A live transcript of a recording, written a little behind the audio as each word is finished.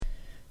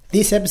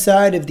This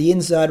episode of the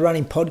Inside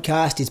Running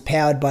Podcast is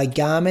powered by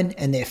Garmin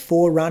and their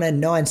Forerunner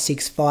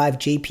 965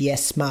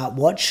 GPS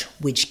smartwatch,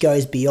 which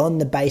goes beyond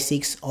the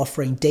basics,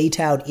 offering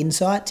detailed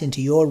insights into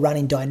your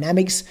running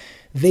dynamics,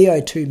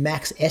 VO2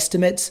 max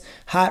estimates,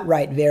 heart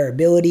rate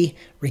variability,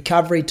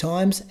 recovery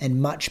times,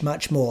 and much,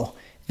 much more.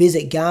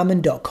 Visit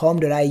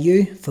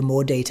garmin.com.au for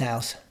more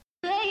details.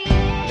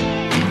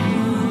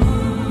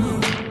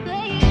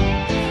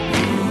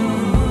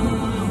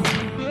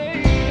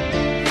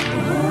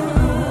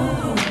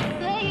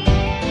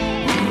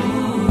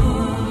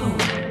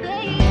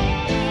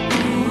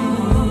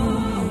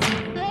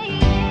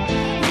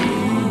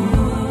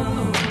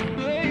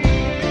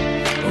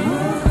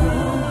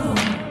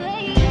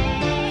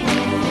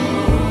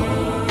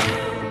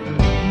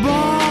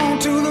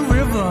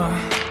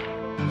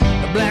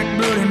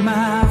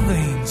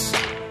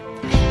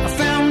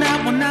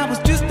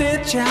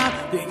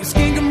 Child, that your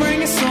skin can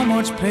bring you so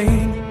much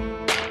pain.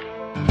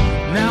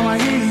 Now I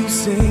hear you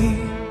say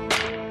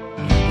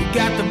you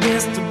got the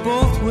best of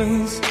both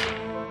ways.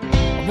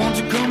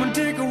 Won't you come and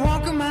take a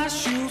walk in my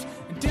shoes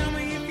and tell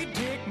me if you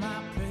take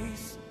my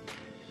place?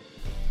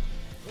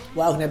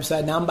 Welcome to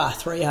episode number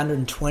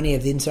 320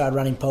 of the Inside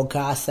Running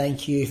Podcast.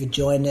 Thank you for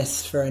joining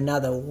us for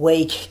another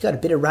week. Got a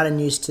bit of running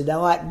news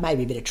tonight,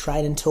 maybe a bit of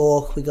training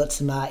talk. We got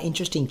some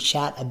interesting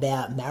chat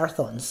about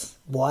marathons,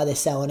 why they're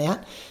selling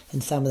out,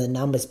 and some of the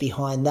numbers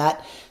behind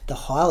that. The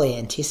highly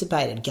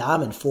anticipated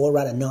Garmin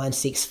Forerunner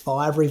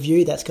 965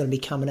 review, that's going to be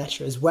coming at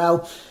you as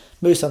well.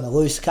 Moose on the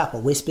loose, a couple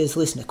of whispers,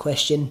 listen to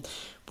question.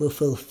 We'll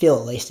fill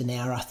at least an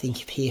hour, I think,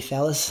 here,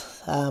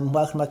 fellas.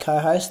 Welcome to my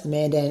co-host, the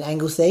man Dan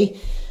Anglesey.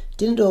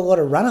 Didn't do a lot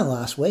of running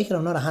last week, and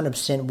I'm not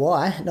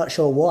 100% not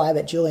sure why,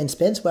 but Julian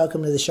Spence,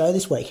 welcome to the show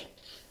this week.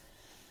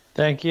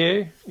 Thank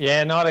you.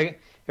 Yeah,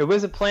 it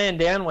was a planned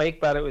down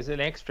week, but it was an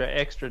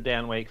extra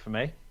down week for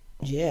me.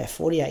 Yeah,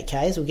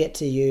 48Ks. We'll get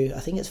to you. I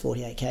think it's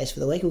 48Ks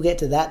for the week. We'll get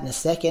to that in a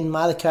second.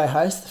 My other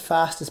co-host, the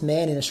fastest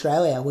man in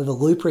Australia with a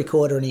loop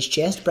recorder in his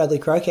chest, Bradley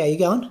Croak. How you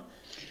going?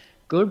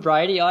 Good,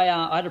 Brady.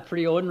 I had a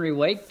pretty ordinary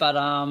week, but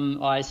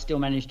I still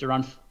managed to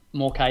run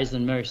more Ks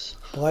than Moose.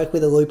 Bloke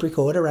with a loop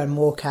recorder ran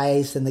more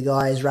Ks than the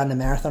guy who's run a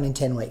marathon in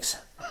 10 weeks.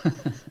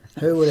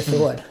 Who would have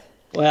thought?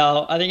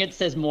 Well, I think it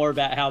says more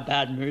about how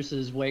bad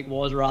Moose's week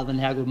was rather than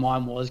how good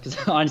mine was, because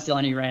I still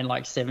only ran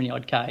like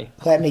 70-odd K.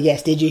 Let me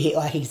guess, did you hit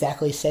like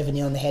exactly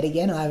 70 on the head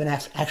again? I haven't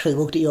actually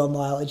looked at your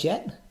mileage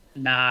yet.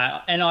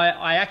 No, and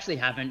I actually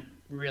haven't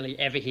really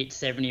ever hit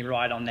 70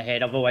 right on the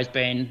head. I've always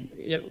been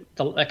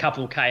a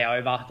couple of K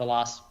over the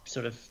last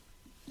sort of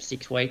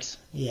 6 weeks.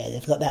 Yeah,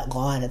 they've got that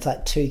line. It's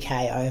like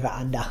 2K over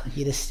under.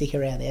 You just stick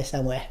around there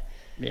somewhere.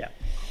 Yeah.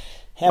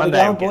 How we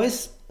going,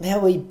 boys? How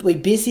we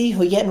busy?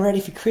 We getting ready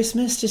for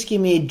Christmas? Just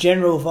give me a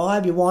general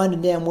vibe. You're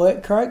winding down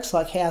work, Croaks.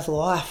 Like, how's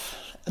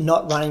life?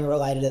 Not running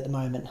related at the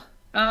moment.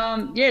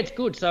 Yeah, it's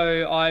good.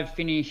 So I've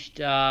finished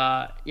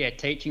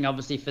teaching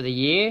obviously for the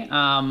year,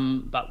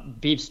 but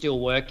Viv's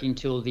still working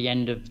till the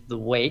end of the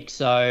week.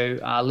 So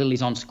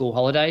Lily's on school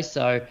holidays.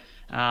 So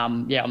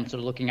I'm sort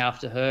of looking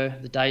after her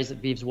the days that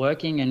Viv's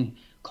working, and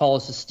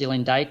Collis is still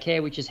in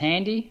daycare, which is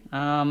handy.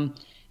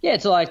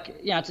 It's it's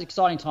an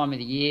exciting time of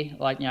the year.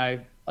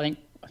 I think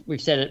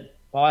we've said it.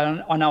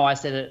 Well, I know I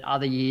said it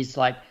other years.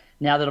 Like,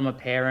 now that I'm a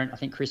parent, I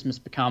think Christmas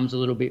becomes a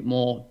little bit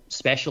more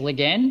special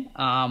again.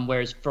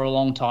 Whereas for a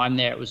long time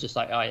there, it was just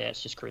like, oh yeah,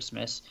 it's just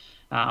Christmas.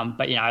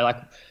 But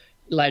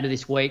later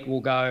this week we'll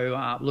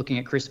go looking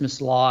at Christmas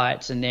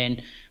lights, and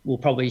then we'll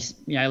probably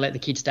let the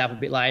kids stay up a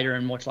bit later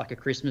and watch like a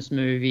Christmas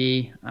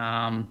movie.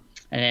 And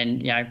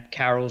then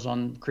carols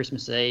on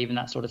Christmas Eve and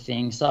that sort of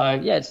thing. So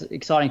yeah, it's an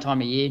exciting time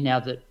of year now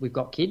that we've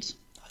got kids.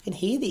 I can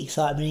hear the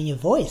excitement in your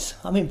voice.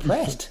 I'm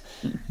impressed.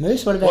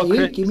 Moose, what about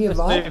you? Give me a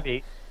vibe.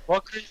 Movie?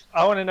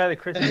 I want to know the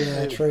Christmas movie.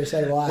 Yeah, true,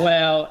 so do I.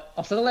 Well,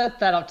 I've sort of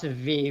left that up to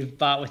Viv,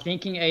 but we're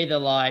thinking either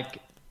like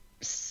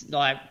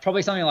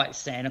probably something like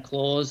Santa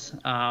Claus.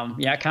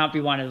 It can't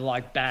be one of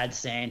like Bad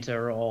Santa,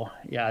 or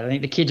I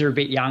think the kids are a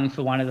bit young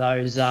for one of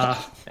those.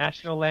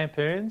 National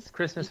Lampoon's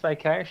Christmas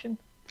Vacation.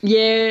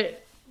 Yeah,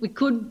 we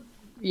could.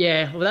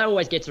 Yeah, well, that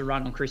always gets a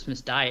run on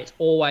Christmas Day. It's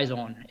always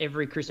on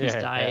every Christmas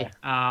Day.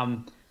 Yeah.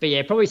 But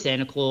yeah, probably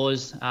Santa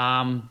Claus.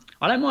 I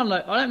don't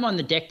mind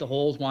the Deck the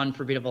Halls one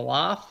for a bit of a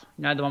laugh.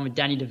 The one with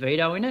Danny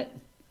DeVito in it.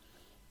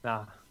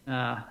 Nah.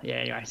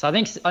 Anyway, so I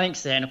think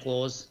Santa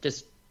Claus,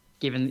 just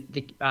given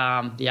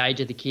the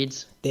age of the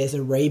kids. There's a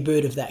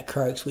reboot of that,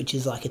 Croaks, which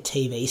is like a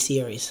TV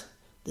series,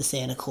 the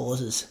Santa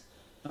Clauses.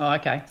 Oh,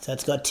 okay. So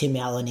it's got Tim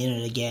Allen in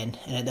it again,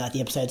 and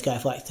the episodes go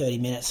for like 30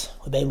 minutes.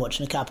 We've been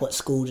watching a couple at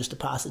school just to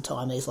pass the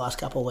time these last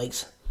couple of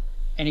weeks.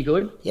 Any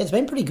good? Yeah, it's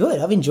been pretty good.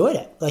 I've enjoyed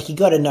it. Like, you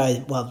got to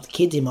know, well, the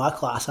kids in my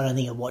class, I don't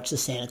think have watched the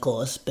Santa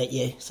Claus, but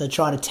yeah, so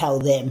trying to tell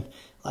them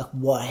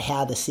like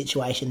how the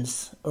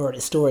situations or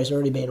the story's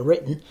already been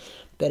written.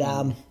 But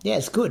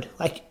it's good.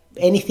 Like,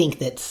 anything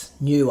that's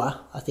newer,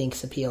 I think,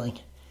 is appealing.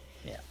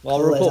 Yeah. Well,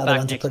 I'll report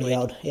back next week.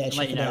 Old. Yeah,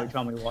 let you know which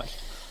one we watched.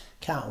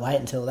 Can't wait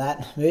until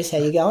that. Moose, how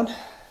you going?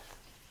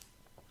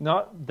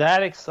 Not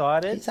that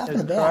excited. He's up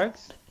and about.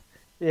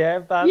 Yeah,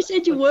 but You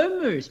said you were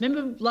Moose.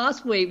 Remember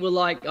last week we're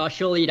like, oh,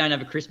 surely you don't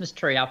have a Christmas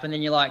tree up, and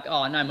then you're like,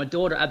 oh no, my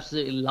daughter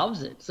absolutely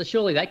loves it. So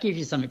surely that gives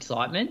you some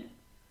excitement.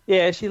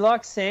 yeah, she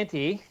likes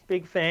Santy,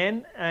 big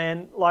fan,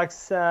 and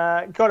likes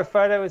got a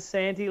photo with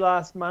Santy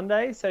last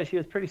Monday, so she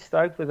was pretty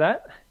stoked with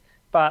that.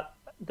 But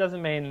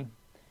doesn't mean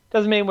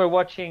we're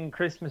watching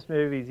Christmas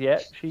movies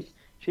yet. She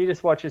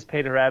just watches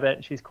Peter Rabbit,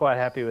 and she's quite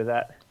happy with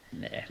that.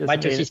 Yeah.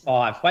 Wait till she's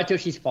 5. Wait till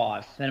she's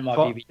 5. Then it might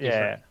be a bit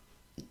different.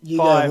 Yeah. You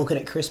 5. go looking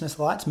at Christmas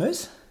lights,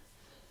 Moose?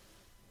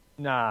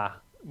 Nah,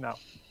 no.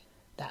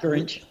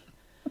 Grinch.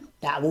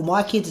 Nah, well,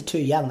 my kids are too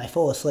young. They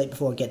fall asleep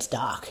before it gets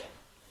dark.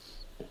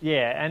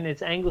 Yeah, and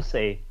it's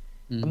Anglesey.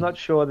 I'm not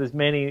sure there's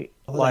many.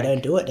 Well, they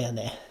don't do it down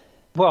there.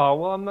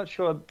 Well, I'm not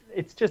sure.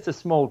 It's just a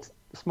small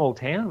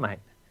town, mate.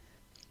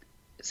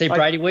 See,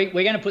 Brady, we're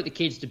going to put the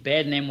kids to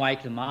bed and then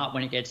wake them up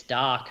when it gets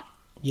dark.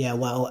 Yeah,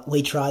 well,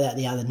 we tried that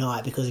the other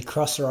night because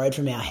across the road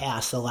from our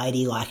house, the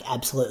lady,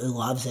 absolutely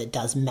loves it,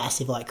 does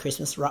massive,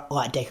 Christmas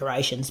light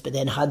decorations, but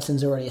then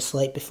Hudson's already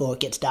asleep before it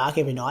gets dark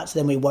every night, so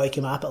then we woke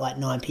him up at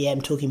 9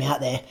 p.m, took him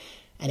out there,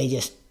 and he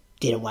just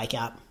didn't wake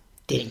up,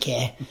 didn't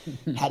care,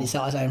 had his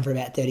eyes open for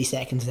about 30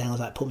 seconds, and then I was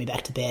like, put me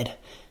back to bed,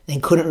 then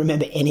couldn't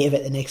remember any of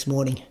it the next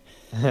morning.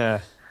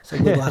 Yeah. So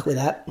good luck with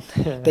that.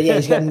 But yeah,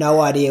 he's got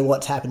no idea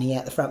what's happening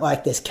out the front.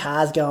 There's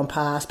cars going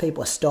past,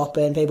 people are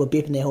stopping, people are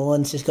bipping their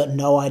horns. Just got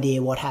no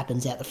idea what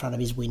happens out the front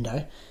of his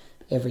window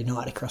every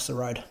night across the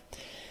road.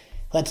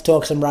 Let's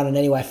talk some running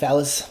anyway,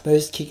 fellas.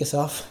 Moose, kick us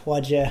off.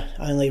 Why'd you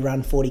only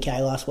run 40k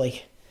last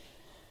week?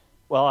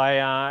 Well,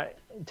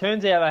 it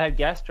turns out I had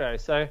gastro.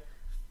 So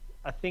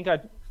I think I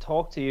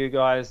talked to you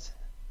guys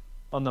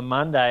on the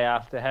Monday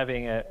after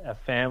having a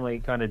family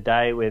kind of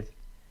day with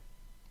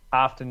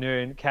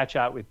afternoon catch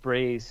up with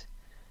Bree's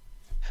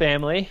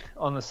family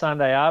on the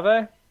Sunday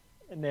arvo.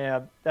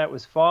 Now that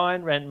was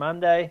fine. Ran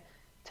Monday,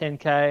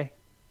 10k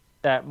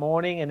that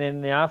morning, and then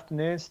in the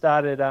afternoon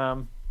started.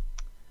 I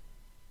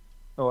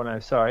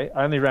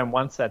only ran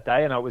once that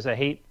day, and it was a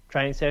heat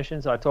training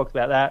session, so I talked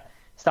about that.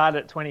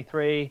 Started at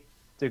 23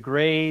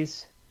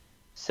 degrees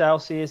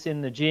Celsius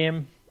in the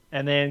gym,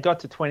 and then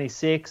got to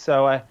 26.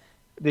 So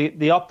the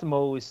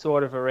optimal was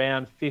sort of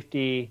around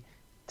 50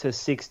 to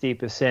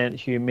 60%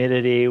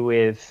 humidity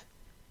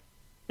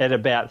at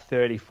about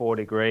 34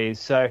 degrees.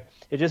 So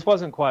it just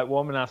wasn't quite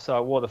warm enough, so I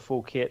wore the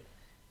full kit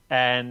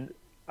and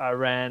I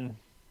ran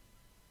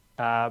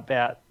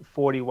about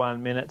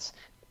 41 minutes.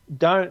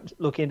 Don't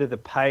look into the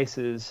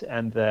paces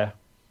and the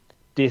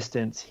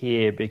distance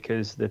here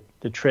because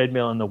the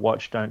treadmill and the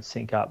watch don't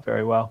sync up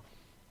very well.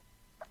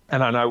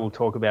 And I know we'll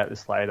talk about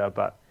this later,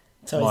 but...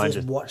 So is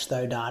this watch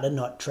though data,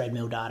 not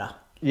treadmill data?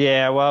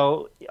 Yeah,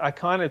 well, I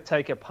kind of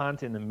take a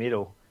punt in the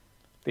middle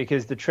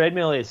because the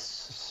treadmill is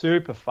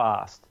super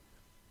fast.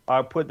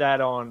 I put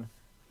that on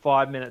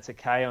 5 minutes a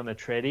K on the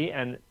treadie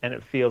and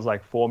it feels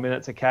like 4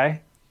 minutes a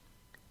K.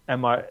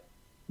 And my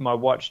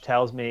watch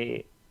tells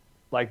me,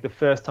 the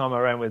first time I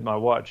ran with my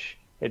watch,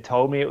 it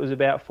told me it was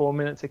about 4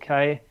 minutes a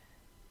K,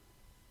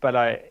 but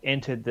I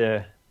entered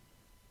the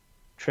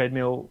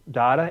treadmill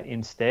data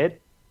instead.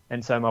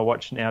 And so my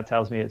watch now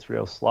tells me it's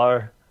real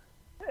slow.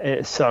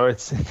 So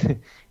it's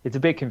it's a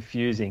bit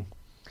confusing.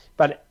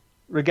 But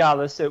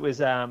regardless, it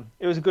was a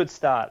good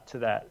start to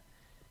that.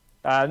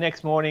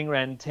 Next morning,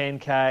 ran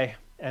 10k,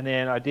 and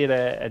then I did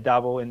a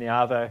double in the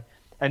arvo.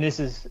 And this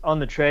is on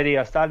the treadie.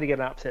 I started to get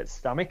an upset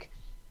stomach.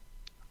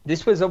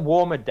 This was a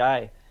warmer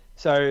day,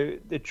 so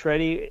the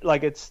treadie,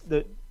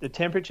 the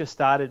temperature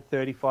started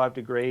 35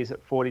 degrees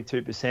at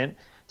 42%,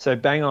 so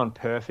bang on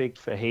perfect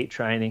for heat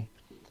training.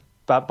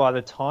 But by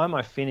the time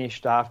I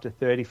finished after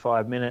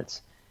 35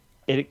 minutes,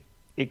 it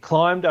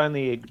climbed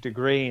only a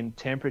degree in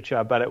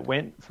temperature, but it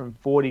went from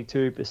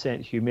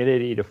 42%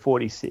 humidity to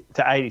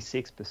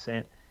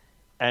 86%,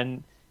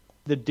 and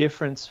the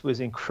difference was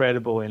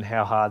incredible in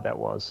how hard that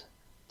was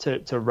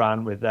to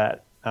run with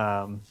that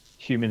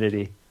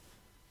humidity.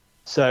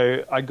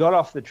 So I got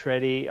off the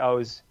treadie.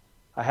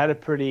 I had a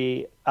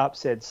pretty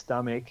upset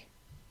stomach,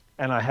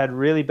 and I had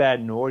really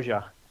bad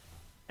nausea,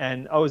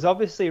 and I was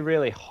obviously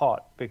really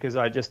hot because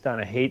I just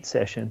done a heat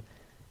session.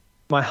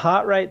 My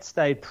heart rate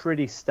stayed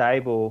pretty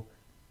stable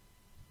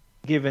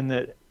given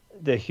that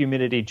the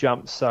humidity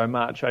jumped so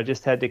much. I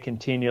just had to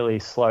continually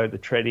slow the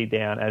treadie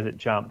down as it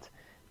jumped,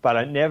 but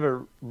I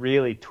never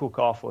really took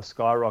off or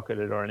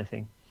skyrocketed or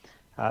anything.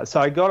 So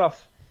I got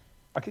off.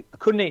 I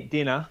couldn't eat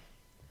dinner.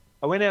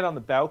 I went out on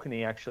the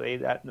balcony actually.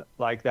 That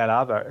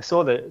arvo. I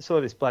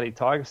saw this bloody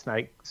tiger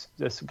snake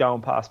just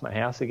going past my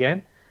house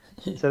again.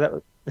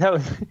 So that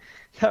was.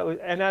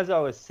 And as I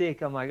was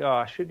sick, I'm like,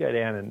 I should go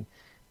down and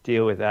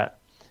deal with that,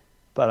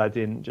 but I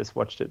didn't. Just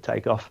watched it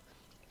take off.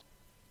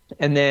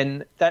 And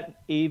then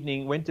that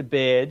evening, went to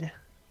bed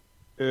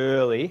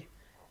early,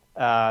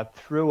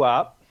 threw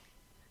up,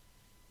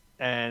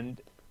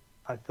 and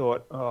I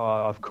thought,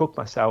 I've cooked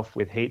myself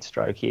with heat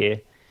stroke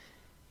here.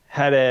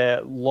 Had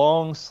a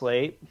long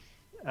sleep,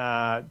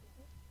 felt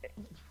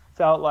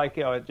like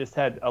I just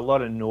had a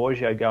lot of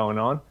nausea going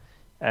on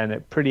and a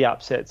pretty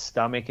upset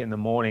stomach in the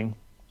morning.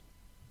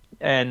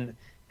 And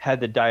had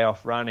the day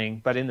off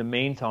running. But in the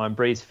meantime,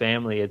 Bree's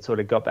family had sort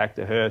of got back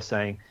to her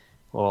saying,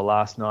 well,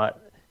 last night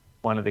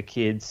one of the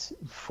kids,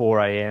 4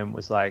 a.m.,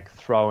 was like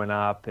throwing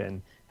up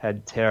and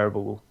had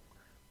terrible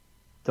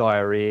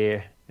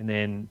diarrhea. And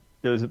then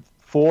there was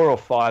 4 or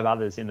 5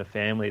 others in the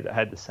family that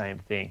had the same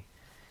thing.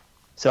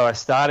 So I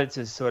started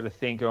to sort of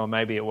think, oh,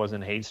 maybe it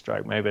wasn't heat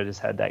stroke. Maybe I just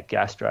had that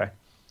gastro.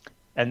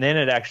 And then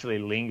it actually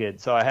lingered.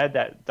 So I had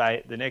that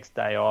day, the next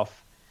day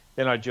off.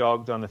 Then I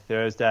jogged on the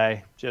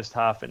Thursday, just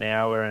half an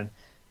hour, and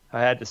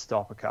I had to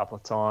stop a couple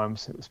of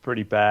times. It was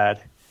pretty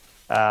bad.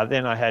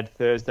 Then I had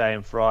Thursday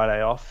and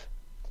Friday off.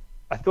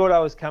 I thought I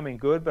was coming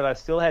good, but I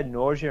still had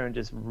nausea and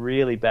just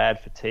really bad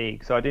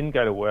fatigue. So I didn't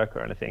go to work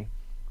or anything.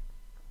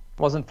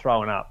 Wasn't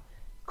throwing up.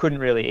 Couldn't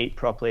really eat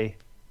properly.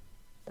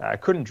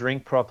 Couldn't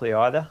drink properly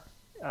either.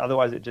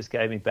 Otherwise, it just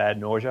gave me bad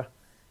nausea.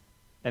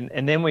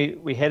 And then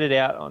we headed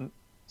out on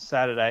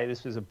Saturday.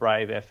 This was a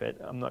brave effort.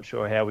 I'm not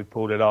sure how we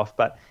pulled it off,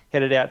 but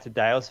headed out to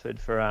Daylesford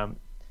for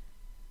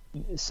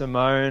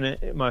Simone,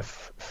 my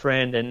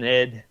friend,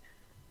 and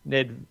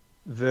Ned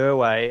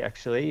Verway,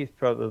 actually. You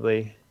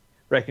probably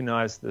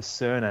recognise the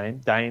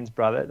surname, Dane's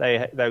brother.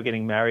 They were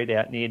getting married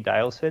out near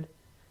Daylesford.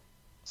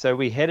 So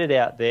we headed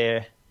out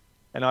there,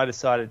 and I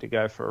decided to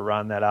go for a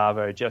run that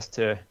Arvo just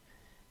to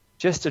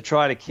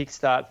try to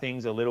kickstart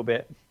things a little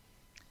bit.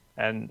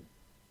 And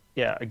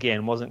yeah,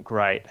 again, wasn't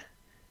great.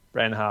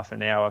 Ran half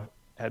an hour,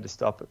 had to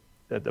stop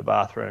at the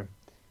bathroom.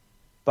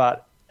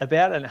 But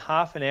about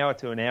half an hour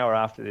to an hour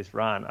after this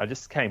run, I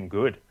just came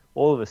good.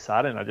 All of a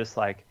sudden, I just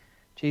like,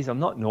 geez, I'm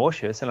not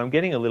nauseous and I'm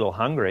getting a little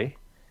hungry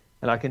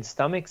and I can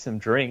stomach some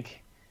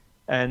drink,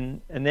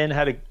 and then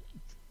had a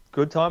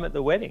good time at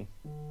the wedding.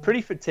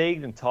 Pretty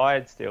fatigued and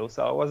tired still,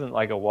 so I wasn't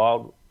like a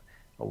wild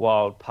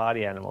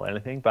party animal or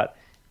anything, but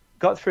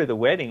got through the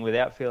wedding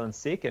without feeling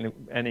sick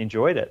and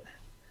enjoyed it.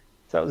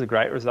 So that was a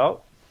great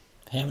result.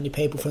 How many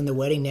people from the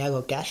wedding now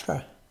got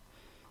gastro?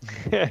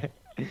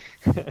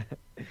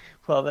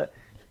 Well,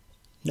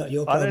 not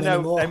your problem I don't know.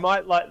 Anymore.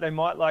 They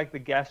might like the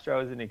gastro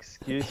as an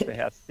excuse for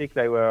how sick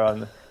they were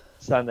on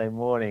Sunday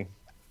morning.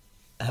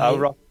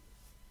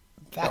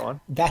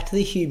 Back to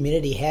the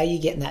humidity. How are you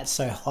getting that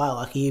so high?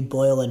 Like, are you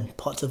boiling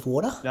pots of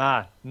water?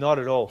 Nah, not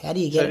at all. How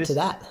do you get it to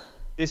that?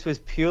 This was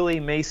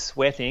purely me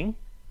sweating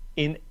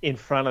in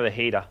front of the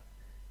heater.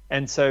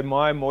 And so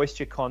my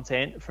moisture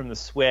content from the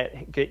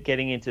sweat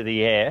getting into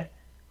the air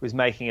was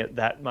making it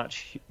that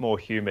much more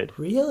humid.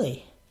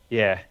 Really?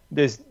 Yeah.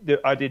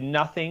 I did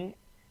nothing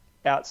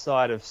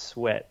outside of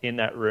sweat in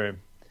that room.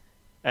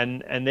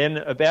 And then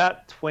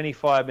about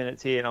 25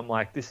 minutes in, I'm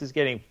like, this is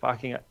getting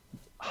fucking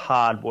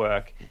hard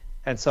work.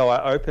 And so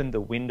I opened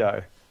the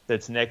window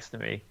that's next to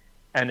me,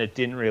 and it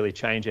didn't really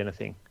change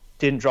anything.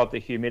 Didn't drop the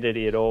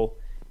humidity at all.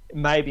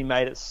 Maybe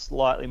made it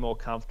slightly more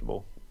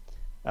comfortable.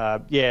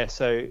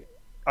 So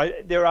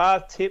there are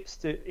tips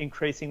to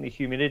increasing the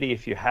humidity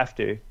if you have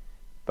to,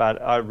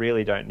 but I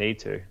really don't need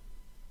to.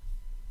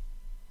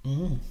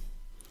 Mm.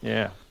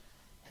 Yeah.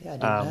 Yeah, I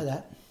didn't know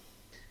that.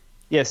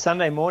 Yeah,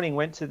 Sunday morning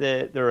went to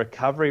the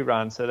recovery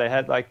run. So they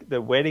had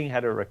the wedding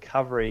had a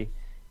recovery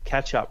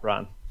catch-up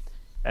run,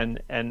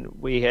 and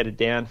we headed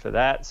down for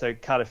that. So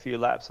cut a few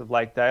laps of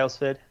Lake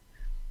Daylesford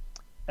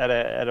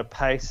at a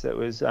pace that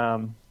was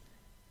a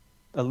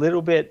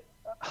little bit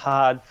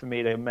hard for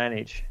me to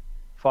manage.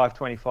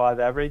 5:25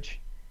 average.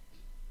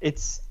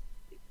 It's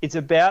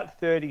about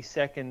 30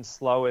 seconds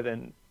slower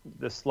than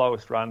the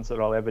slowest runs that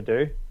I'll ever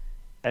do,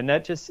 and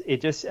it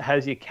just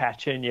has you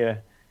catching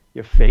your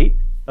feet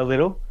a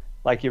little,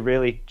 like you're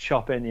really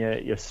chopping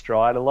your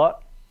stride a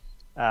lot,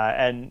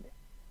 and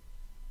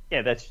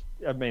yeah, it's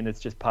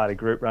just part of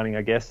group running,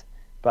 I guess.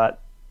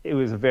 But it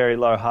was a very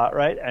low heart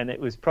rate, and it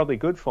was probably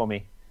good for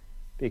me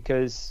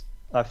because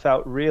I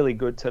felt really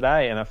good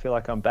today, and I feel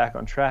like I'm back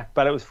on track.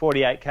 But it was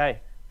 48k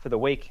for the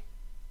week.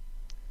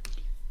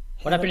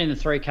 What happened in the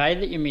 3K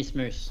that you missed,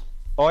 Moose?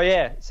 Oh,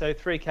 yeah. So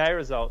 3K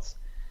results.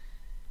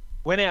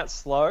 Went out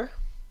slow,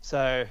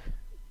 so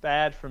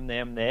bad from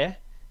them there.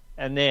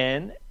 And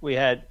then we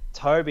had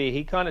Toby.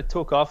 He kind of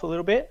took off a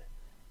little bit.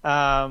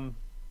 What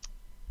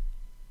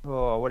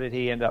did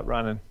he end up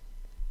running?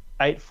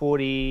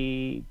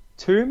 8:42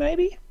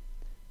 maybe?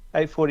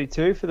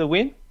 8:42 for the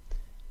win.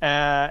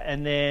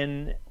 And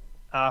then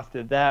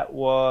after that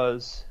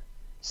was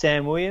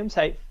Sam Williams,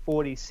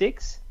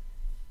 8:46.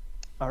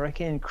 I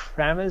reckon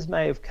Crammers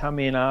may have come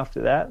in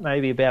after that,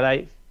 maybe about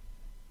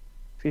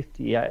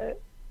 8:58,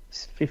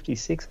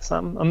 56 or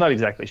something. I'm not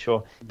exactly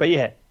sure. But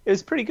yeah, it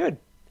was pretty good.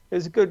 It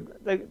was good.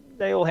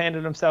 They all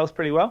handled themselves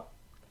pretty well.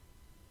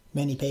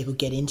 Many people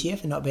get into you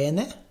for not being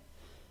there?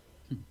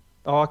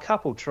 Oh, a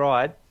couple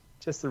tried.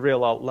 Just the real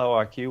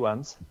low IQ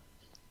ones.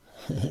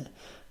 So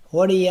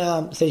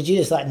did you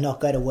just not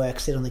go to work,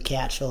 sit on the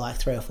couch for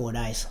 3 or 4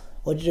 days?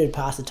 What did you do to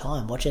pass the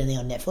time? Watch anything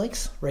on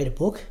Netflix? Read a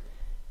book?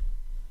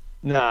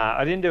 Nah,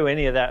 I didn't do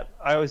any of that.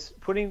 I was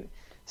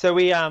so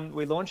we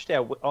launched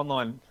our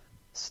online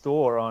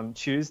store on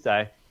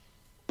Tuesday,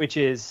 which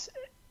is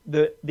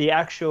the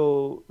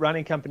actual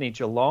running company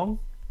Geelong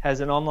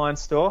has an online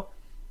store,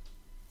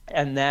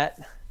 and that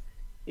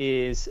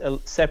is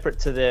separate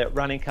to the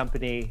running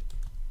company,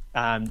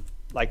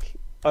 like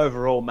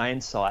overall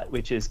main site,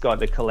 which has got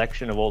the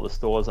collection of all the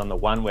stores on the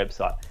one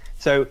website.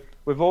 So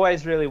we've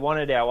always really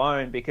wanted our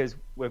own because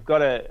we've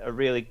got a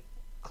really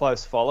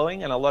close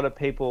following, and a lot of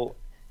people,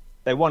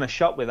 they want to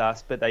shop with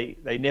us, but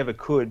they never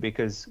could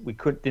because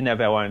didn't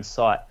have our own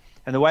site.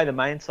 And the way the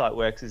main site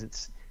works is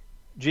it's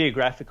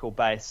geographical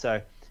based.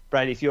 So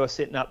Brady, if you're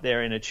sitting up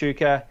there in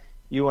Echuca,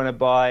 you want to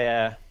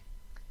buy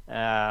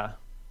a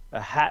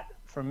hat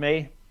from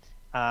me,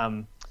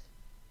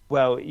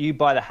 well, you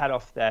buy the hat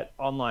off that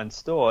online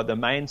store, the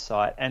main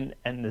site, and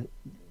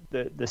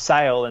the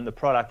sale and the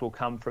product will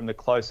come from the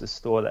closest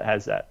store that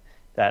has that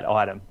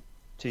item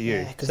to you.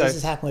 Yeah, because this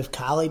has happened with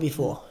Carly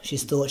before. She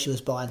thought she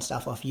was buying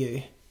stuff off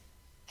you,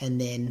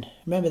 and then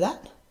remember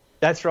that?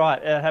 That's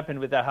right. It happened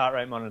with that heart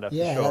rate monitor.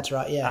 Yeah, for sure. That's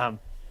right. Yeah.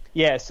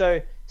 Yeah.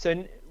 So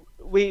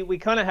we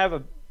kind of have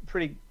a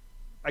pretty,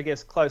 I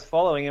guess, close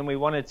following, and we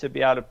wanted to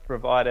be able to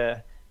provide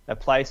a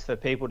place for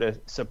people to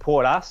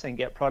support us and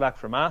get product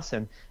from us,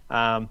 and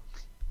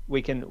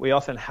we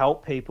often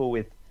help people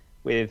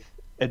with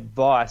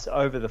advice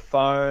over the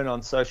phone,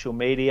 on social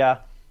media,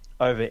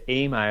 over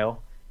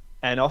email,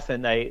 and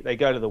often they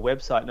go to the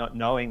website not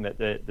knowing that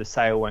the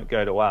sale won't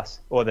go to us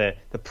or the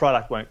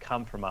product won't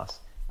come from us,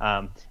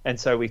 and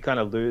so we kind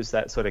of lose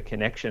that sort of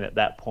connection at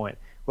that point.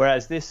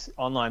 Whereas this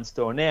online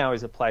store now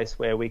is a place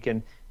where we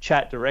can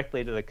chat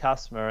directly to the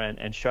customer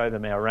and show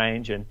them our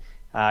range. And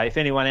if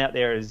anyone out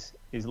there is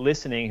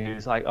listening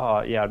who's like,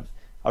 oh yeah,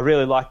 I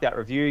really like that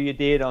review you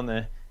did on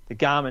the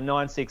Garmin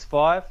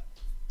 965,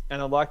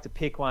 and I'd like to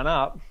pick one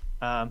up,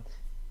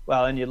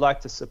 well, and you'd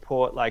like to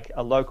support like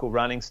a local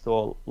running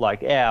store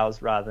like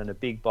ours rather than a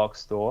big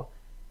box store,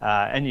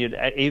 and you'd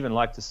even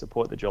like to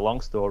support the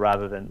Geelong store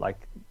rather than like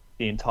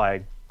the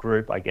entire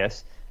group, I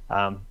guess,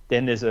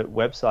 then there's a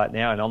website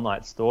now, an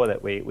online store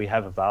that we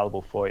have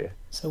available for you.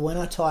 So when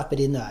I type it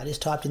in there, I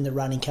just typed in the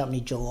running company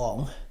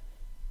Geelong,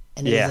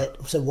 and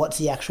so what's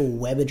the actual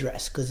web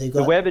address? Because they've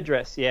got the web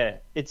address, yeah,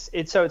 it's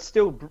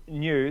still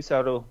new,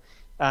 so it'll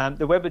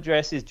the web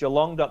address is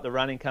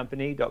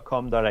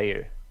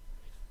geelong.therunningcompany.com.au.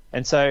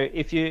 And so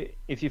if you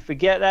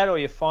forget that, or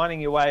you're finding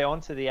your way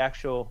onto the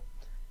actual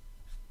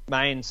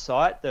main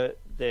site, the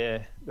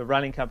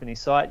running company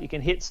site, you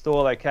can hit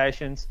store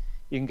locations.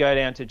 You can go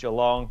down to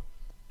Geelong,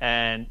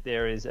 and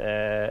there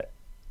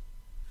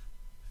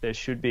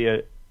should be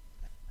a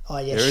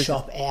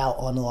shop our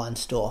online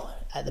store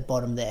at the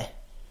bottom there.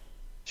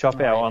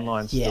 Shop our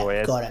online store.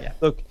 Yeah, got it. Yeah.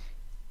 Look,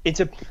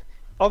 it's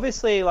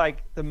obviously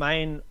like the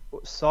main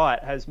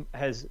site has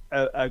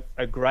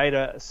a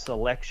greater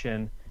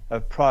selection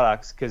of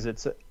products because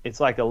it's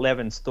like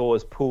 11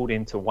 stores pooled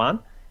into one,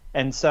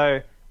 and so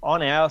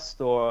on our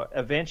store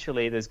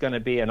eventually there's going to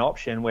be an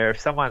option where if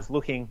someone's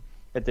looking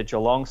at the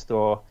Geelong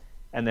store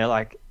and they're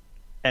like,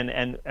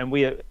 and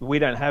we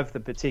don't have the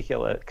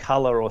particular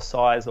color or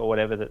size or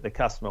whatever that the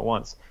customer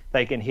wants,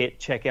 they can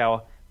check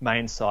our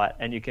main site,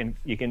 and you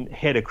can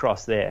head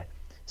across there.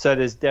 So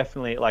there's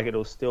definitely, like,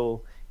 it'll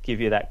still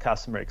give you that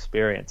customer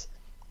experience.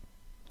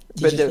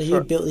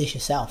 You built this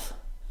yourself?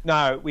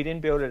 No, we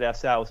didn't build it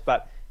ourselves,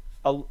 but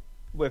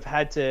we've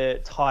had to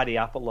tidy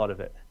up a lot of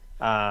it,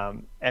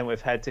 and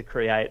we've had to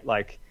create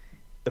like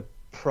the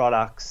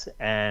products,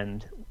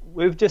 and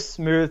we've just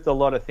smoothed a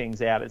lot of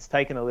things out. It's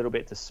taken a little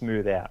bit to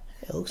smooth out.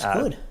 It looks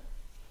good.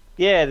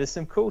 Yeah, there's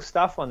some cool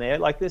stuff on there.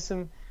 Like there's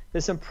some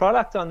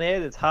product on there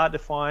that's hard to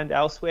find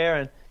elsewhere,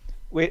 and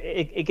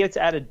it gets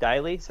added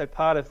daily. So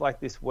part of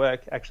like this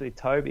work, actually,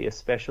 Toby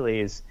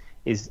especially is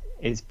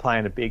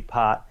playing a big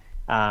part.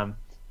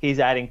 He's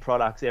adding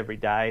products every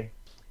day.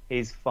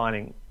 He's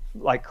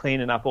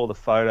cleaning up all the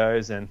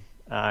photos, and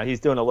he's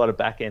doing a lot of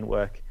back end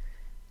work,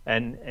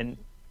 and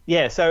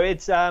yeah. So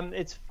it's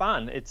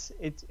fun. It's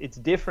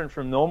different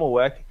from normal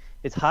work.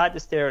 It's hard to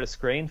stare at a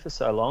screen for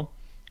so long.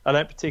 I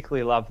don't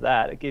particularly love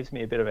that. It gives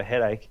me a bit of a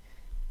headache.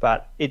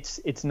 But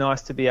it's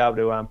nice to be able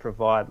to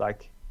provide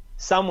like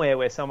somewhere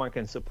where someone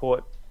can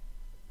support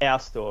our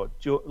store,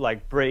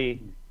 like Bree,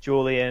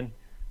 Julian,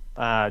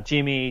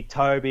 Jimmy,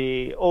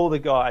 Toby, all the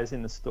guys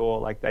in the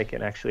store. Like they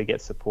can actually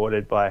get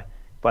supported by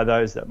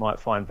those that might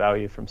find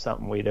value from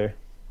something we do.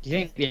 Do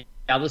you think the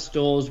other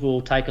stores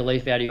will take a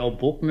leaf out of your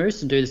book,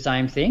 Moose, and do the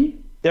same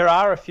thing? There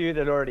are a few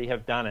that already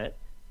have done it,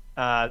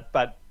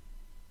 but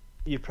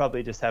you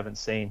probably just haven't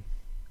seen.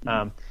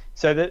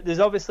 So there's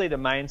obviously the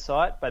main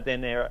site, but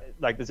then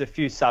there's a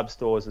few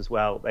sub-stores as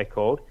well, they're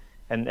called,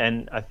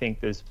 and I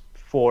think there's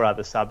 4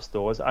 other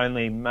sub-stores.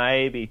 Only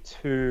maybe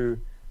 2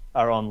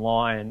 are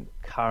online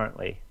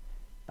currently.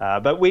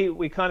 But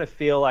we kind of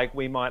feel like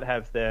we might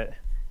have the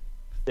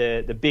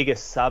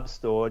biggest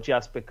sub-store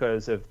just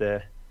because of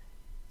the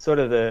sort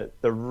of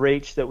the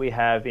reach that we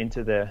have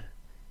into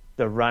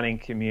the running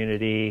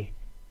community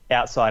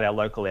outside our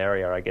local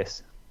area, I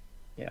guess.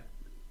 Yeah.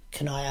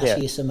 Can I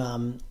ask you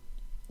some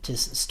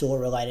just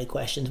store-related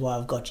questions while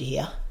I've got you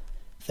here?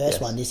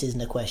 First one, this isn't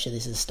a question,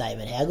 this is a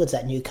statement. How good's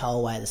that new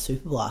colourway, the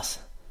Super Blast?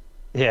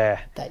 Yeah.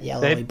 That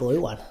yellowy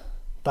blue one.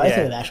 Both of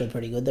them are actually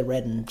pretty good, the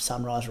red and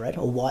sunrise red,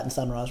 or white and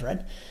sunrise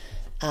red.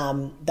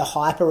 The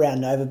hype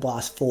around Nova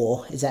Blast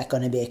 4, is that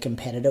going to be a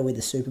competitor with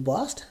the Super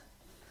Blast?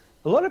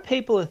 A lot of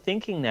people are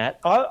thinking that.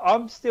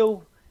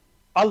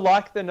 I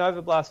like the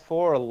Nova Blast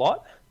 4 a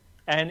lot,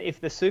 and if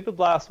the Super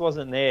Blast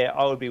wasn't there,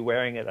 I would be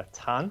wearing it a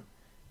ton.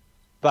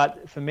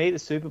 But for me, the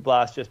Super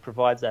Blast just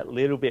provides that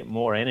little bit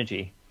more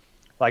energy.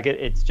 Like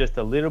it's just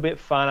a little bit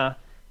funner.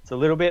 It's a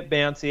little bit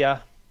bouncier.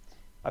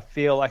 I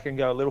feel I can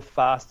go a little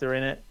faster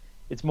in it.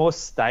 It's more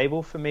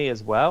stable for me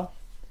as well.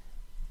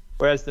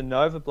 Whereas the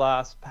Nova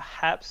Blast,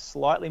 perhaps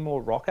slightly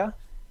more rocker,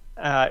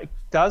 it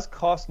does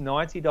cost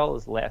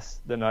 $90 less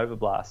than Nova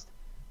Blast.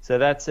 So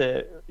that's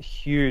a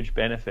huge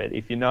benefit.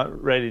 If you're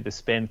not ready to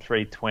spend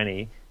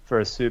 $320 for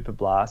a Super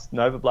Blast,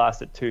 Nova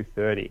Blast at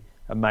 $230,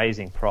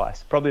 amazing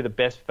price. Probably the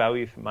best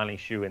value for money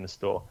shoe in the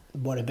store.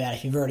 What about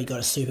if you've already got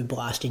a Super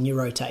Blast in your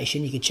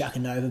rotation, you could chuck a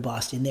Nova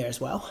Blast in there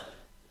as well?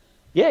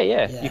 Yeah,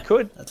 you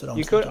could. That's what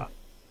I'm thinking.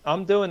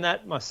 I'm doing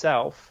that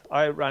myself.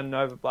 I run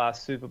Nova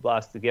Blast, Super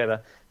Blast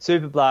together.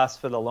 Super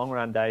Blast for the long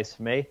run days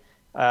for me.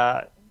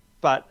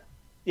 But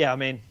yeah, I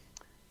mean,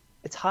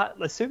 it's hard.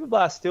 The Super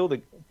Blast still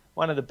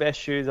one of the best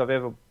shoes I've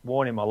ever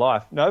worn in my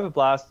life. Nova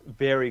Blast,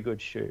 very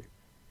good shoe.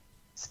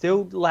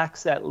 Still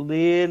lacks that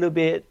little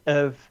bit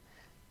of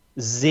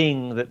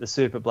zing that the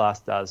Super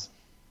Blast does.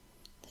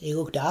 He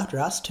looked after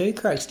us too,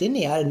 Croaks, didn't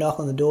he? I had a knock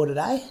on the door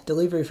today.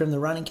 Delivery from the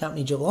running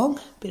company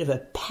Geelong. Bit of a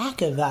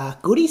pack of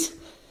goodies.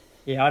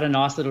 Yeah, I had a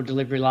nice little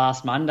delivery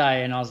last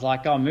Monday, and I was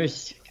like, "Oh,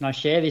 Moose, can I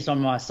share this on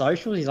my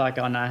socials?" He's like,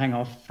 "Oh no, hang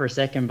on for a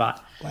second,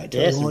 but wait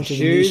till some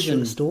shoes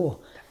and store,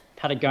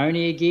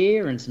 Patagonia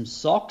gear, and some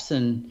socks,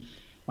 and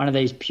one of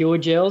these Pure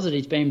Gels that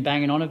he's been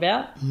banging on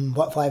about."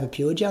 What flavour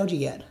Pure Gel did you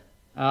get?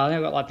 I think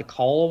I got like the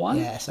cola one.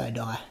 Yeah, so did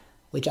I.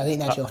 Which I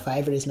think that's your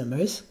favourite, isn't it,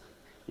 Moose?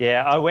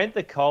 Yeah, I went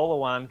the cola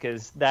one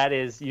because that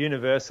is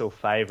universal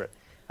favourite.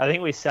 I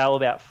think we sell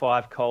about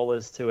 5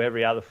 colas to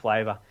every other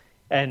flavour,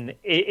 and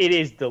it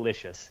is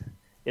delicious.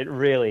 It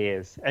really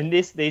is. And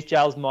these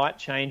gels might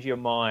change your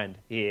mind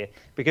here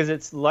because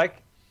it's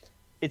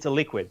a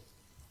liquid,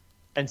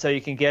 and so you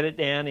can get it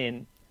down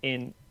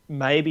in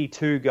maybe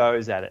 2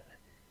 goes at it.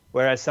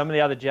 Whereas some of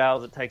the other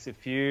gels, it takes a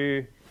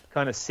few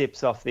kind of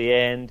sips off the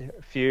end,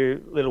 a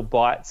few little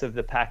bites of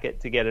the packet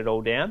to get it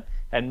all down.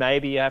 And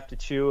maybe you have to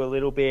chew a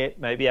little bit,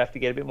 maybe you have to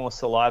get a bit more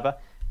saliva.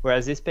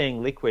 Whereas this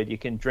being liquid, you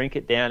can drink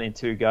it down in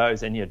 2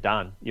 goes and you're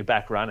done. You're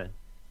back running.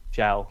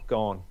 Gel,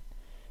 gone.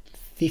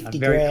 50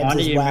 grams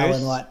as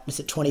well, and is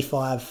it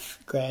 25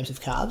 grams of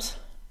carbs?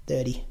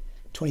 30,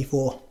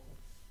 24.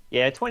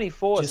 Yeah,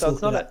 24. So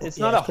it's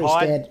not a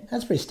high.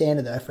 That's pretty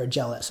standard though for a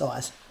gel that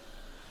size.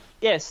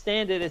 Yeah,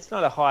 standard. It's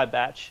not a high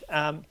batch.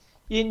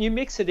 You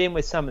mix it in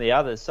with some of the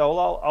others. So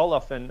I'll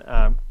often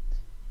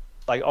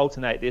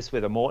alternate this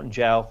with a Morton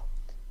gel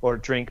or a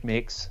drink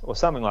mix or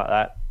something like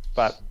that.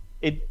 But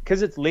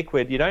because it's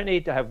liquid, you don't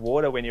need to have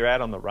water when you're out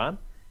on the run.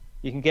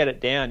 You can get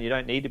it down. You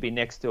don't need to be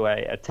next to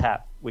a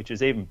tap, which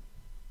is even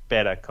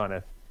better kind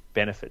of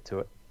benefit to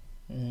it.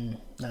 None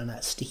of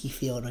that sticky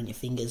feeling on your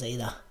fingers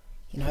either.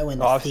 You know when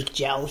the thick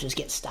gels just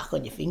get stuck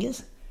on your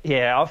fingers?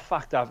 Yeah, I've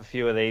fucked up a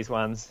few of these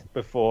ones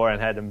before and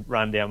had them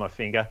run down my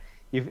finger.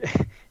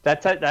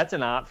 That's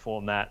an art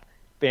form, that.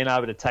 Being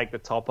able to take the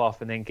top off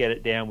and then get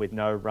it down with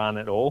no run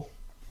at all.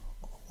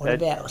 What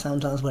about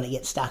sometimes when it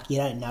gets stuck, you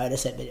don't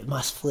notice it, but it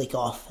must flick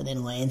off and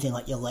then lands in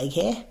like your leg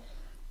hair,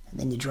 and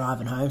then you're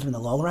driving home from the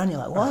long run, you're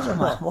like,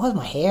 why is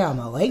my hair on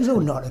my legs all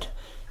knotted?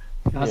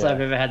 I've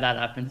ever had that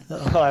happen.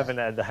 I haven't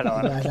had that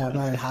on. I don't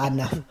know, hard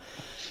enough.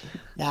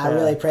 I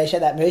really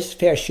appreciate that, Moose. A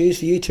pair of shoes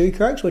for you too,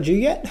 Croaks. What'd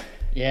you get?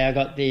 Yeah, I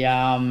got the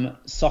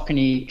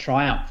Saucony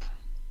Triumph.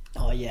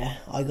 Oh, yeah.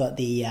 I got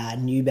the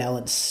New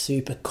Balance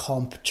Super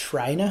Comp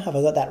Trainer. Have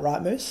I got that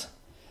right, Moose?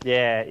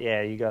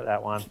 Yeah, you got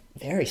that one.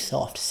 Very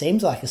soft.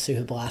 Seems like a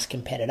Super Blast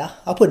competitor.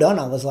 I put it on,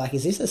 I was like,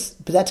 is this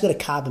but that's got a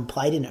carbon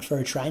plate in it for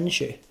a training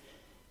shoe.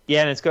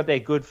 Yeah, and it's got their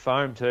good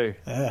foam too.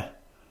 Yeah.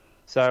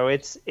 So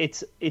it's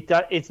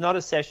not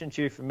a session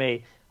shoe for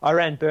me. I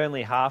ran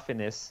Burnley half in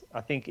this. I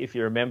think if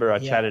you remember, I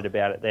chatted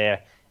about it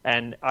there.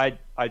 And I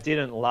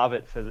didn't love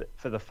it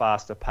for the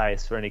faster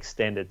pace for an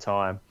extended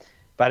time.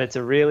 But it's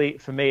a really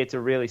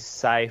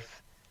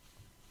safe,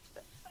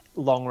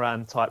 long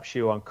run type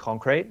shoe on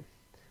concrete.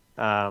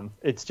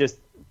 It's just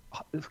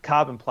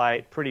carbon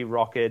plate, pretty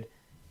rocket,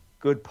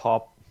 good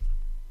pop,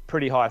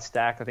 pretty high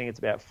stack. I think it's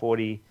about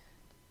 42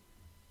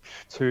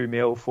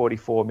 mil,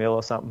 44 mil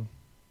or something.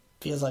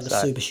 Feels like a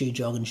super shoe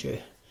jogging shoe.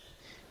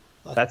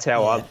 That's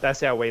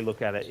how we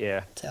look at it, yeah.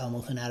 That's how I'm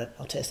looking at it.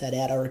 I'll test that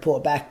out. I'll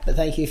report back, but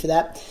thank you for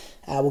that.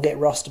 We'll get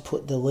Ross to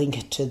put the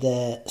link to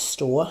the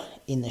store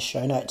in the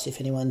show notes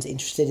if anyone's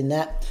interested in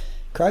that.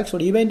 Croaks,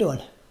 what have you been doing?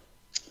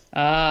 So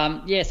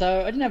I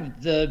didn't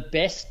have the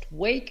best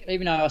week,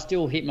 even though I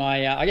still hit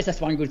my... I guess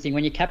that's one good thing.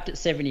 When you're capped at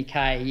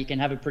 70K, you can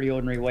have a pretty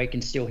ordinary week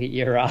and still hit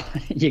your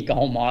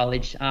goal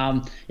mileage.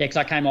 Because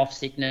I came off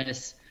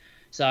sickness.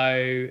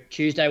 So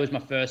Tuesday was my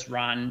first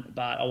run,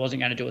 but I wasn't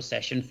going to do a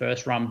session,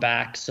 first run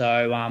back.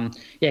 So,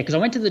 because I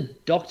went to the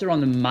doctor on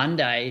the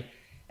Monday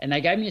and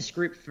they gave me a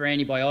script for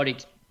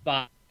antibiotics,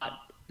 but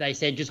they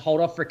said just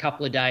hold off for a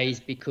couple of days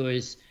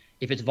because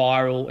if it's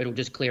viral, it'll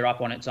just clear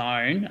up on its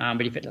own.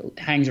 But if it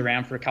hangs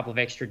around for a couple of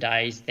extra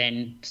days,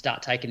 then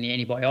start taking the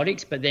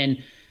antibiotics. But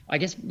then I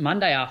guess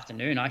Monday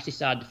afternoon, I actually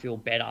started to feel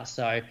better.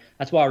 So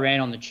that's why I ran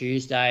on the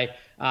Tuesday.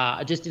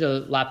 I just did a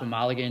lap of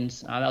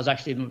Mulligans. That was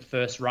actually my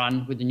first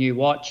run with the new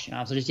watch. So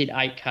I just did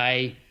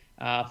 8K,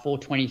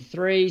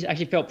 4:23.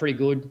 Actually felt pretty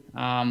good.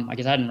 I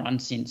guess I hadn't run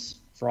since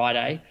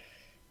Friday.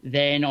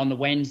 Then on the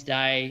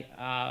Wednesday,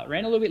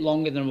 ran a little bit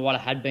longer than what I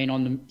had been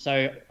on them.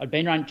 So I'd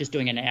been just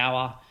doing an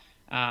hour,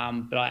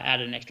 but I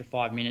added an extra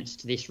 5 minutes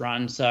to this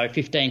run. So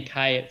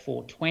 15K at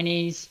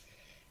 4:20s.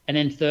 And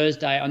then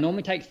Thursday, I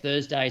normally take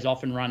Thursdays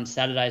off and run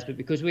Saturdays, but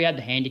because we had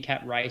the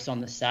handicap race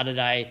on the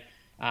Saturday,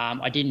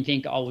 I didn't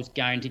think I was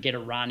going to get a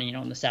run in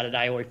on the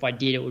Saturday, or if I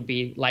did, it would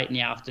be late in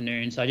the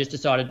afternoon. So I just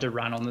decided to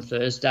run on the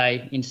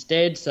Thursday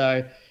instead.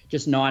 So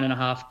just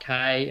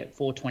 9.5K at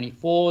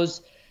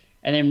 4:24s.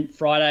 And then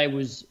Friday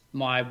was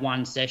my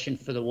one session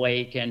for the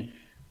week. And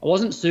I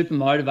wasn't super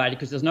motivated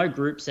because there's no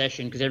group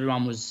session because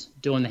everyone was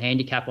doing the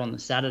handicap on the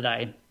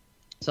Saturday.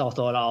 So I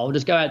thought, I'll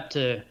just go out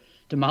to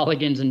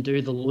Mulligans and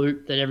do the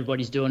loop that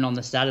everybody's doing on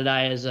the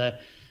Saturday it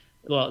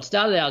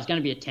started out, it was going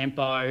to be a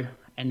tempo,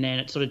 and then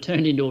it sort of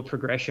turned into a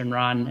progression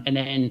run. And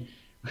then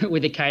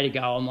with a K to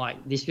go, I'm like,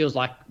 this feels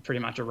like pretty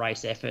much a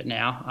race effort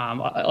now.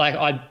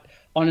 I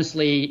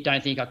honestly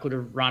don't think I could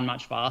have run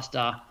much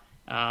faster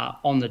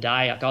on the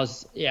day. It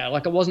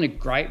wasn't a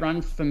great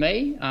run for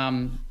me,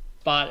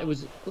 but it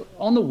was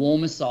on the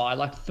warmer side.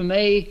 Like for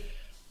me,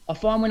 I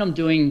find when I'm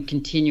doing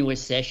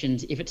continuous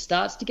sessions, if it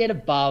starts to get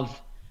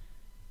above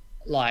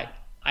like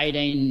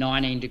 18,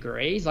 19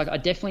 degrees, like I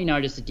definitely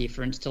noticed a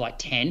difference to like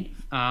 10.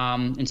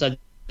 And so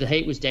the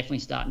heat was definitely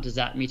starting to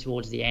zap me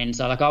towards the end.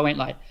 So like I went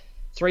like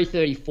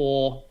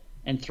 3:34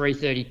 and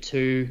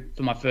 3:32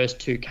 for my first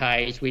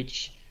 2Ks,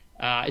 which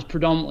is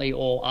predominantly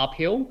all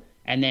uphill.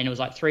 And then it was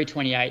like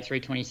 3:28,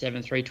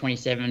 3:27,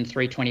 3:27,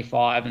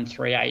 3:25 and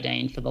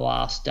 3:18 for the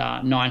last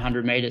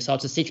 900 meters. So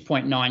it's a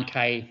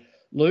 6.9K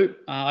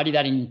loop. I did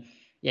that in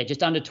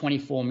just under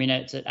 24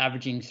 minutes at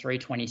averaging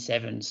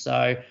 3:27.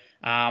 So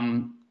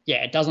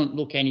it doesn't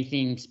look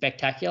anything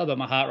spectacular, but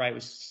my heart rate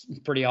was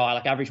pretty high,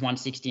 like average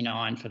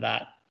 169 for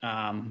that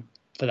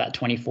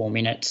 24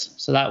 minutes.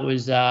 So that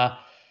was a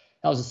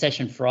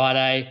session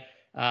Friday.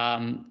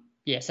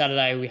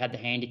 Saturday we had the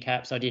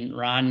handicap, so I didn't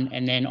run.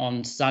 And then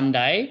on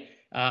Sunday,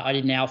 I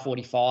did an hour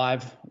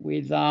 45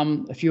 with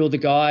a few of the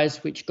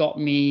guys, which got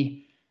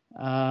me,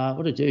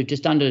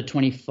 just under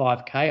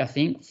 25K, I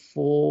think,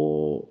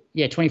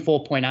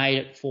 24.8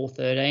 at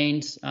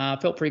 4:13s.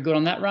 Felt pretty good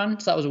on that run.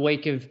 So that was a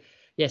week of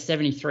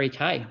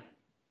 73K.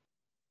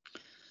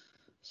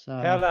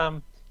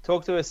 So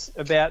talk to us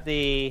about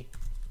the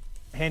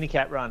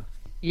handicap run.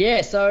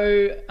 Yeah,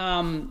 so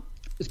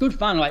it's good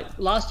fun. Like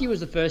last year was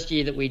the first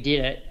year that we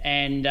did it,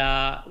 and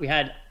we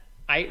had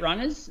 8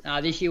 runners.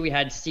 This year we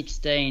had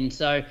 16.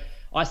 So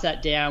I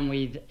sat down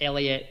with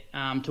Elliot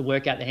to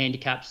work out the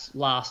handicaps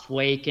last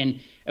week, and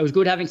it was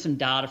good having some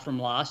data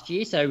from last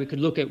year so we could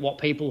look at what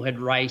people had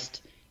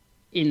raced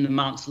in the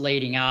months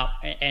leading up.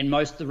 And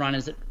most of the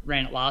runners that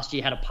ran it last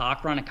year had a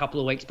park run a couple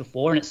of weeks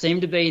before, and it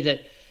seemed to be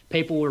that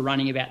people were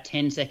running about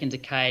 10 seconds a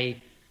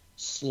K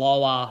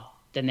slower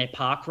than their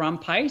park run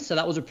pace. So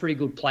that was a pretty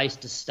good place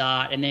to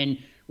start. And then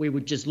we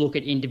would just look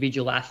at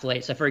individual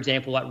athletes. So for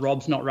example, like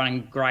Rob's not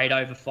running great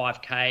over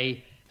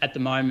 5K at the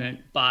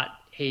moment, but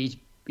he's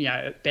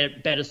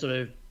better sort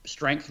of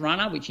strength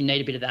runner, which you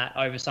need a bit of that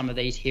over some of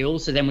these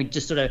hills. So then we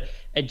just sort of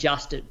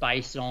adjust it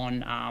based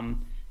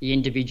on the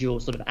individual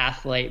sort of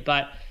athlete.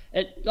 But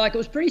it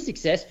was pretty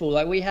successful.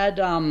 Like we had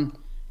the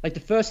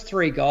first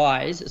 3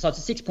 guys, so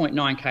it's a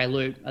 6.9K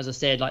loop, as I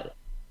said,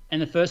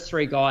 and the first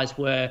 3 guys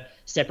were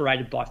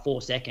separated by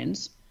 4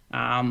 seconds.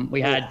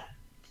 We had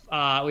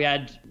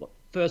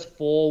first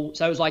 4,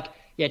 so it was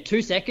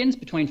 2 seconds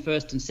between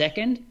first and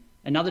second,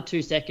 another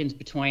 2 seconds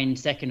between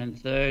second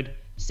and third,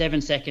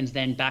 7 seconds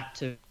then back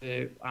to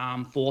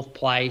 4th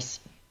place,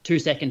 2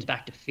 seconds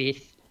back to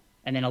 5th,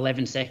 and then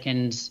 11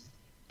 seconds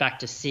back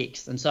to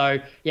 6th. And so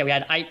we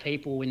had 8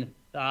 people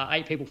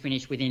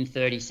finish within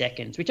 30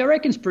 seconds, which I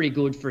reckon is pretty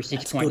good for a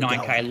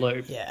 6.9K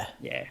loop. Yeah.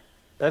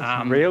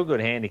 That's real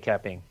good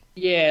handicapping.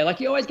 Yeah,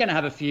 you're always going to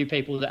have a few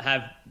people that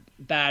have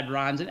bad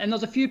runs, and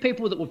there's a few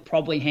people that were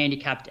probably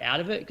handicapped out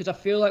of it, because I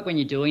feel like when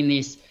you're doing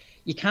this,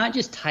 you can't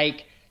just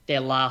take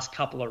their last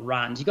couple of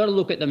runs. You've got to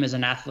look at them as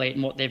an athlete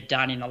and what they've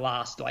done in the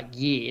last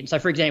year. And so,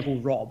 for example,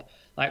 Rob,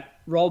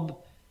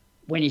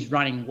 when he's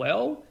running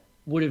well,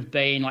 would have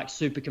been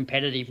super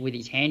competitive with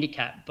his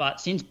handicap, but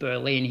since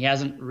Berlin he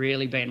hasn't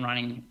really been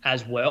running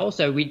as well.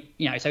 So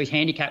so his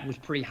handicap was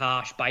pretty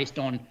harsh based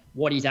on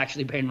what he's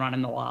actually been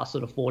running the last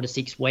sort of 4 to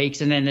 6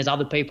 weeks. And then there's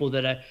other people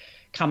that are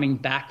coming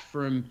back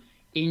from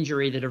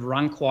injury that have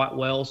run quite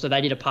well. So they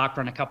did a park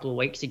run a couple of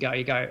weeks ago.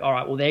 You go, all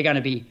right, well, they're going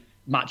to be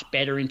much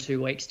better in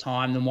 2 weeks'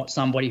 time than what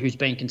somebody who's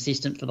been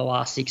consistent for the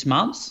last 6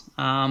 months.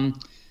 So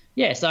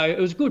it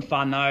was good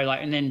fun though.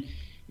 And then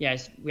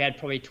we had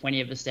probably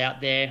 20 of us out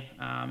there,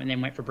 and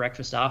then went for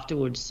breakfast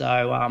afterwards.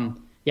 So,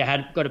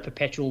 had got a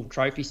perpetual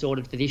trophy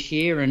sorted for this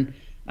year, and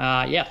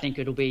I think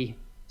it'll be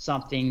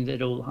something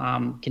that'll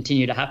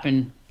continue to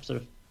happen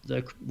sort of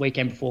the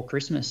weekend before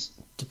Christmas.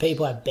 Do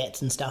people have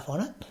bets and stuff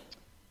on it?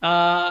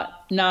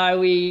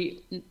 No,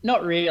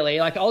 not really.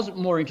 Like, I was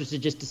more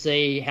interested just to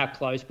see how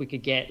close we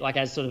could get, like,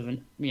 as sort of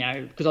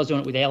because I was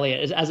doing it with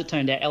Elliot. As it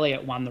turned out,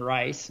 Elliot won the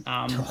race.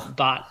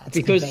 But that's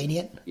because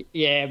convenient.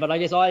 Yeah, but I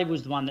guess I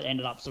was the one that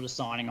ended up sort of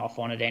signing off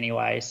on it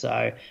anyway.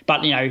 So,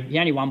 but he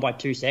only won by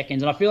 2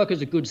 seconds, and I feel like it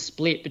was a good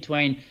split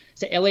between.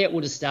 So Elliot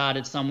would have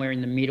started somewhere in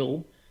the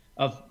middle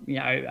of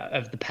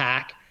of the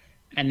pack,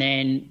 and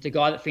then the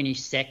guy that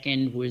finished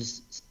second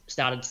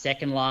started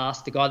second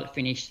last. The guy that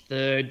finished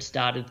third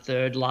started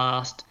third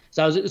last.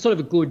 So it was sort of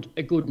a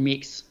good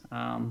mix.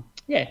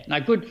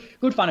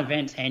 Good fun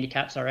events,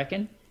 handicaps, I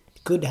reckon.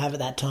 Good to have at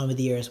that time of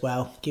the year as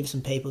well. Give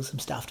some people some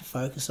stuff to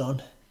focus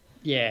on.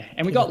 Yeah,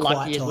 and we got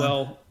lucky as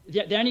well.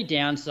 The only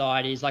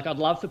downside is, like, I'd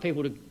love for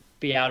people to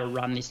be able to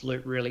run this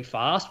loop really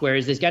fast,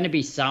 whereas there's going to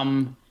be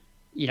some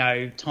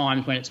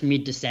times when it's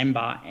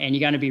mid-December and you're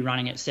going to be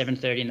running at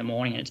 7:30 in the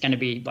morning and it's going to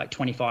be like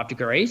 25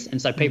 degrees.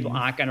 And so people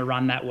aren't going to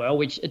run that well,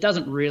 which it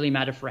doesn't really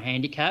matter for a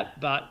handicap.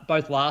 But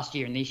both last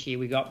year and this year,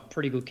 we got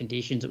pretty good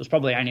conditions. It was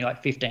probably only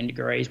like 15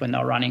 degrees when they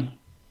were running.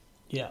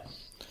 Yeah.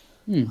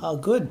 Oh,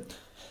 good.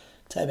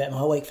 Tell you about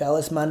my week,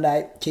 fellas.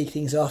 Monday, kick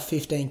things off,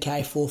 15k,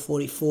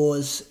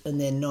 444s,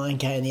 and then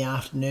 9k in the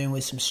afternoon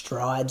with some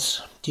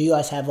strides. Do you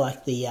guys have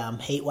like the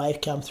heat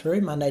wave come through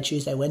Monday,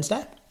 Tuesday,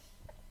 Wednesday?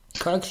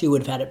 Croaks, you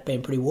would have had it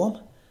been pretty warm.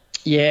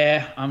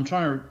 Yeah, I'm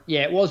trying to.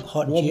 Yeah, it was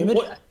hot and warm. humid.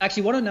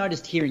 Actually, what I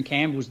noticed here in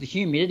Canberra was the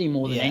humidity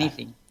more than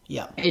anything.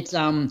 Yeah, it's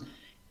and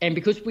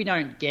because we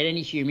don't get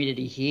any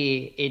humidity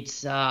here,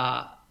 it's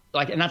and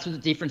that's the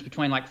difference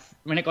between like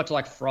when it got to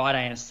like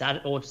Friday and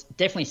Saturday, or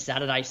definitely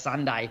Saturday,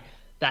 Sunday.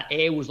 That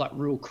air was like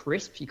real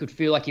crisp. You could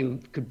feel like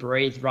you could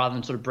breathe rather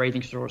than sort of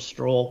breathing through a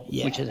straw,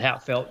 which is how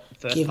it felt the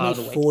first part of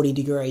the week. Give me 40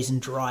 degrees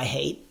and dry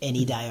heat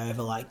any day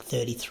over like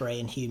 33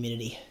 and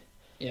humidity.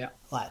 Yeah.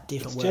 Like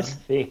different It's world. just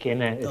thick,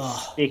 isn't it?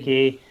 It's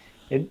sticky.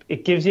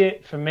 It gives you,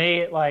 for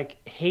me, it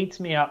like heats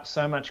me up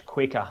so much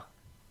quicker.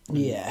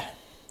 Yeah.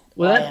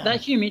 Well,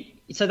 that humidity,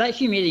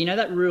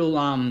 that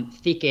real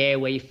thick air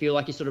where you feel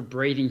like you're sort of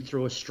breathing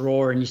through a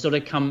straw and you sort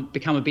of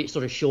become a bit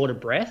sort of short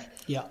of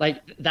breath. Yeah.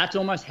 Like that's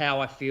almost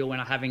how I feel when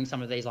I'm having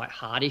some of these like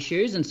heart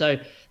issues. And so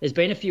there's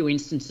been a few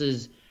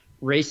instances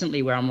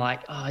recently where I'm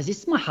like, oh, is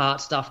this my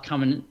heart stuff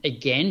coming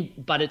again?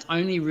 But it's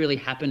only really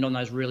happened on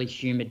those really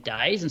humid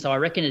days. And so I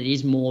reckon it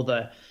is more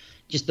the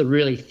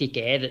really thick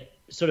air that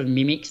sort of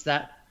mimics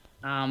that,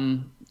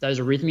 those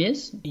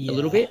arrhythmias a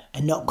little bit.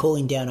 And not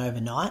cooling down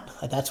overnight.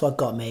 Like, that's what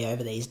got me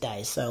over these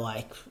days. So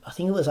like, I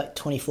think it was like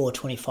 24,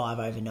 25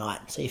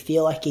 overnight. So you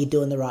feel like you're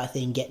doing the right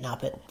thing, getting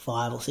up at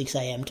 5 or 6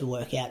 a.m. to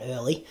work out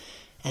early,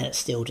 and it's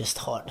still just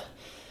hot.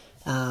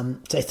 So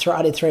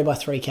I did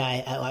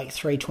 3x3k at like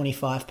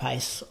 3:25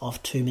 pace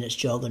off 2 minutes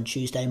jog on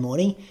Tuesday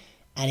morning,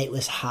 and it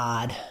was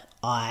hard.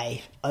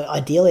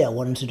 Ideally I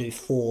wanted to do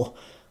 4.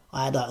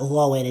 I had like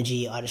low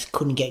energy. I just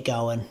couldn't get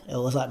going. It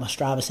was like my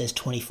Strava says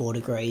 24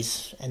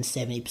 degrees and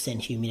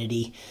 70%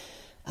 humidity.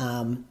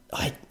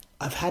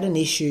 I've had an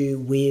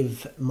issue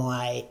with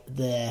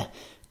the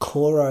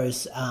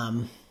Coros,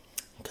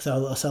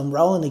 so I'm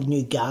rolling the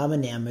new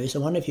Garmin now, Moose. I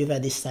wonder if you've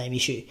had this same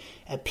issue.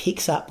 It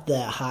picks up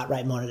the heart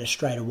rate monitor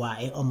straight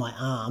away on my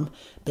arm,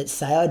 but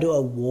say I do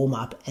a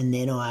warm-up and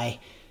then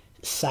I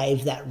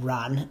save that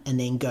run and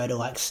then go to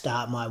like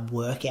start my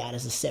workout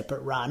as a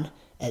separate run,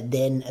 and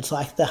then it's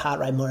like the heart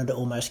rate monitor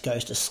almost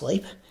goes to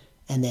sleep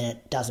and then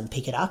it doesn't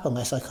pick it up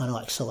unless I kind of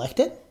like select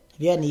it.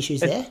 Have you had any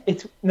issues there?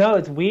 It's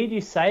weird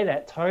you say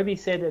that. Toby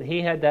said that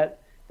he had that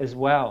as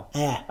well.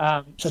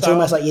 Yeah. So it's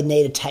almost like you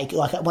need to take,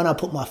 like when I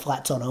put my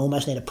flats on, I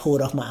almost need to pull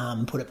it off my arm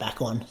and put it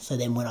back on. So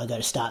then when I go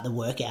to start the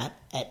workout,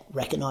 it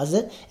recognises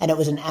it. And it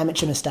was an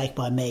amateur mistake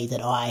by me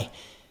that I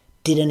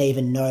didn't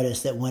even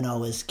notice that when I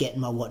was getting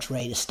my watch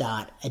ready to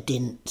start, it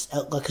didn't,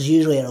 because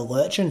usually it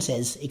alerts you and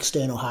says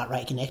external heart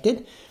rate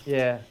connected.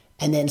 Yeah.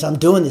 And then so I'm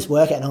doing this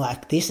workout and I'm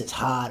like, this is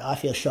hard. I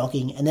feel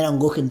shocking. And then I'm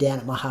looking down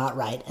at my heart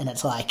rate and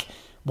it's like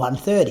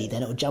 130,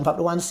 then it would jump up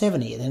to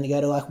 170, and then it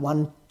go to like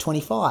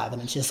 125,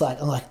 and it's just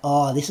like, I'm like,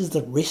 oh, this is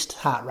the wrist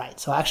heart rate.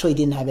 So I actually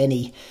didn't have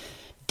any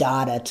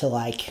data to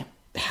like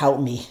help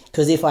me,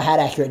 because if I had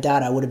accurate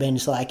data, I would have been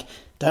just like,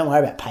 don't worry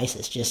about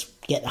paces, just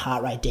get the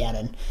heart rate down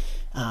and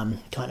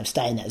kind of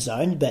stay in that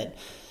zone. But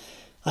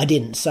I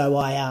didn't. So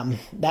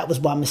that was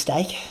one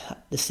mistake.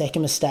 The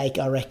second mistake,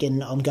 I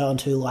reckon I'm going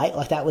too late.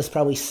 Like that was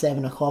probably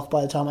 7 o'clock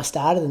by the time I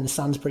started, and the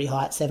sun's pretty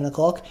high at 7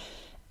 o'clock.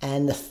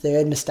 And the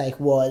third mistake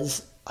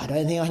was, I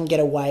don't think I can get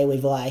away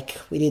with, like,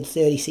 we did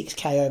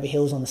 36k over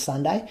hills on the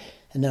Sunday,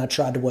 and then I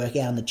tried to work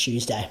out on the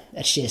Tuesday.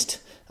 It's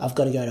just, I've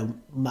got to go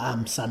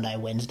to Sunday,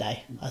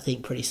 Wednesday, I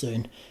think, pretty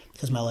soon,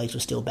 because my legs were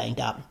still banged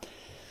up.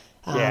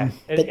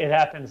 It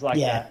happens like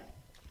that.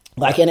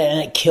 Like, and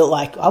it killed,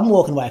 like, I'm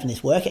walking away from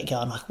this workout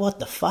going, like, what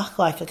the fuck?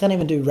 Like, I can't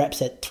even do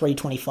reps at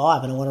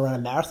 3:25, and I want to run a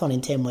marathon in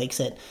 10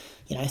 weeks at,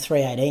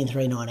 3:18,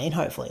 3:19,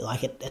 hopefully.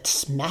 Like, it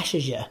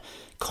smashes you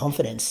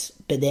confidence,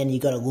 but then you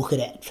got to look at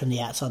it from the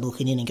outside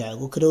looking in and go,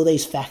 look at all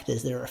these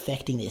factors that are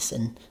affecting this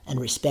and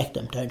respect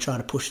them. Don't try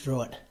to push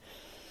through it.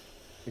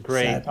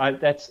 Agreed.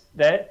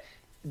 So,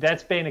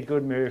 that's been a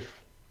good move,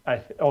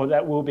 or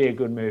that will be a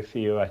good move for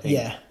you, I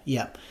think.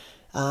 Yeah.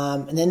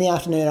 And then the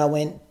afternoon I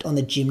went on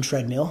the gym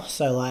treadmill.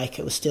 So like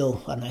it was still,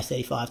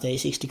 35,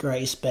 36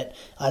 degrees, but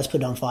I just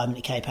put it on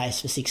 5-minute K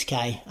pace for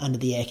 6K under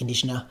the air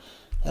conditioner.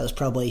 That was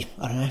probably,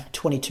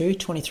 22,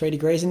 23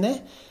 degrees in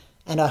there.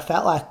 And I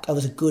felt like it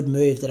was a good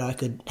move that I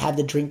could have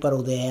the drink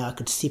bottle there. I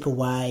could sip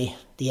away,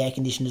 the air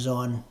conditioner's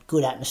on,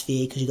 good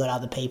atmosphere because you got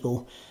other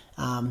people,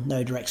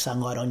 no direct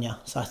sunlight on you.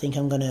 So I think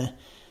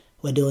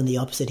we're doing the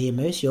opposite here,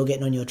 Moose. You're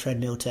getting on your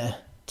treadmill to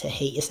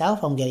heat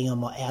yourself. I'm getting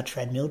on our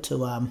treadmill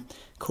to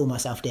cool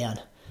myself down.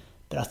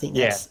 But I think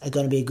that's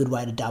going to be a good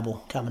way to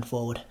double coming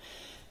forward.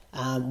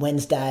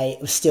 Wednesday,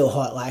 it was still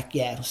hot,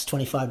 it was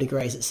 25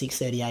 degrees at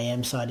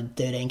 6:30am, so I did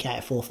 13k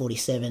at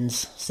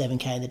 4:47s,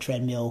 7k in the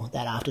treadmill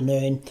that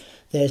afternoon.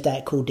 Thursday,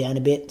 it cooled down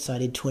a bit, so I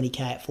did 20k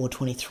at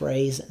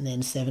 4:23s, and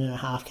then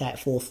 7.5k at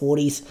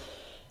 4:40s.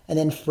 And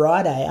then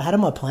Friday, I had on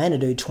my plan to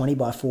do 20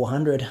 by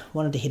 400,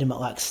 wanted to hit them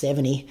at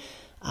 70.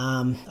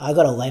 I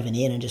got 11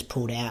 in and just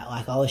pulled out.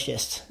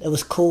 It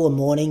was cool in the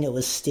morning, it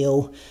was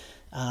still...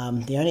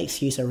 the only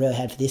excuse I really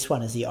had for this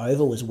one is the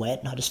oval was wet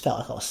and I just felt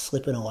like I was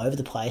slipping all over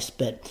the place.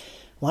 But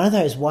one of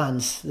those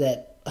ones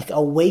that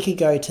a week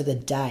ago to the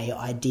day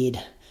I did,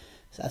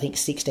 I think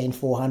 16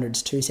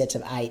 400s, 2 sets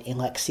of 8 in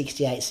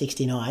 68,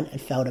 69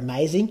 and felt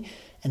amazing.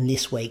 And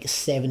this week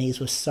 70s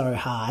was so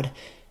hard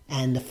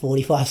and the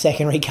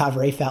 45-second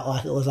recovery felt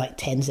like it was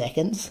 10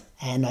 seconds.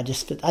 And I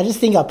just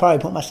think I probably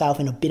put myself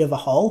in a bit of a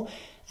hole.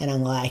 And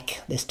I'm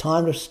there's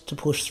time to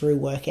push through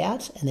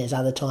workouts, and there's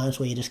other times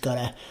where you just got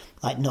to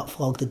not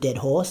flog the dead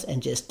horse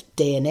and just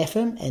DNF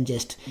them and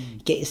just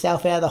get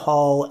yourself out of the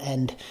hole.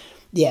 And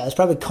yeah, it was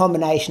probably a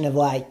combination of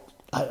I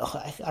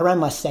ran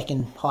my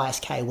second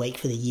highest K week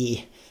for the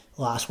year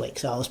last week,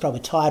 so I was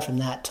probably tired from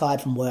that, tired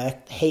from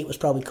work. The heat was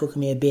probably cooking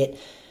me a bit,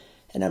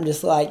 and I'm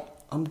just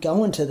I'm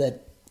going to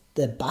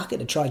the bucket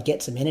to try and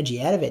get some energy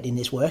out of it in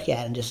this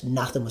workout, and just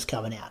nothing was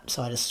coming out.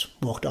 So I just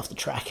walked off the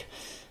track.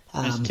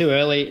 It's too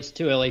early. It's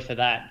too early for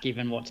that,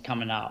 given what's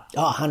coming up.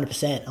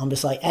 100%. I'm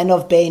just and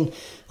I've been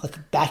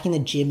back in the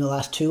gym the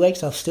last 2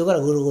 weeks. I've still got a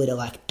little bit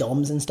of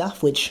DOMs and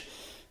stuff, which,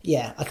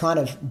 I kind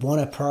of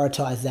want to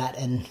prioritize that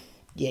and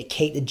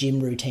keep the gym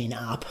routine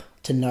up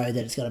to know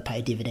that it's going to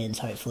pay dividends.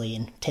 Hopefully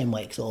in 10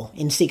 weeks or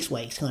in 6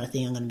 weeks, kind of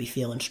thing. I'm going to be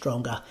feeling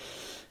stronger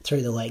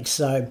through the legs.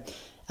 So,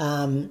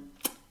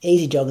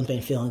 easy jogging's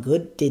been feeling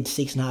good. Did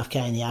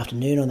 6.5k in the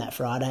afternoon on that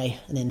Friday,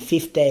 and then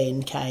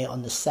 15k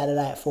on the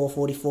Saturday at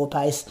 4:44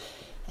 pace.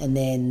 And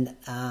then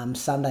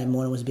Sunday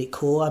morning was a bit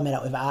cool. I met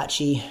up with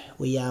Archie.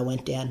 We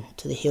went down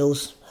to the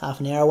hills half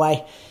an hour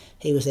away.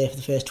 He was there for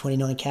the first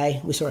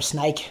 29k. We saw a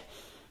snake.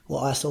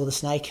 Well, I saw the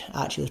snake.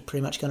 Archie was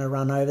pretty much going to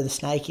run over the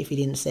snake if he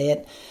didn't see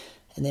it.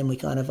 And then we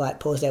kind of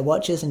paused our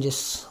watches and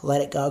just let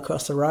it go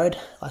across the road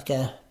like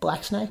a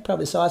black snake,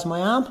 probably the size of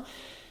my arm.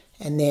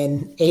 And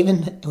then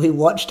we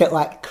watched it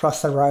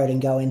cross the road and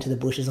go into the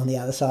bushes on the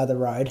other side of the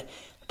road.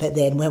 But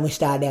then when we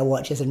started our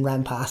watches and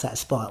ran past that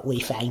spot, we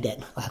fanged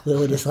it. We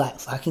were just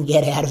fucking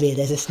get out of here.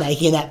 There's a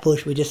snake in that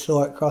bush. We just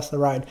saw it cross the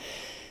road.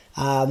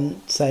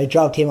 So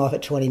dropped him off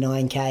at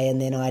 29k,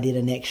 and then I did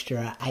an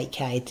extra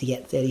 8k to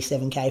get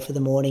 37k for the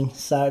morning.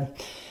 So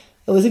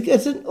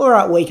it's an all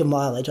right week of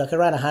mileage. I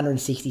ran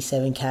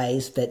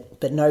 167k's,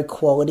 but no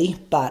quality.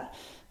 But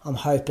I'm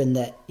hoping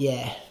that,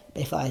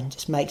 if I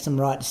just make some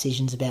right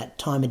decisions about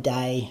time of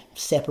day,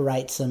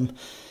 separate some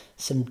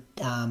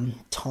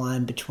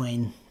time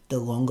between the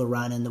longer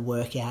run and the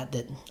workout,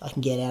 that I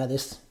can get out of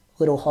this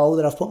little hole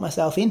that I've put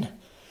myself in.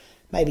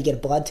 Maybe get a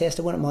blood test.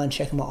 I wouldn't mind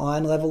checking my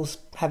iron levels.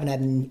 Haven't had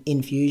an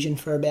infusion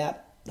for about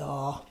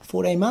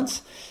 14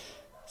 months.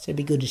 So it'd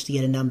be good just to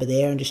get a number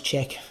there and just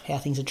check how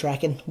things are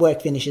tracking.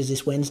 Work finishes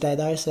this Wednesday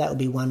though, so that would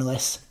be one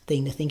less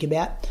thing to think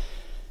about.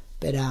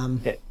 But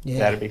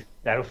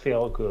that'll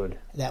feel good.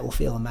 That will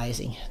feel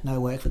amazing.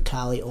 No work for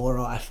Carly or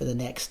I for the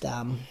next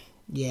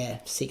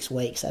 6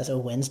 weeks as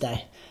of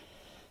Wednesday.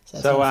 So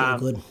that's gonna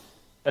feel good.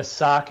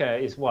 Osaka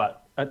is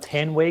what,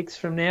 10 weeks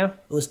from now?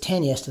 It was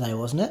 10 yesterday,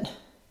 wasn't it?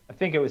 I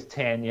think it was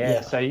 10,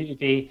 yeah. So you'd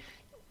be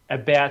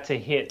about to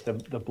hit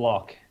the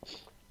block.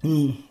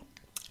 And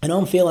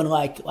I'm feeling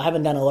I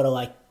haven't done a lot of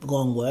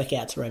long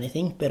workouts or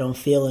anything, but I'm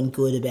feeling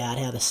good about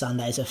how the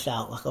Sundays have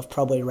felt. I've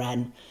probably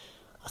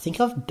I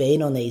think I've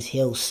been on these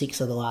hills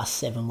 6 of the last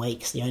 7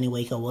 weeks. The only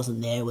week I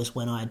wasn't there was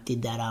when I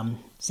did that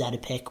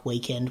Zatopek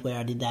weekend where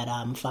I did that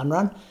fun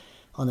run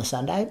on the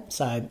Sunday.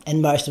 So,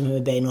 and most of them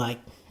have been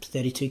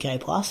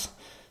 32k plus.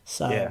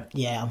 So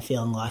I'm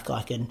feeling like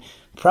I can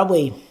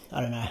probably,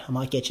 I don't know, I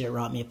might get you to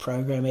write me a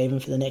program even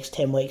for the next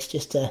 10 weeks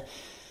just to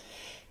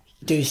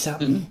do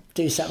something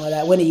like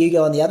that. When do you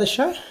go on the other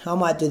show? I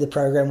might do the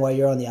program while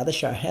you're on the other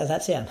show. How's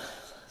that sound?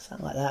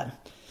 Something like that.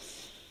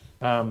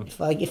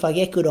 If I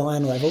get good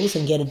iron levels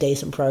and get a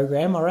decent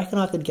program, I reckon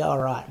I could go all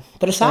right.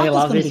 But Osaka's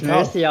going to be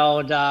cold. The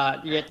old,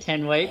 you get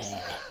 10 weeks.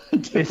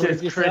 This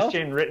is yourself.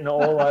 Christian written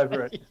all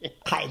over it.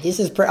 Hey, this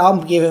is.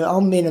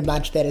 I'm in a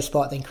much better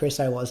spot than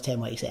Chriso was 10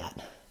 weeks out.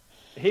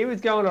 He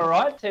was going all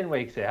right 10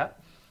 weeks out.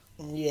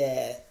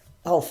 Yeah,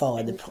 I'll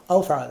follow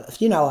the.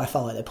 You know, I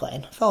follow the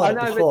plan. Followed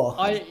it before.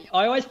 I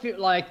always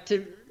feel I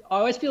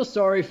always feel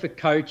sorry for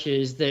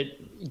coaches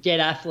that get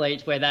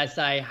athletes where they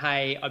say,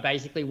 "Hey, I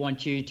basically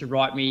want you to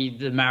write me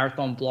the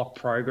marathon block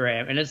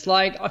program," and it's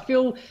like I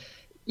feel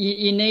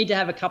you need to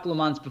have a couple of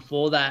months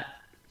before that,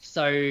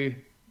 so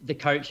the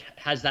coach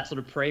has that sort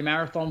of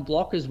pre-marathon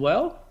block as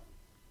well.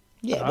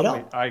 Yeah,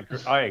 but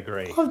I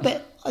agree. I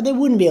bet there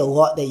wouldn't be a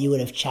lot that you would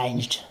have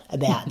changed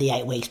about the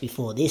 8 weeks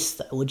before this,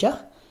 though, would you?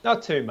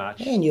 Not too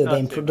much. And you've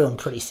been doing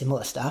pretty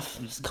similar stuff.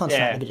 Just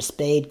concentrate a bit of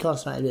speed,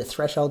 concentrate a bit of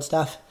threshold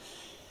stuff.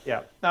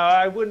 Yeah. No,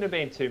 I wouldn't have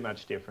been too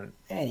much different.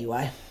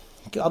 Anyway,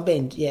 I've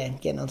been,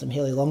 getting on some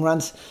hilly long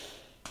runs.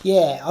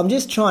 Yeah, I'm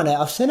just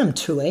I've sent them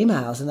 2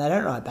 emails and they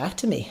don't write back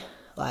to me.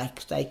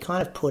 Like, they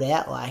kind of put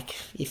out, like,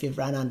 if you've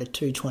run under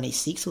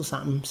 226 or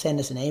something, send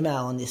us an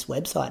email on this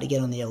website to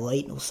get on the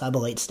elite or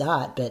sub-elite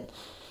start. But,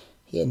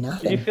 yeah,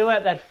 nothing. Did you fill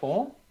out that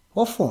form?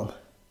 What form?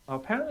 Oh,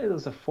 apparently there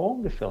was a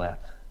form to fill out.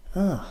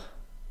 Oh.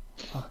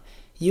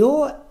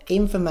 Your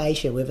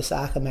information with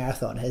Osaka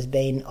Marathon has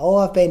been, all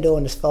I've been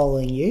doing is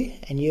following you,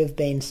 and you've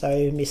been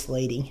so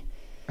misleading.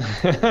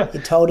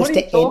 You told us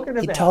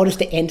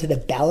to enter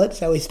the ballot,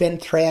 so we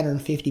spent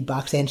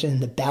 $350 entering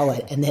the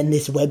ballot, and then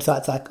this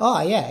website's like,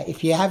 oh yeah,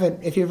 if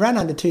you run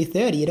under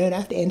 230, you don't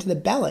have to enter the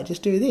ballot.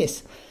 Just do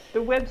this. The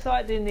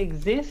website didn't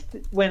exist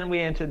when we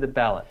entered the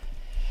ballot.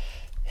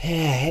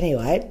 Yeah.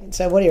 Anyway,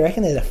 so what do you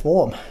reckon? There's a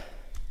form.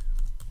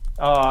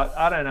 Oh,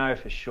 I don't know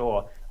for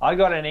sure. I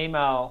got an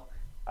email.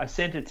 I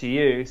sent it to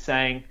you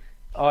saying,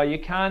 "Oh, you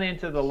can't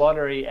enter the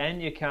lottery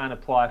and you can't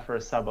apply for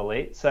a sub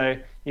elite. So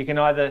you can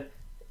either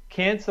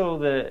cancel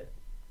the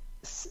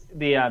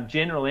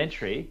general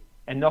entry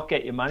and not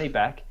get your money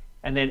back,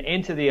 and then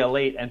enter the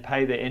elite and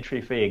pay the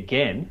entry fee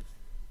again,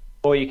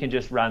 or you can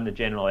just run the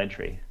general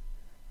entry."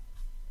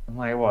 I'm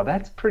like, well,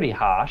 that's pretty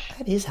harsh.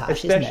 That is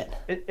harsh, isn't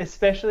it?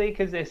 Especially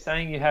because they're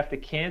saying you have to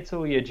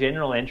cancel your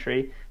general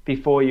entry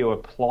before you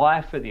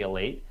apply for the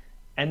elite,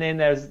 and then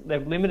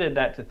they've limited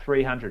that to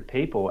 300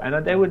 people,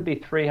 and there would be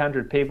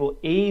 300 people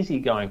easy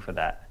going for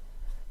that.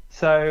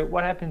 So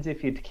what happens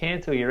if you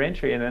cancel your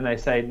entry and then they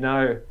say,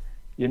 no,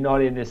 you're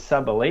not in this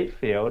sub-elite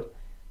field?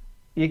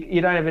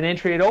 You don't have an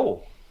entry at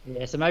all.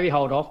 Yeah, so maybe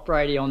hold off,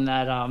 Brady, on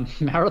that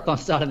marathon,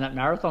 starting that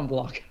marathon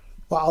block.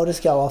 Well, I'll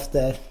just go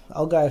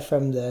I'll go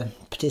from the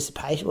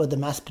participation, or the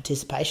mass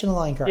participation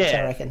line groups,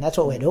 I reckon. That's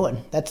what we're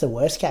doing. That's the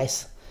worst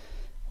case.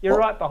 You're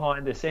right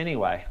behind us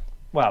anyway.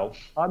 Well,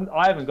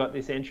 I haven't got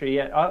this entry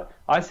yet.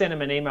 I sent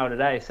him an email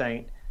today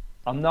saying,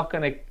 I'm not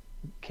going to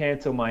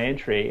cancel my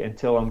entry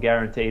until I'm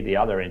guaranteed the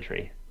other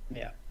entry.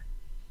 Yeah.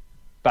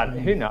 But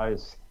who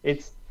knows?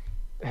 I've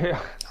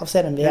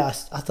sent him,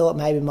 I thought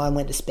maybe mine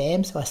went to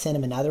spam, so I sent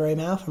him another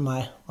email from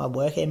my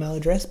work email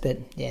address, but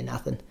yeah,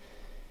 nothing.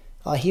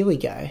 Oh, here we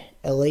go.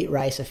 Elite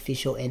Race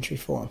official entry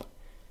form.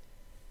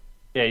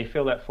 Yeah, you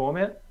fill that form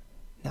out?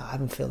 No, I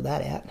haven't filled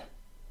that out.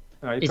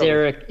 No, is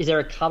there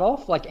a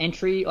cutoff, like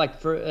entry, like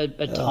for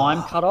a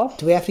time cutoff?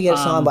 Do we have to get it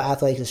signed by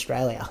Athletics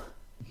Australia?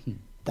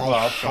 They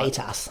hate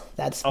us.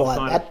 That's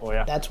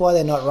why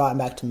they're not writing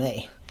back to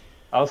me.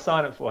 I'll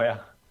sign it for you.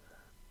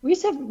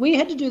 We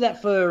had to do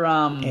that for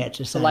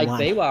Lake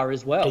Biwa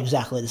as well.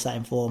 Exactly the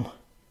same form.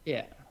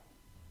 Yeah.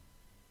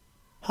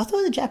 I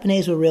thought the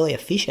Japanese were really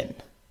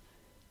efficient.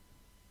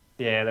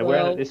 Yeah, they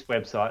weren't at this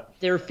website.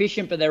 They're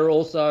efficient, but they're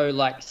also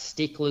like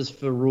sticklers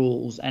for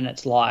rules, and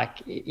it's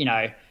like, you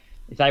know,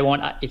 if they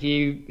want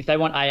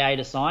AA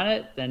to sign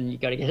it, then you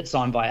got to get it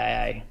signed by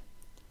AA.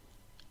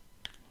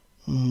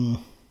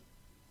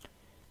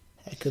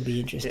 That could be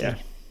interesting. Yeah.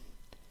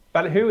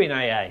 But who in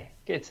AA?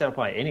 Get set up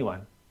by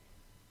anyone.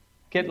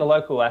 Get the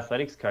local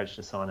athletics coach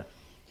to sign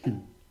it.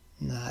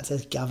 No, it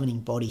says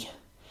governing body.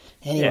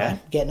 Anyway,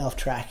 getting off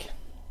track.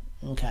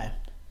 Okay.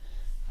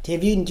 Do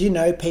you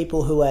know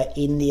people who are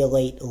in the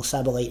elite or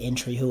sub-elite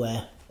entry who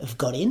have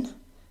got in?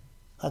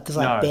 Because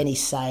Benny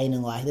Saint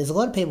and there's a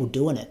lot of people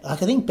doing it.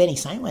 Like I think Benny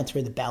Saint went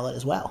through the ballot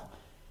as well.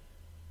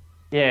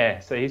 Yeah,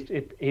 so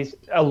he's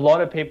a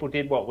lot of people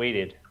did what we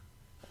did,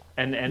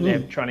 and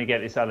they're trying to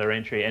get this other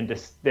entry, and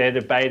they're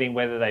debating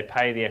whether they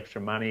pay the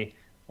extra money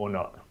or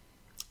not.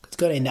 It's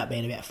got to end up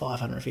being about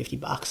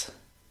 $550.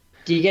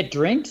 Do you get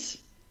drinks?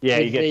 Yeah,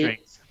 you get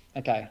drinks.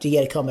 Okay. Do you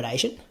get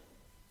accommodation?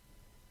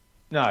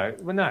 No,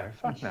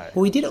 fuck no.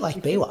 Well, we did it like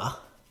Biwa.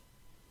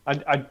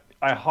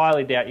 I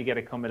highly doubt you get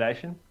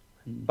accommodation,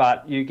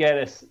 but you get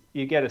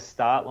a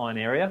start line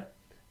area,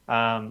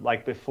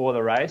 like before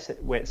the race,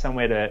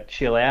 somewhere to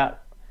chill out,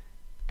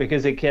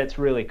 because it gets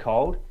really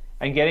cold.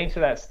 And getting to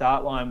that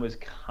start line was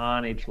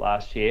carnage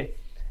last year.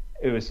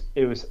 It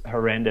was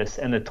horrendous,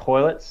 and the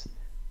toilets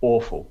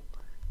awful.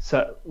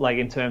 So, like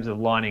in terms of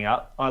lining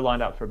up, I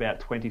lined up for about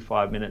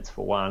 25 minutes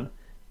for one,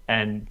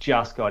 and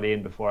just got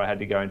in before I had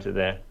to go into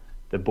the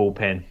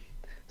bullpen.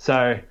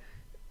 So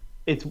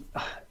it's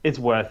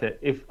worth it.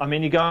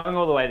 You're going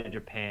all the way to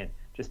Japan.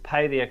 just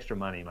pay the extra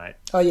money, mate.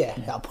 Oh, yeah.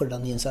 I'll put it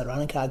on the inside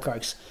running card,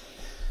 Croaks.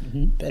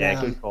 But,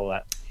 Good call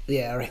that.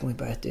 Yeah, I reckon we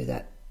both do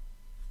that.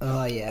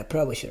 Oh, yeah, I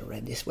probably should have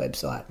read this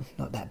website,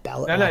 not that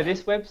ballot. No,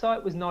 this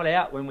website was not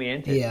out when we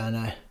entered. Yeah, I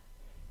know.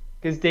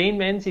 Because Dean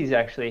Menzies,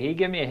 actually, he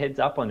gave me a heads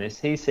up on this.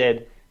 He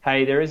said,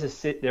 hey, there is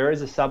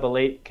a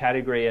sub-elite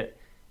category at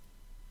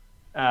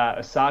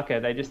Osaka.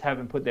 They just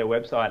haven't put their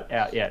website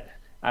out yet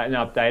and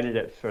updated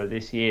it for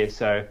this year.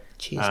 So,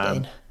 cheers,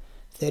 Dean.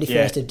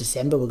 31st of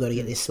December, we've got to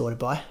get this sorted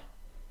by.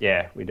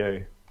 Yeah, we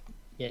do.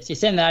 Yeah, so you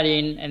send that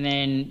in, and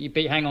then you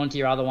hang on to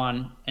your other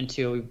one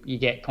until you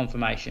get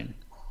confirmation.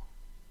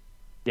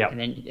 Yeah, and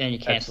then you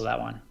cancel that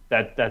one.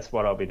 That's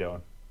what I'll be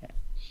doing.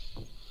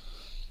 Yeah.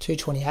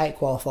 2:28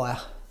 qualifier.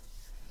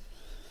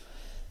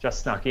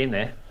 Just snuck in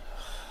there.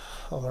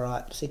 All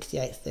right,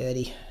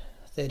 68:30,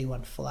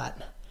 31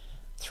 flat.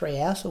 3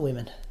 hours for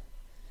women.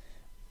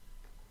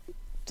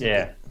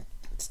 Yeah.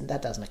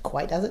 That doesn't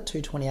equate, does it?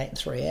 2:28 in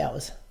 3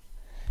 hours.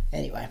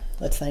 Anyway,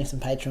 let's thank some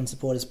Patreon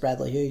supporters.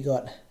 Bradley, who you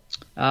got?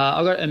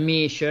 I got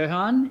Amir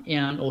Sherhan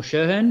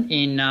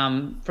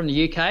from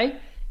the UK.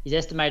 His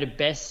estimated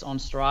bests on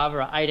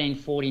Strava are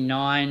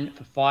 18:49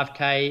 for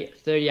 5K,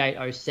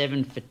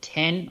 38:07 for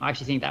 10. I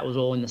actually think that was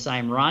all in the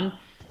same run.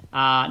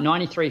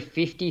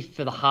 93:50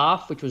 for the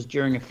half, which was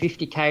during a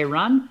 50K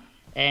run,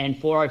 and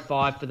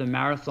 4:05 for the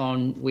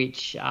marathon,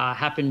 which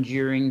happened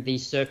during the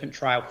Serpent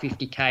Trail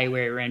 50K,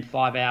 where he ran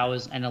 5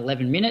 hours and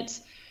 11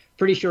 minutes.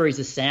 Pretty sure he's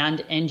a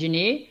sound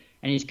engineer,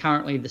 and he's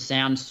currently the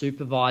sound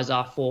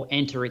supervisor for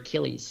Enter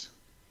Achilles,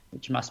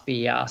 which must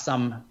be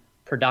some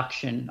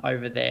production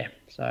over there.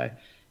 So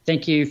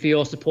thank you for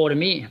your support,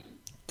 Amir.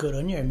 Good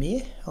on you,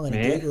 Amir. I'm going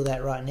to Google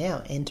that right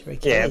now. Enter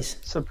Achilles.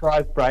 Yeah,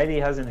 surprised Brady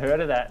hasn't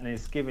heard of that and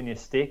is giving you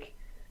stick,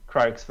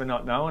 Croaks, for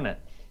not knowing it.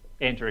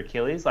 Enter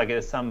Achilles, like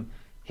it's some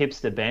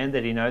hipster band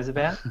that he knows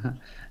about.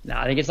 No,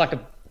 I think it's like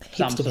some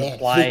hipster band.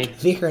 play.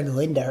 Vicar and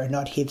Linda are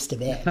not hipster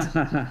bands.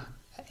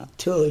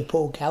 Tour with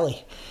Paul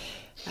Kelly.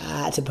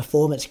 It's a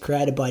performance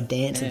created by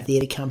dance and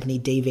theatre company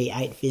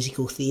DV8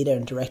 Physical Theatre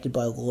and directed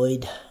by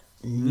Lloyd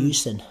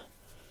Newson.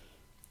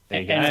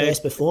 There you go.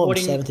 First performed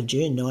 7th of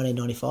June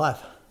 1995.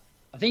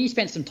 I think he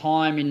spent some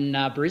time in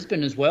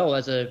Brisbane as well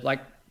as a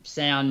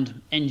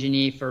sound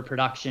engineer for a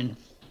production.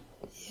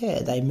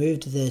 Yeah, they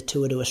moved the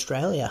tour to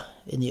Australia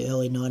in the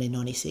early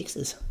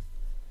 1996s.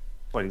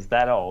 What, he's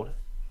that old?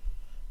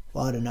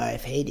 Well, I don't know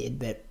if he did,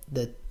 but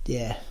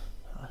the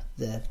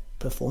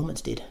performance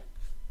did.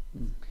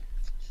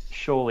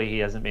 Surely he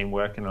hasn't been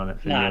working on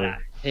it for No,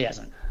 he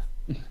hasn't.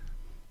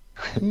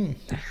 You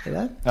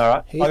know? All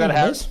right. Who I got think it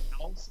Harrison is?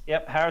 Knowles.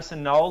 Yep,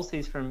 Harrison Knowles.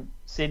 He's from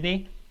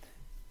Sydney.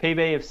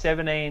 PB of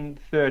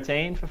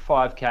 17:13 for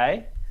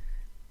 5K.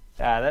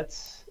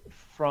 That's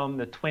from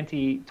the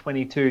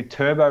 2022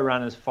 Turbo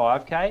Runners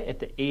 5K at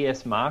the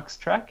ES Marks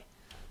track.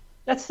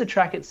 That's the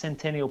track at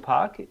Centennial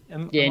Park.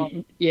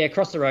 Yeah,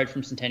 across the road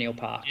from Centennial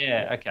Park.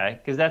 Yeah, okay,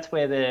 because that's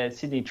where the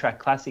Sydney Track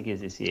Classic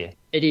is this year.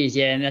 It is,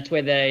 yeah, and that's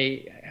where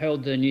they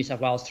held the New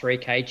South Wales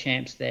 3K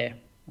champs there.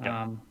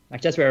 Yep.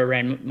 That's where I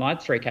ran my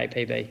 3K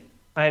PB.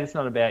 Mate, it's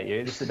not about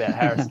you. This is about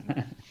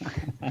Harrison.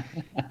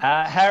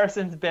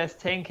 Harrison's best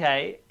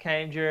 10K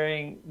came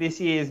during this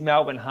year's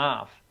Melbourne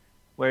Half,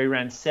 where he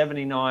ran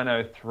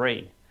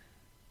 79:03.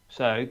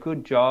 So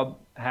good job,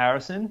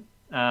 Harrison.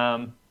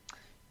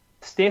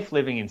 Steph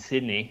living in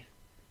Sydney,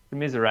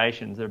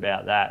 commiserations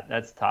about that.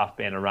 That's tough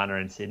being a runner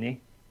in Sydney.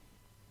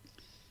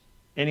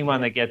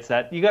 Anyone that gets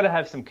that, you got to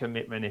have some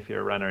commitment if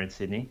you're a runner in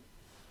Sydney.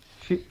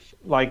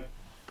 Like,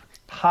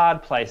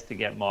 hard place to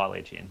get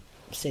mileage in.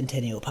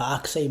 Centennial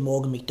Park. See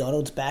Morgan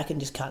McDonald's back and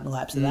just cutting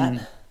laps of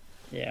that.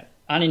 Yeah,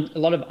 a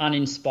lot of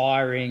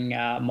uninspiring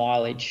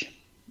mileage.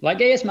 Like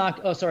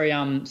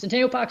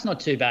Centennial Park's not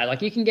too bad.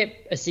 Like you can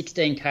get a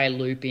 16K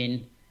loop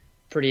in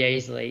pretty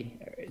easily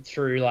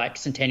through like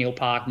Centennial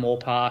Park, Moore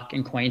Park,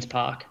 and Queen's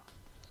Park.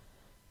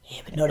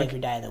 Yeah, but not every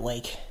day of the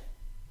week.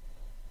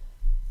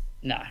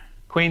 No.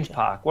 Queen's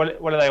Park.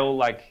 What are they all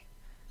like?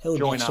 They're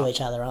all next to each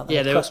other, aren't they?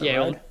 Yeah,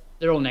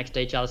 they're all next to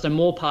each other. So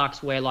Moore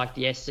Park's where like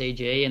the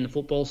SCG and the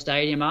football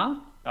stadium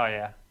are. Oh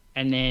yeah.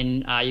 And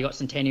then you got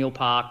Centennial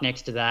Park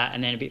next to that,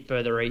 and then a bit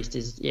further east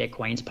is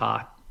Queen's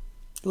Park.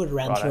 You would have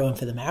ran through them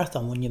for the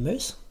marathon, wouldn't you,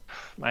 Moose?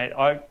 Mate,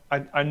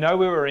 I know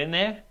we were in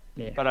there,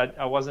 yeah, but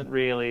I wasn't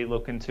really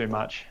looking too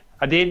much.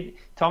 I did.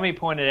 Tommy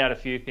pointed out a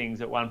few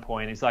things at one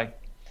point. He's like,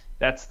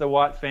 "That's the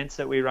white fence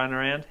that we run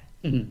around."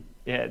 Mm-hmm.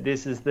 Yeah,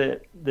 this is the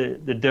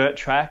dirt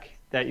track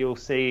that you'll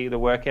see the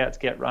workouts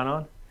get run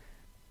on,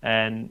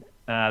 and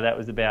that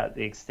was about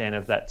the extent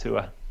of that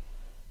tour.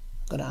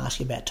 I'm going to ask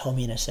you about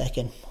Tommy in a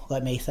second.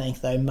 Let me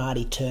thank, though,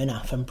 Marty Turner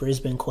from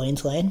Brisbane,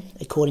 Queensland.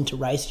 According to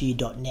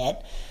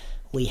raceview.net,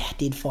 we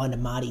did find a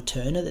Marty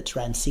Turner that's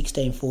ran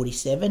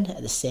 16:47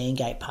 at the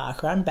Sandgate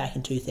Park Run back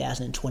in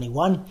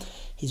 2021.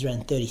 He's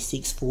ran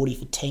 36:40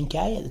 for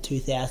 10K at the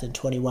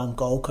 2021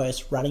 Gold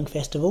Coast Running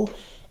Festival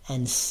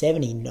and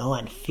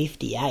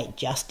 79:58,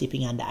 just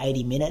dipping under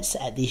 80 minutes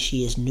at this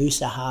year's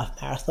Noosa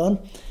Half Marathon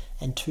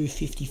and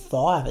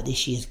 2:55 at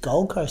this year's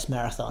Gold Coast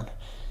Marathon.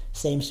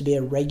 seems to be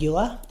a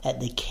regular at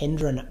the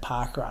Kendron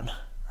Park Run.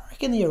 I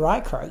reckon you're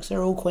right, Croaks.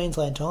 They're all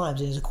Queensland times.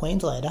 He's a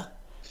Queenslander.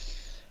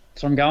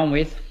 That's what I'm going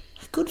with.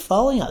 Good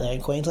following up there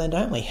in Queensland,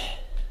 don't we?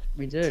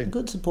 We do.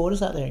 Good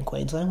supporters out there in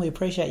Queensland. We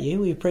appreciate you.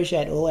 We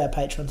appreciate all our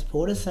Patreon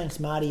supporters. Thanks,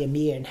 Marty,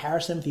 Amir and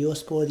Harrison, for your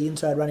support of the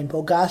Inside Running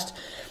podcast.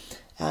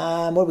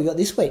 What have we got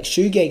this week?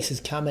 Shoe Geeks is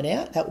coming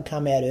out. That will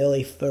come out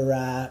early for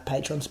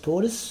Patreon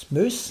supporters.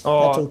 Moose, that's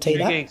all teed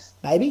up,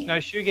 maybe? No,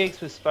 Shoe Geeks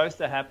was supposed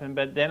to happen,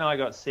 but then I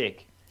got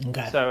sick.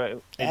 Okay.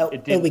 So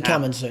it'll be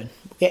coming soon.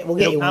 We'll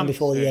get you one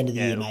before the end of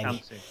the year,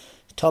 maybe.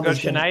 Got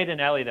Sinead and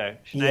Ali, though.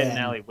 Sinead and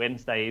Ali,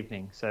 Wednesday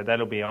evening, so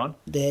that'll be on.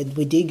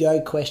 We did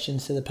go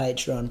questions to the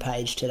Patreon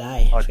page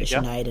today for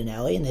Sinead and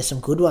Ali, and there's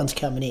some good ones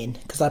coming in,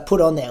 because I put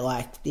on there,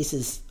 like, this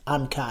is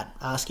uncut,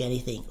 ask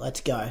anything,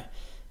 let's go.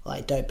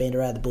 Like, don't beat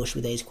around the bush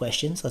with these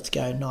questions, let's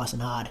go nice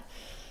and hard.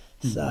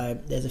 So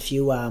there's a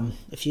few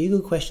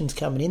good questions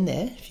coming in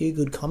there, a few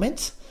good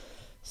comments.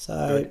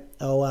 So good.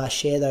 I'll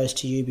share those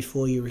to you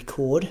before you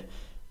record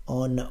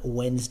on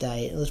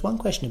Wednesday. There's one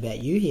question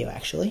about you here,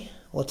 actually.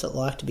 What's it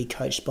like to be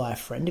coached by a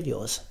friend of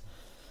yours?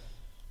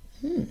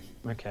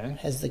 Okay.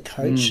 Has the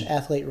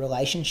coach-athlete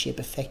relationship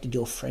affected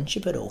your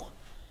friendship at all?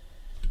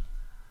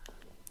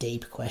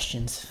 Deep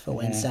questions for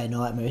Wednesday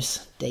night,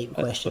 Moose. Deep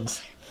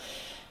questions.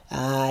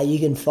 You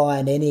can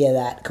find any of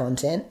that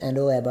content and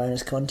all our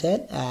bonus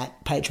content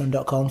at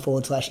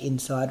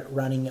patreon.com/Inside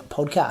Running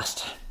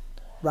Podcast.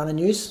 Running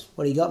news,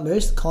 what do you got,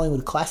 Moose? The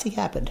Collingwood Classic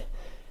happened.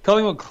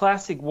 Collingwood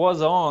Classic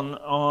was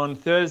on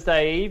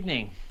Thursday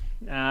evening.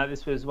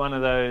 This was one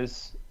of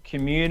those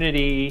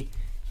community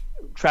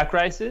track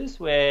races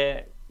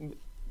where I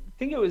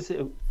think it was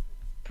a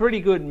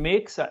pretty good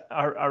mix,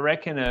 I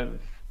reckon, of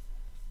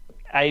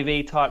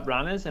AV type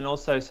runners and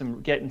also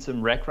getting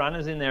some rec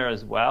runners in there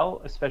as well,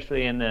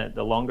 especially in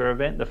the longer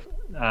event.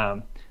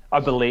 I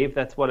believe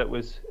that's what it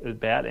was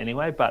about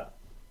anyway, but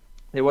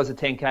there was a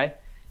 10K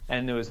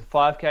and there was a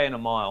 5K and a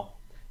mile.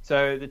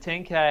 So the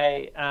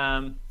 10K,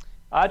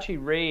 Archie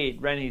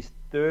Reid ran his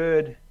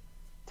third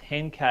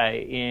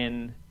 10K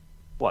in,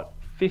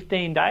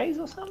 15 days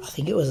or something? I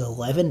think it was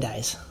 11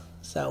 days.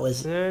 So it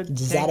was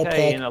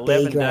Zatopek,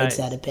 B-grade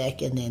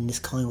Zatopek, and then this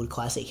Collingwood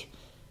Classic.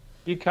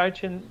 You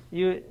coaching?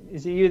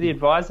 Is you the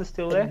advisor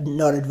still there?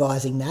 Not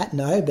advising that,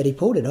 no, but he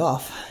pulled it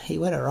off. He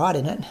went all right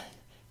in it.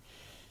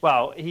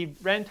 Well, he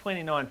ran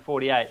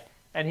 29.48,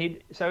 and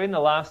so in the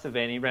last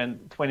event he ran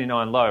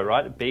 29 low,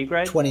 right, at B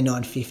grade?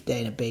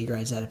 29.15 at B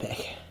grade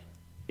Zatopek.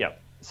 Yep.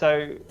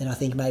 So then I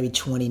think maybe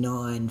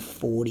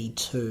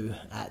 29.42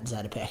 at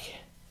Zatopek.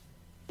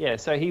 Yeah,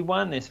 so he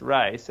won this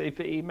race.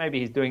 Maybe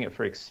he's doing it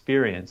for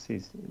experience.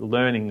 He's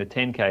learning the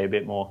 10K a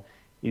bit more.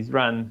 He's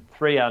run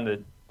 3 under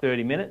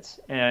 30 minutes,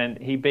 and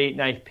he beat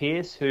Nath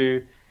Pearce,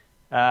 who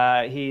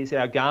he's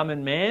our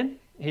Garmin man.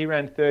 He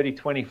ran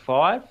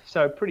 30.25,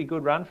 so a pretty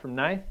good run from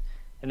Nath.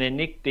 And then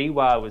Nick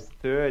Dewar was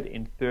third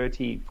in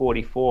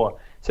 30.44.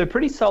 So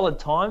pretty solid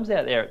times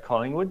out there at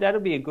Collingwood. That'll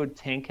be a good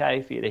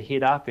 10K for you to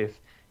hit up if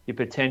you're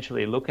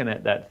potentially looking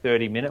at that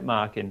 30-minute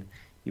mark and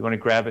you want to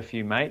grab a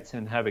few mates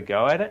and have a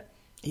go at it.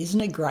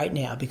 Isn't it great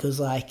now? Because,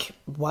 like,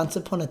 once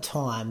upon a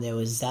time, there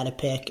was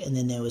Zatopek and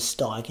then there was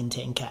Steig in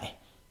 10K.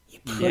 You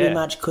pretty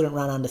much couldn't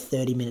run under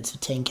 30 minutes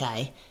of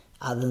 10K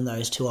other than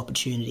those two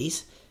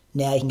opportunities.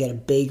 Now you can go to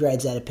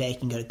B-grade Zatopek, you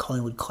can go to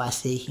Collingwood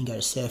Classic, you can go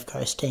to Surf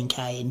Coast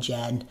 10K in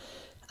Jan.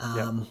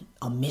 I'm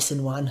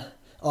missing one.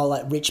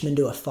 Like Richmond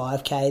do a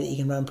 5K that you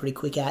can run pretty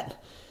quick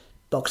at.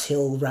 Box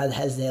Hill rather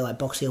has their, like,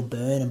 Box Hill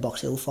Burn and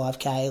Box Hill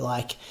 5K.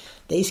 Like,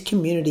 these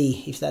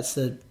community, if that's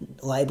the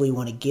label you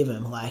want to give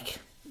them, like,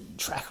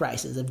 track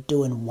races are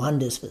doing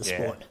wonders for the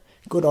sport.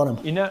 Good on them.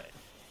 You know,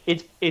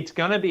 it's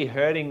going to be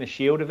hurting the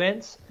Shield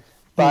events,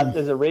 but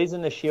there's a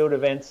reason the Shield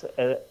events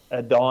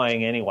are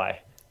dying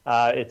anyway.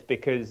 It's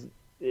because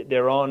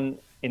they're on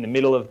in the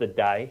middle of the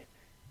day,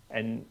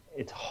 and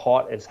it's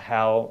hot as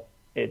hell.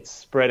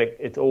 It's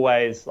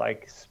always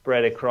like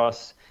spread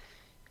across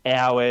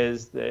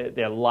hours.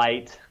 They're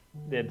late.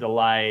 They're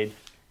delayed.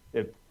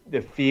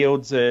 The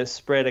fields are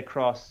spread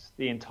across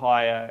the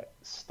entire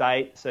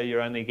state, so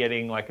you're only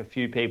getting like a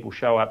few people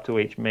show up to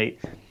each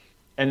meet.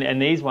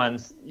 And these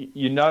ones,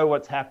 you know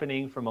what's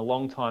happening from a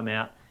long time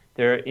out.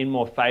 They're in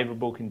more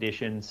favourable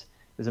conditions.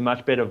 There's a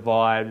much better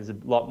vibe. There's a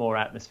lot more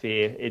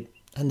atmosphere.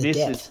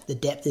 The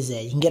depth is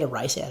there. You can get a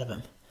race out of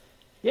them.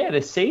 Yeah,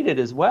 they're seeded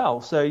as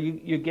well. So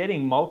you're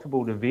getting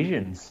multiple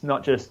divisions,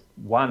 not just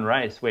one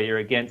race where you're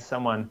against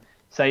someone.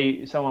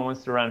 Say someone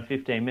wants to run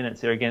 15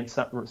 minutes, they're against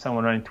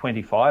someone running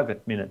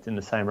 25 minutes in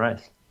the same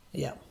race.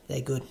 Yeah,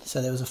 they're good.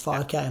 So there was a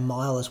 5K and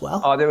mile as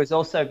well. Oh, there was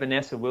also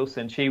Vanessa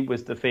Wilson. She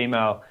was the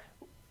female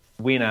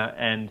winner,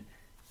 and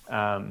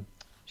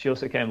she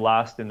also came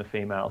last in the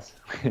females.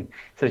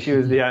 So she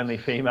was the only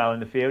female in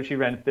the field. She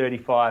ran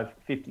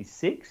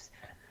 35.56.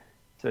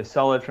 So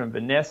solid from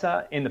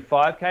Vanessa. In the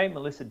 5K,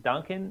 Melissa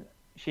Duncan,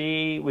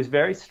 she was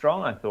very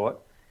strong, I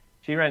thought.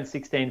 She ran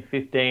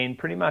 16.15,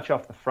 pretty much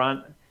off the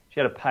front. She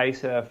had a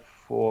pacer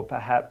for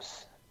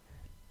perhaps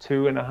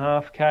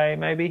 2.5K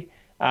maybe.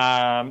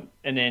 And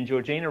then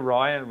Georgina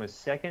Ryan was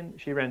second.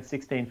 She ran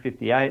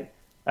 16:58.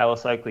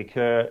 Alice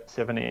Oakley-Kerr,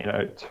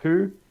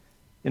 17:02.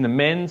 In the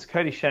men's,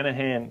 Cody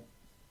Shanahan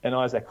and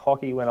Isaac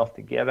Hockey went off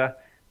together.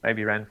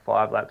 Maybe ran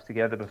 5 laps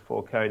together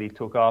before Cody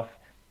took off.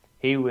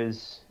 He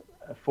was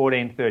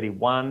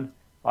 14:31.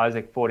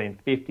 Isaac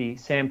 14:50.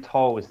 Sam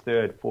Toll was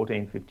third,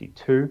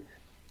 14:52.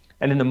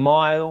 And in the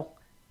mile,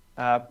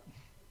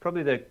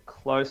 probably the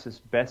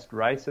closest best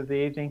race of the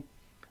evening,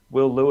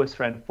 Will Lewis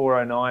ran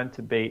 4:09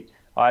 to beat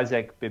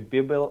Isaac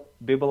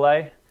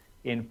Bibele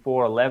in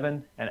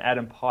 4:11 and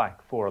Adam Pike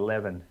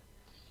 4:11.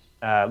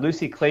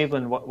 Lucy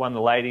Cleveland won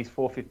the ladies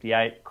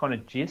 4:58. Connor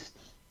Gist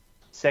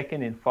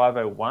second in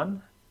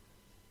 5:01.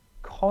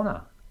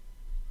 Connor,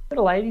 what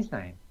a lady's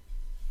name?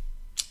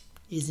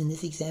 Is in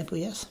this example,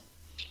 yes.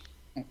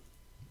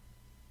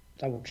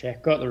 Double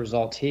check. Got the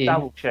results here.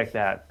 Double check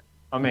that.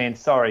 I mean,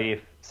 sorry,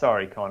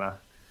 Connor.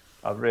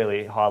 I've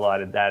really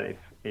highlighted that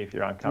if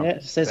you're uncomfortable. Yeah,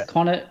 it says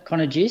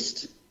Connor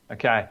Gist.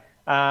 Okay.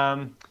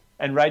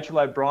 And Rachel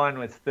O'Brien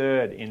was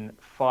third in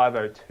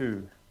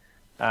 5:02.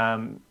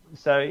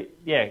 So,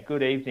 yeah,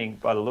 good evening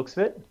by the looks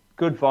of it.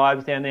 Good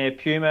vibes down there.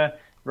 Puma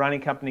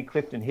Running Company,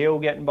 Clifton Hill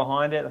getting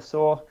behind it. I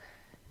saw.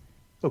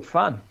 Looked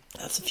fun.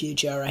 That's the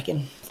future, I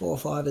reckon. 4 or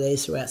 5 of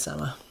these throughout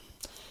summer.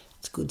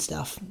 It's good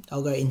stuff.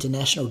 I'll go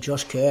international.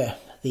 Josh Kerr,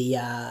 the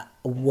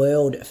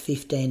world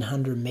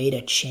 1,500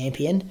 metre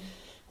champion.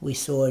 We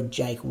saw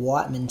Jake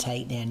Whiteman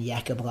take down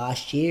Jakob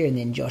last year, and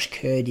then Josh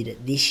Kerr did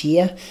it this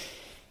year.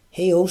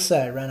 He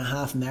also ran a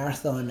half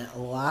marathon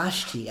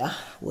last year,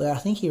 where I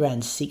think he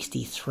ran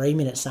 63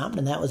 minutes something,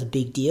 and that was a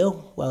big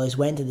deal. Well, he's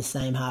went to the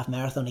same half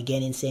marathon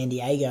again in San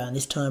Diego, and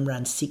this time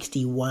ran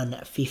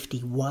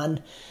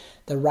 61:51.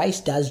 The race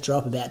does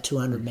drop about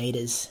 200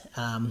 metres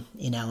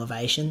in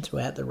elevation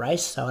throughout the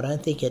race, so I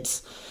don't think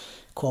it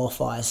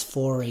qualifies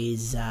for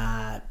his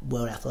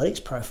World Athletics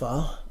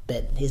profile,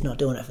 but he's not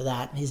doing it for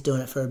that. He's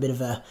doing it for a bit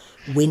of a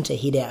winter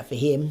hit out for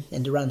him,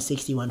 and to run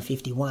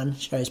 61:51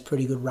 shows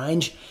pretty good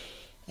range.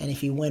 And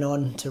if he went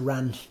on to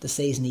run the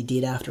season he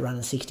did after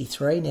running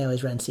 63, now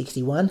he's run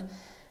 61,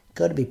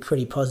 got to be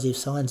pretty positive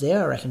signs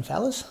there, I reckon,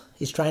 fellas.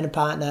 His trainer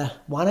partner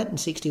won it in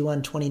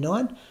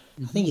 61:29.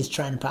 I think his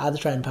other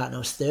training partner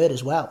was third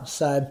as well.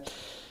 So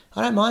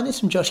I don't mind this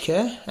from Josh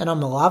Kerr, and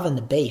I'm loving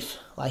the beef.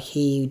 Like,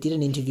 he did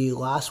an interview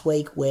last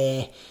week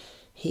where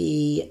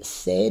he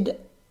said,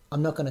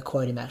 I'm not going to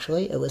quote him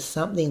actually, it was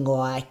something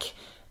like,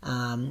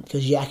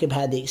 because Jakob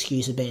had the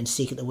excuse of being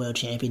sick at the World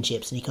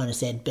Championships, and he kind of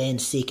said being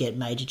sick at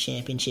major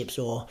championships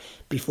or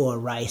before a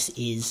race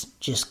is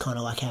just kind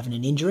of like having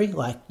an injury.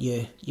 Like,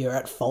 you're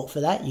at fault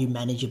for that. You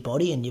manage your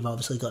body, and you've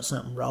obviously got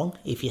something wrong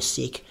if you're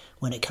sick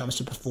when it comes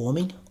to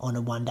performing on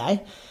a one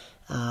day.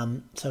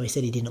 So he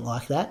said he didn't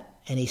like that,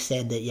 and he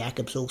said that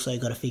Jakob's also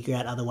got to figure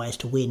out other ways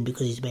to win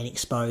because he's been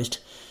exposed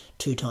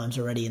 2 times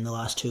already in the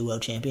last 2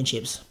 World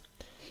Championships.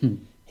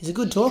 He's a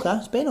good talker.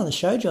 He's been on the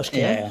show, Josh Kerr.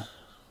 Yeah.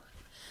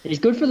 He's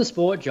good for the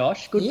sport,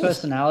 Josh. Good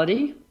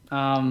personality.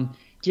 Do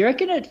you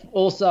reckon it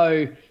also,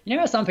 you know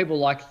how some people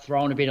like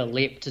throwing a bit of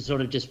lip to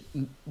sort of just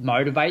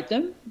motivate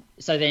them?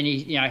 So then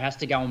he, has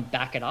to go and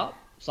back it up.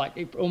 It's like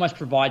it almost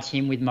provides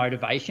him with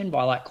motivation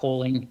by like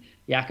calling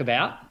Jakob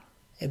out.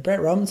 Yeah,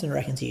 Brett Robinson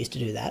reckons he used to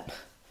do that.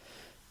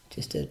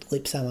 Just to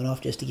lip someone off,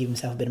 just to give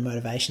himself a bit of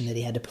motivation that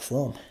he had to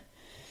perform.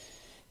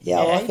 Yeah,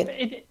 I like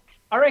it.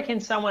 I reckon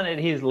someone at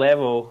his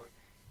level,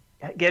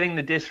 getting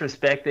the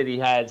disrespect that he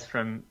has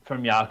from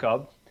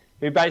Jakob,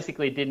 who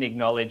basically didn't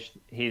acknowledge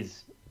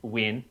his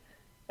win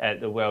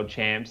at the World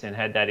Champs and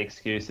had that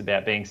excuse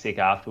about being sick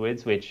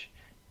afterwards, which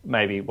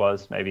maybe he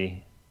was,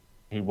 maybe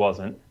he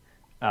wasn't.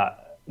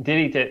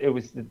 Did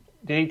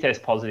he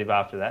test positive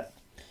after that?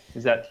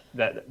 Is that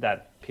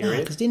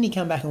period? Because didn't he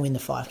come back and win the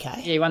 5K? Yeah,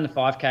 he won the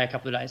 5K a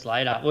couple of days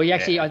later. Well, I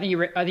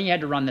think he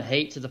had to run the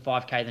heat to the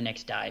 5K the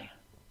next day.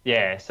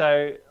 Yeah,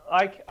 so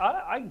I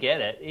get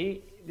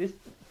it.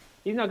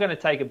 He's not going to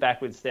take a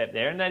backward step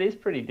there, and that is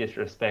pretty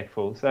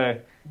disrespectful. So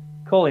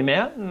call him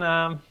out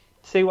and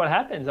see what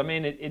happens. I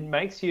mean, it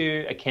makes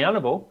you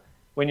accountable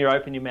when you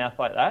open your mouth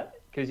like that,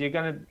 because you're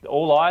going to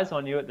all eyes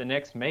on you at the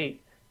next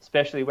meet,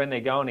 especially when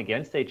they're going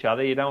against each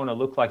other. You don't want to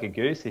look like a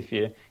goose if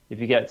you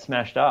get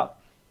smashed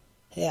up.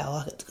 Yeah, I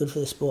like it. It's good for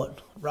the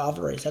sport.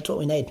 Rivalries, that's what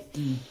we need.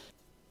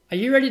 Are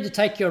you ready to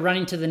take your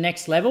running to the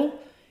next level?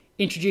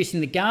 Introducing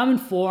the Garmin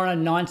Forerunner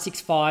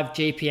 965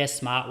 GPS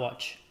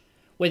smartwatch.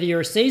 Whether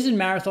you're a seasoned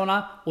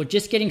marathoner or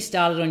just getting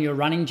started on your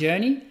running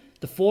journey,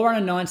 the Forerunner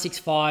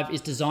 965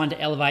 is designed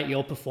to elevate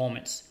your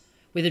performance.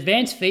 With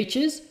advanced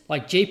features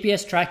like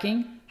GPS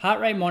tracking, heart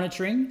rate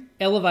monitoring,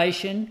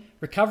 elevation,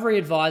 recovery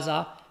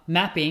advisor,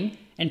 mapping,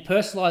 and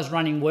personalised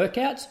running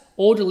workouts,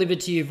 all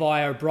delivered to you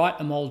via a bright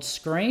AMOLED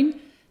screen,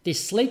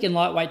 this sleek and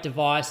lightweight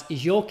device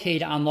is your key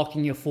to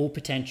unlocking your full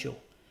potential.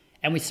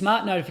 And with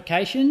smart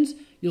notifications,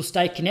 you'll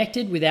stay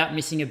connected without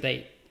missing a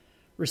beat.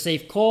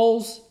 Receive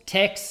calls,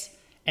 texts,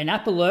 and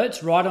app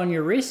alerts right on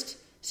your wrist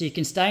so you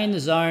can stay in the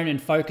zone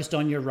and focused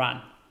on your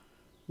run.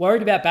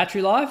 Worried about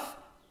battery life?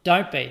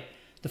 Don't be.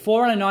 The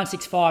Forerunner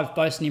 965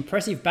 boasts an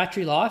impressive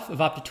battery life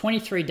of up to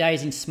 23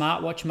 days in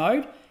smartwatch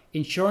mode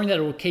ensuring that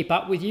it will keep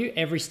up with you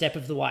every step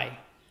of the way.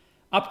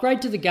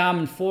 Upgrade to the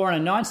Garmin Forerunner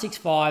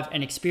 965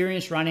 and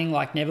experience running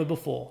like never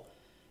before.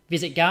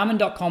 Visit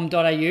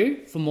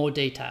garmin.com.au for more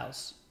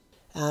details.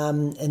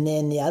 And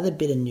then the other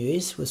bit of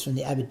news was from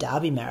the Abu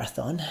Dhabi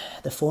Marathon.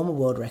 The former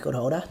world record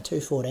holder,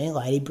 2:14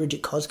 lady,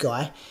 Bridget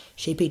Kosgei,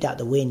 she picked up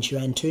the win. She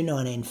ran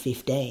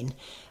 2:19.15.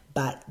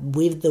 But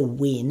with the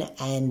win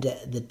and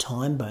the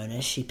time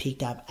bonus, she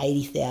picked up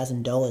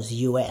 $80,000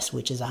 US,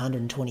 which is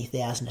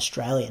 120,000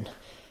 Australian.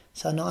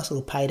 So a nice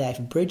little payday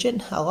for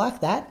Bridget. I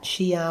like that.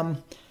 She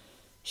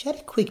had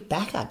a quick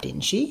backup,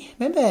 didn't she?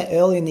 Remember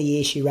early in the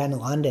year she ran to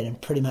London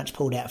and pretty much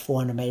pulled out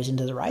 400 metres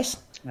into the race?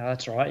 Oh,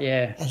 that's right,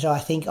 yeah. And so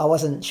I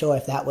wasn't sure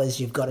if that was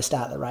you've got to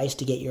start the race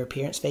to get your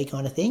appearance fee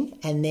kind of thing.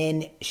 And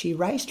then she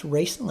raced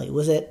recently.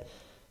 Was it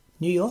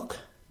New York?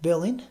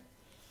 Berlin?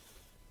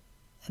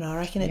 And I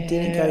reckon it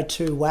didn't go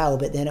too well,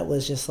 but then it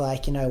was just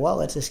like, you know what,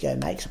 let's just go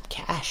make some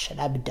cash at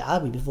Abu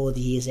Dhabi before the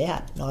year's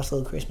out. Nice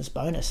little Christmas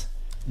bonus.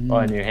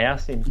 Buy a new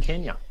house in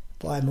Kenya.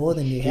 Buy more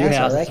than new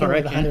house, I reckon.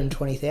 With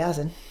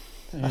 120,000.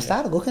 I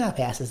started looking up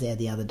houses there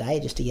the other day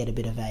just to get a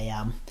bit of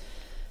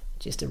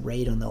just a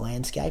read on the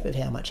landscape of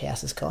how much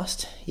houses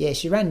cost. Yeah,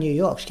 she ran New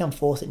York. She come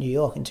fourth at New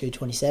York in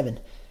 2:27.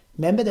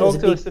 Remember there was a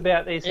big... Talk to us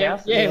about these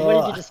houses. Yeah,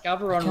 what did you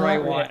discover on Ray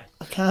White?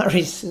 I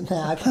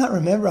can't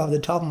remember off the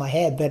top of my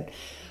head, but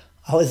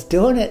I was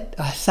doing it.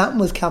 Something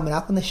was coming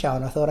up on the show,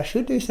 and I thought I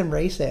should do some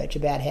research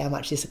about how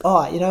much this.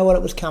 Oh, you know what?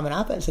 It was coming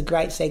up. It's a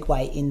great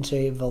segue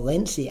into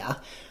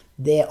Valencia.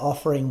 They're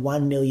offering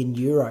 €1 million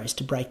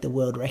to break the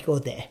world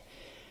record there.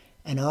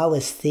 And I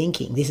was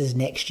thinking, this is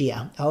next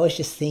year. I was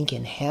just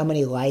thinking how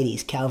many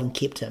ladies Calvin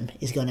Kiptum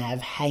is going to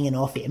have hanging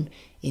off him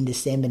in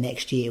December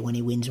next year when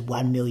he wins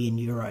 €1 million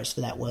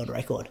for that world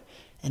record.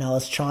 And I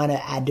was trying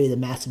to do the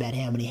maths about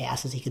how many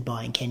houses he could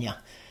buy in Kenya.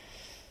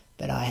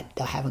 But I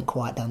haven't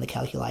quite done the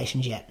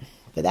calculations yet.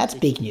 But that's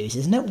big news,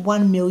 isn't it?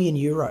 €1 million.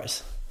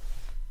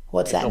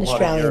 What's that in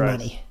Australian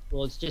money?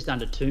 Well, it's just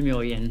under 2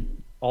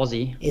 million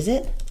Aussie. Is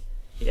it?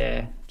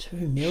 Yeah. 2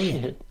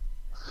 million.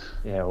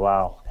 Yeah,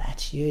 wow.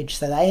 That's huge.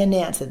 So they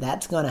announced that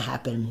that's going to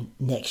happen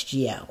next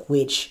year,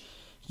 which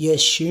you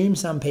assume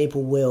some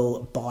people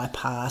will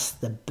bypass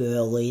the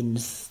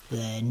Berlins,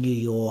 the New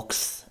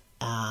Yorks,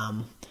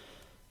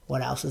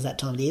 what else is that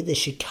time of the year? The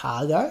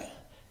Chicago,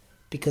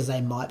 because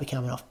they might be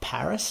coming off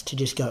Paris to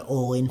just go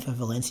all in for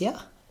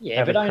Valencia.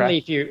 Yeah, but only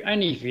if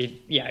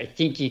you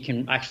think you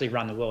can actually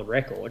run the world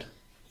record.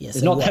 Yeah,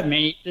 there's not that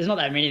many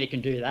that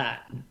can do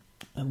that.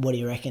 And what do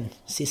you reckon?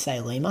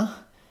 Cisse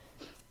Lima?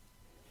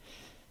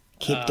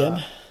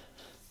 Kiptum?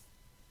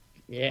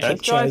 Yeah.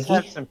 Those guys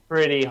have some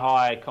pretty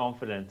high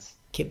confidence.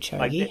 Kipchoge?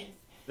 Like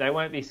they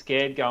won't be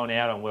scared going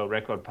out on world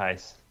record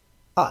pace.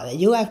 Oh,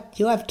 you have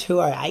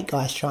 208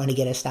 guys trying to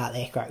get a start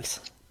there, Croaks.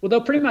 Well, they're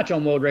pretty much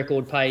on world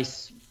record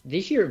pace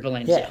this year at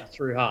Valencia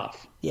through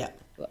half. Yeah.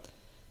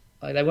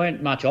 Like they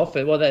weren't much off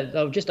it. Well, they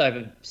were just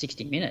over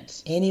 60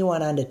 minutes.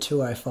 Anyone under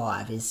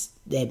 205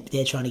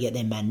 they're trying to get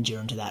their manager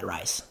into that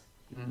race.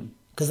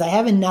 Because they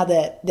have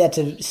another, that's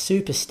a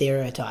super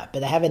stereotype, but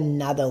they have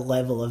another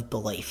level of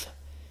belief.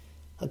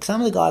 Like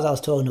some of the guys I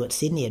was talking to at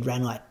Sydney had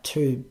ran like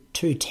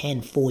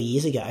 2:10 4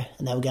 years ago,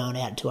 and they were going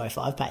out at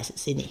 2:05 pace at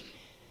Sydney.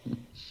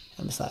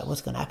 I'm just like,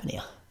 what's going to happen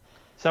here?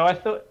 So I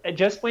thought,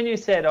 just when you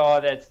said,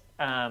 that's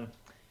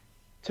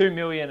 2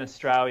 million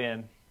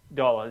Australian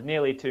dollars,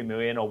 nearly 2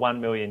 million or 1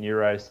 million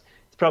euros,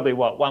 it's probably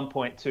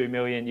 1.2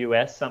 million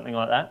US, something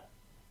like that.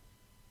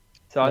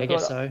 So I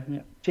guess so.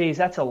 Yeah. Geez,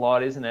 that's a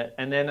lot, isn't it?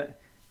 And then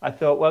I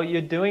thought, well,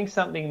 you're doing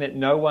something that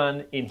no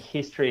one in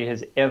history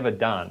has ever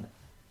done,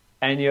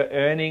 and you're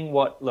earning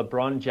what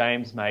LeBron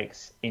James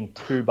makes in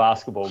 2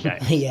 basketball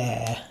games.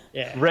 Yeah.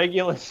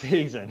 Regular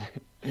season.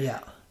 Yeah.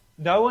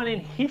 No one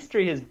in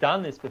history has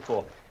done this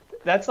before.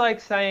 That's like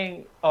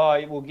saying,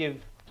 we'll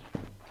give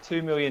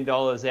 $2 million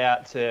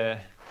out to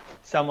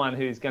someone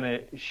who's going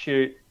to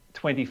shoot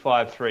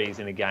 25 threes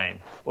in a game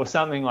or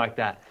something like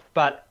that.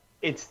 But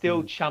it's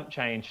still chump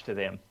change to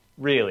them,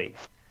 really.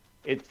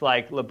 It's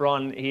like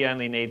LeBron, he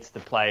only needs to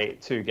play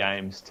 2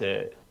 games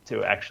to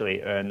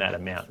actually earn that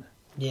amount.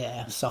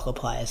 Yeah, soccer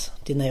players.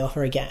 Didn't they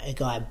offer a guy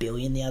 $1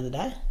 billion the other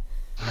day?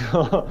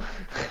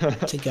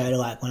 To go to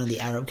like one of the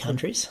Arab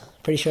countries?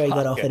 Pretty sure he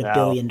got offered $1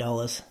 billion.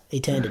 He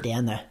turned it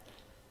down though.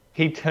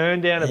 He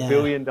turned down $1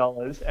 billion,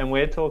 and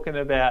we're talking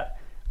about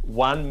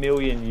 1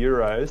 million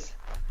euros,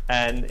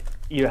 and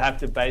you have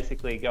to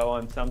basically go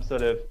on some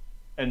sort of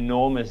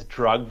enormous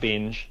drug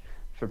binge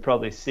for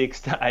probably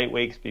 6 to 8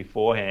 weeks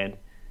beforehand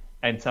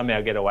and somehow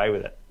get away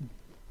with it.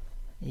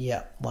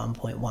 Yeah,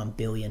 1.1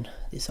 billion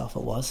this offer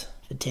was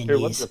for 10 Who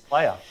years. was the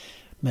player?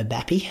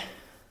 Mbappe.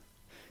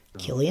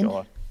 Killian.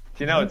 God.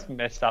 Do you know it's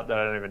messed up that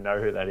I don't even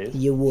know who that is?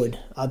 You would.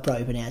 I'd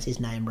probably pronounce his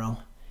name wrong.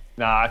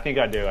 No, I think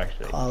I do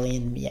actually.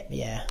 Colin,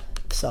 yeah.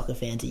 Soccer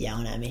fans are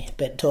yelling at me.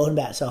 But talking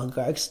about soccer,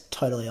 Grogs,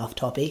 totally off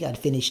topic. I'd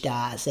finished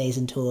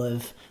season 2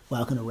 of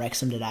Welcome to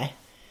Wrexham today.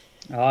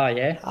 Oh,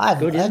 yeah.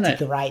 Good, isn't it?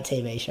 That's a great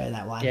TV show,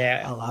 that one.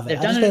 Yeah. I love it.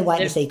 I've just been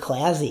waiting to see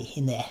Clousey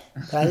in there,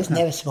 but I just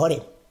never spot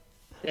him.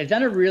 They've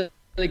done a really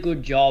really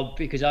good job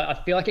because I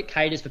feel like it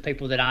caters for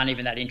people that aren't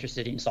even that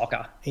interested in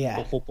soccer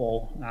or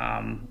football.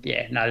 I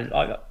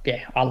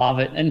love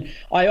it. And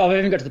I've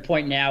even got to the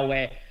point now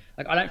where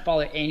like I don't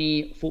follow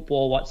any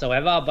football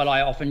whatsoever, but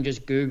I often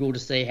just Google to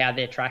see how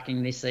they're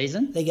tracking this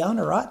season. They're going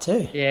all right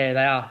too. Yeah,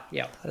 they are.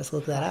 Yeah. I just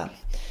looked that up.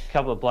 A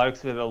couple of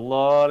blokes with a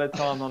lot of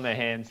time on their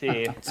hands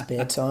here.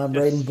 Spare time,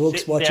 reading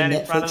books, watching down Netflix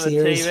in front of the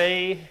series.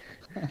 TV.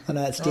 I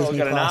know it's We've Disney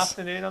got an Plus.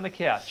 afternoon on the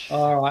couch.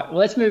 All right. Well,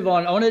 let's move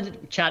on. I wanted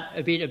to chat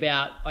a bit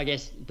about, I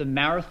guess, the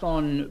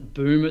marathon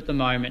boom at the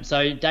moment.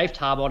 So Dave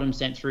Tarbottom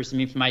sent through some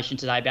information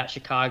today about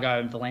Chicago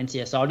and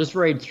Valencia. So I'll just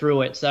read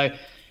through it. So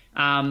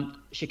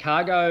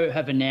Chicago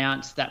have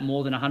announced that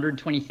more than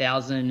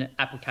 120,000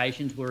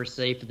 applications were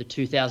received for the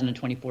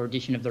 2024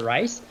 edition of the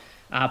race.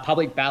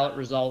 Public ballot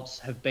results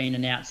have been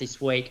announced this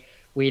week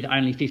with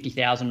only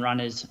 50,000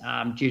 runners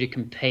due to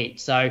compete.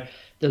 So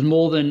there's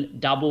more than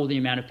double the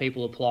amount of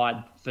people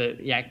applied for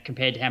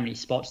compared to how many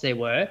spots there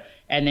were.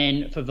 And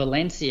then for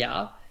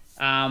Valencia,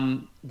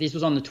 this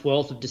was on the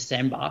 12th of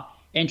December.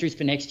 Entries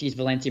for next year's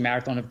Valencia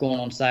Marathon have gone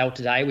on sale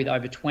today with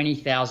over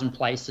 20,000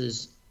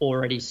 places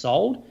already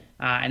sold.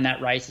 And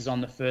that race is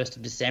on the 1st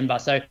of December.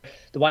 So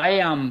the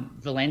way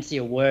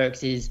Valencia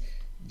works is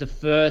the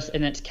first,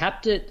 and it's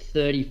capped at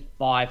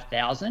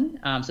 35,000.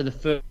 So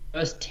the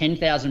first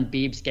 10,000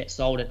 bibs get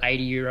sold at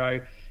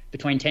 €80.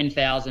 Between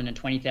 10,000 and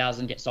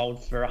 20,000 get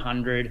sold for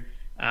 €100,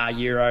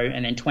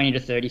 and then 20 to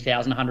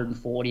 30,000,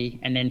 140,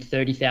 and then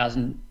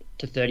 30,000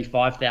 to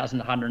 35,000,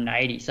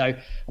 180. So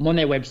I'm on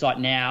their website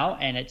now,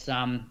 and it's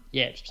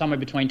somewhere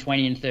between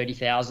 20 and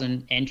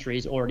 30,000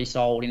 entries already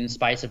sold in the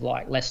space of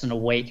like less than a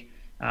week.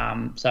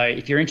 So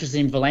if you're interested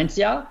in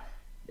Valencia,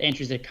 the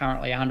entries are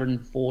currently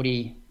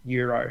 €140,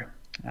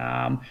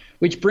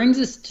 which brings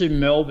us to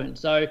Melbourne.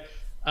 So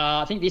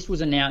I think this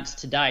was announced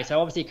today. So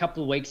obviously a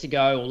couple of weeks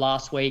ago or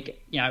last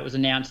week, it was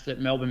announced that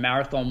Melbourne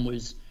Marathon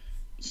was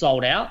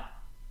sold out.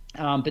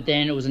 But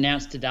then it was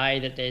announced today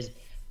that there's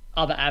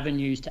other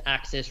avenues to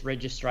access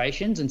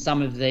registrations, and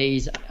some of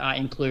these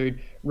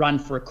include Run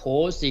for a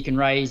Cause. So you can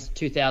raise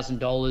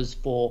 $2,000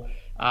 for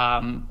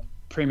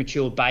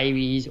premature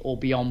babies or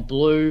Beyond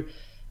Blue.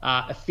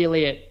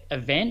 Affiliate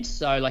events.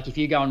 So like if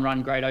you go and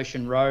run Great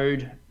Ocean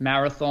Road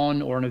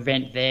Marathon or an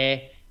event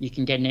there, you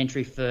can get an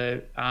entry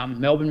for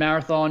Melbourne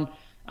Marathon,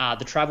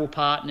 the travel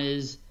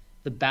partners,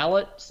 the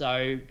ballot.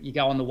 So you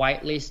go on the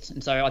wait list.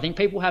 And so I think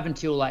people have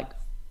until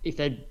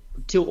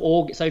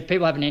August. So if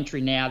people have an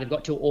entry now, they've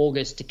got till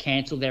August to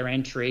cancel their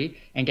entry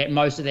and get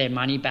most of their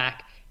money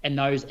back. And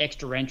those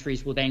extra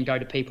entries will then go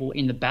to people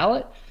in the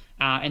ballot.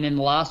 And then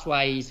the last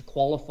way is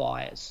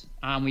qualifiers,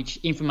 which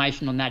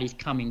information on that is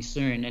coming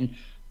soon. And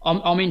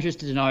I'm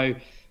interested to know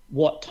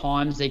what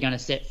times they're going to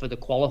set for the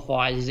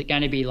qualifiers. Is it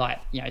going to be like,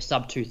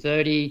 sub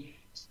 2:30,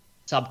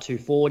 sub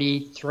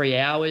 2:40, 3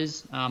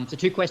 hours? So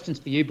two questions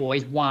for you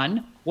boys.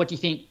 One, what do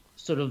you think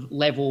sort of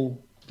level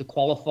the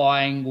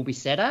qualifying will be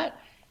set at?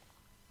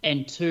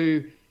 And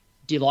two,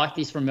 do you like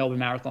this from Melbourne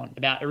Marathon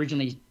about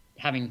originally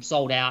having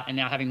sold out and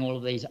now having all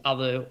of these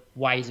other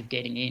ways of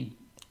getting in?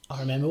 I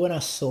remember when I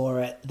saw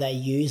it, they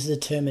used the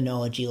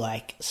terminology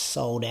like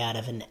sold out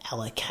of an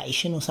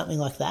allocation or something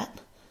like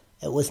that.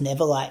 It was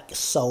never like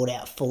sold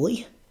out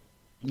fully,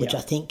 which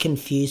I think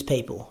confused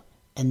people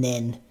and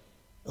then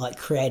like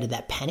created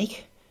that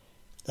panic.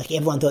 Like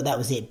everyone thought that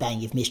was it. Bang,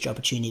 you've missed your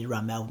opportunity to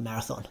run Melbourne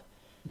Marathon.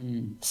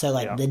 So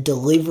the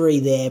delivery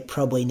there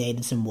probably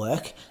needed some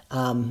work,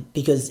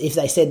 because if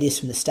they said this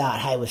from the start,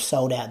 hey, we've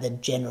sold out the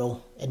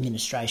general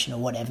administration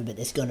or whatever, but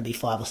there's going to be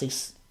 5 or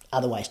 6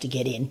 other ways to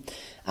get in.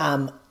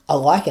 I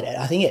like it.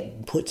 I think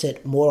it puts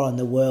it more on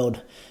the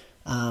world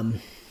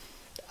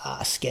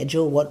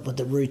schedule, what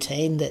the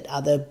routine that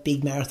other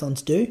big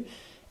marathons do.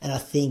 And I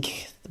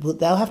think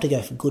they'll have to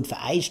go for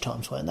age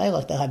times, won't they?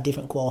 Like they'll have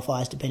different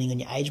qualifiers depending on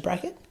your age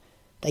bracket.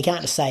 They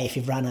can't just say if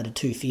you've run under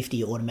 250,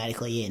 you're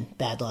automatically in.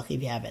 Bad luck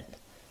if you haven't.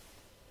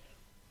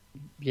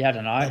 Yeah, I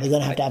don't know. They're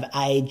going to have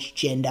age,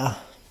 gender.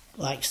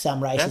 Like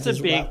some races. That's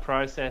a big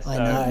process. I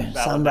know.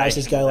 Some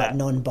races go like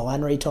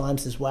non-binary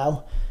times as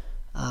well.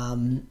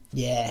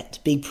 It's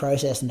a big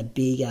process and a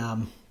big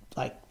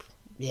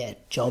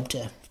job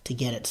to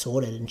get it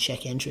sorted and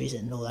check entries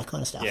and all that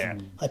kind of stuff. Yeah.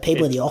 Like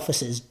people in the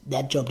offices,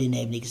 that job didn't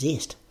even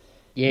exist.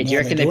 Yeah, do you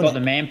reckon they've got the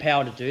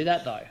manpower to do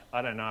that though?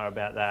 I don't know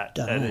about that.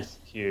 That is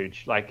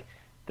huge. Like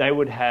they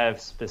would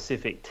have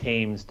specific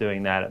teams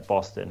doing that at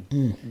Boston.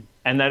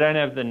 And they don't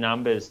have the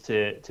numbers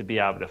to be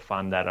able to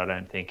fund that, I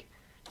don't think.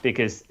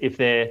 Because if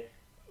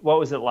what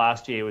was it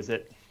last year? Was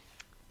it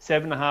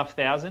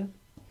 7,500?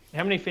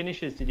 How many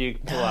finishes did you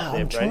pull up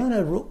there, Brady? I'm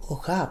trying to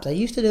look up. They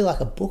used to do like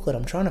a booklet.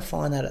 I'm trying to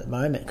find that at the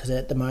moment, because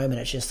at the moment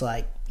it's just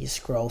like you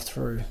scroll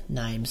through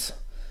names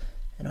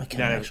and I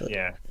can't actually.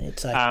 Yeah.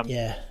 It's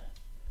like,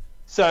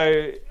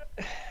 So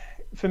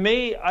for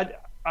me, I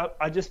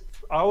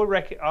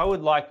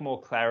would like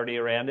more clarity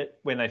around it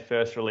when they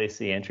first release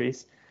the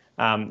entries.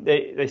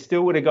 They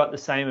still would have got the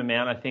same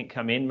amount, I think,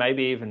 come in,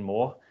 maybe even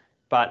more.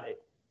 But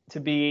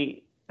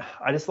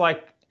I just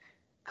like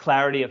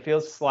clarity. It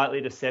feels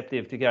slightly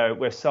deceptive to go,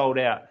 we're sold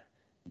out.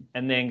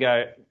 and then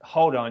go,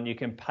 hold on, you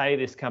can pay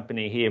this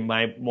company here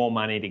more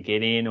money to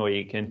get in, or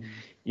you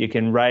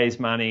can raise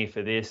money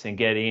for this and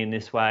get in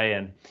this way,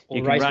 and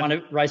you or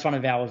can race one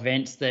of our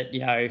events that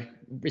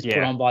is put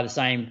on by the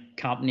same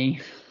company.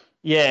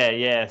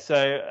 Yeah.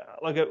 So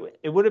look,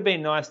 it would have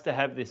been nice to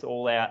have this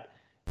all out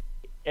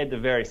at the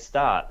very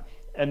start,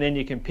 and then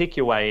you can pick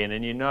your way in,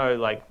 and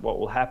like what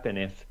will happen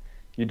if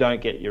you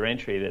don't get your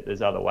entry, that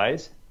there's other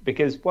ways.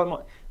 Because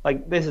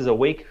this is a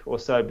week or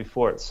so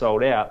before it's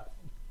sold out.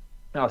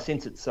 Now,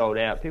 since it's sold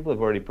out, people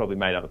have already probably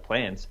made other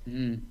plans.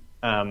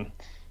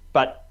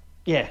 But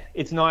yeah,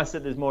 it's nice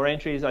that there's more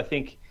entries. I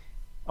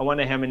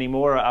wonder how many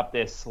more are up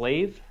their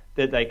sleeve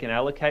that they can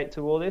allocate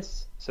to all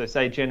this. So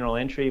say general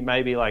entry,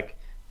 maybe like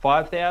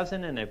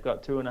 5,000, and they've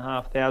got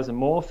 2,500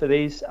 more for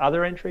these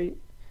other entry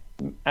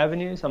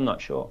avenues. I'm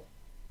not sure.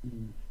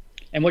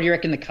 And what do you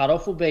reckon the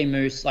cutoff will be,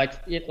 Moose? Like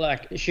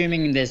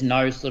assuming there's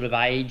no sort of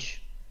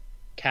age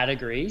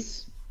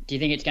categories, do you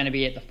think it's going to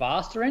be at the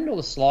faster end or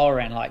the slower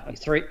end? Like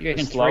you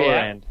reckon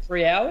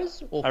 3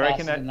 hours or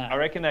faster than that? I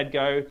reckon they'd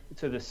go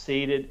to the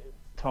seeded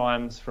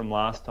times from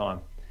last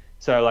time.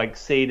 So like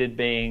seeded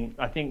being,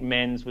 I think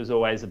men's was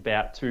always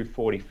about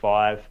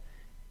 2:45,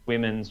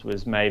 women's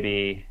was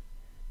maybe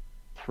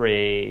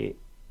 3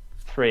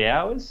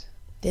 hours.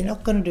 They're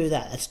not going to do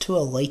that. That's too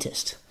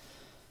elitist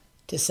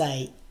to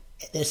say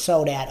they're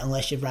sold out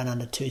unless you've run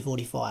under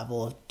 2:45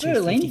 or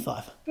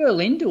 2:55.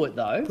 Berlin do it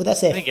though. Well,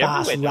 that's their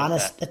fast runner.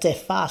 That's their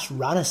fast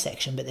runner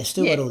section, but they've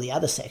still got all the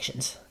other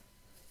sections.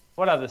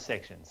 What other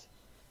sections?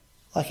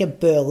 Like at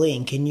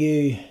Berlin,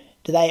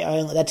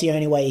 that's the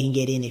only way you can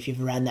get in if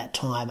you've run that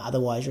time.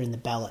 Otherwise, you're in the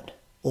ballot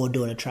or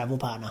doing a travel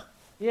partner.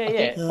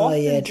 Yeah. Oh,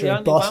 yeah, true.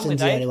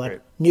 Boston's the only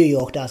one. New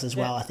York does as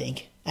well, I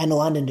think. And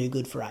London do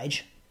good for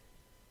age.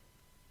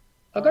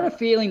 I've got a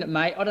feeling that,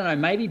 I don't know,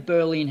 maybe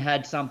Berlin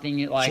had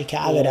something like...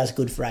 Chicago does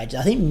good for age.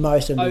 I think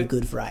most of them do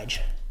good for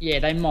age. Yeah,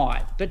 they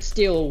might. But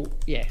still,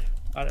 it'll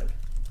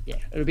be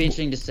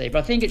interesting to see. But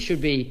I think it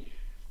should be,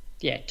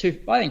 I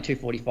think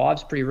 2:45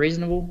 is pretty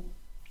reasonable.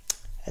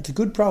 It's a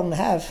good problem to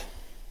have.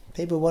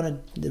 People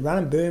the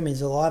running boom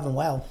is alive and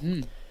well.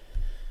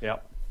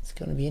 Yep. It's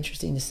going to be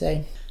interesting to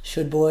see.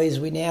 Boys,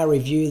 we now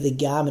review the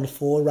Garmin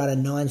Forerunner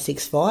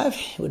 965.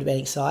 You would have been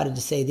excited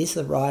to see this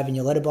arrive in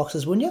your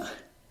letterboxes, wouldn't you?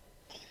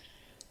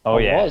 Oh,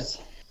 yeah.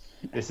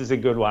 This is a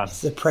good one.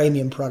 It's a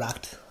premium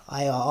product.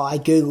 I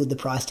Googled the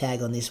price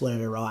tag on this when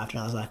it arrived, and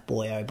I was like,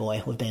 boy, oh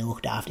boy, we've been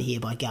looked after here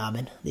by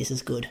Garmin. This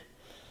is good.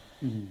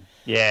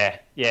 Yeah.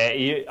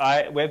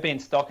 We've been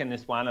stocking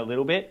this one a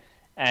little bit,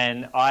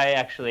 and I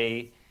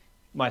actually...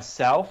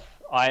 myself,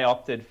 I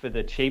opted for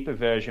the cheaper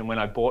version when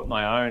I bought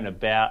my own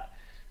about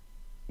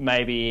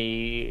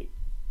maybe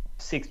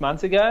 6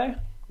 months ago.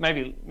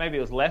 Maybe it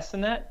was less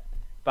than that,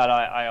 but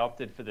I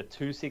opted for the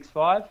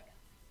 265,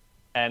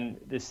 and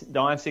this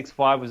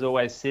 965 was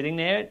always sitting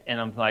there, and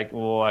I'm like,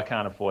 I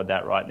can't afford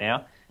that right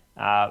now.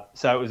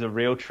 So it was a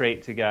real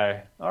treat to go,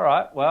 all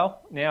right,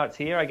 well, now it's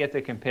here. I get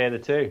to compare the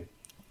two.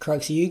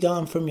 Croaks, are you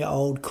going from your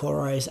old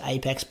Coros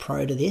Apex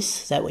Pro to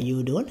this? Is that what you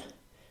were doing?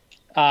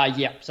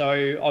 Yeah.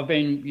 So I've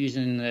been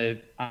using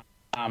the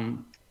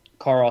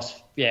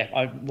Coros,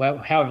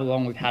 however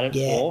long we've had it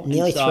for.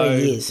 Nearly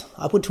 3 years.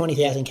 I put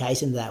 20,000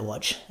 case into that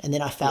watch, and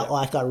then I felt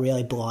like I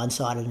really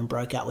blindsided and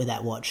broke up with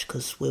that watch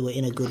because we were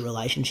in a good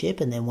relationship,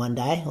 and then one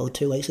day, or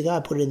 2 weeks ago, I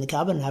put it in the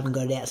cupboard and haven't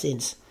got it out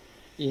since.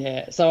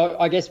 Yeah, so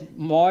I guess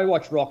my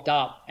watch rocked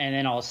up, and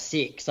then I was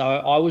sick, so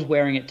I was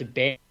wearing it to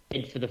bed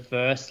for the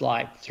first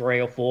 3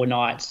 or 4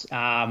 nights,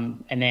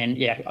 and then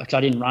because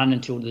I didn't run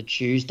until the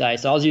Tuesday,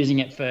 so I was using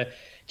it for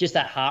just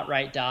that heart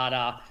rate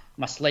data,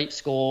 my sleep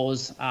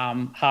scores,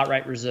 heart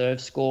rate reserve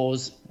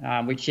scores,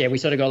 which we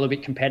sort of got a little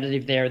bit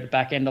competitive there at the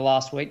back end of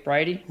last week,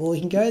 Brady. Well, we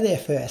can go there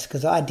first,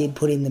 because I did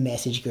put in the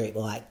message group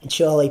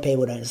surely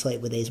people don't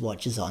sleep with these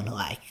watches on,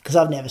 because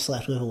I've never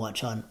slept with a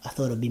watch on. I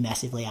thought it'd be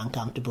massively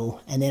uncomfortable,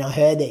 and then I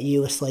heard that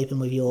you were sleeping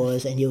with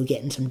yours and you were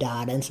getting some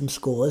data and some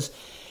scores.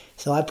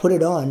 So I put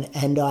it on,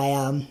 and I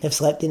have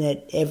slept in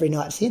it every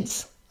night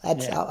since.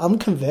 I'm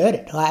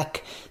converted.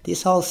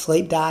 This whole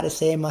sleep data,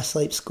 seeing my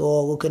sleep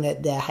score, looking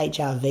at the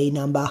HRV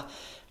number,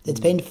 it's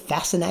been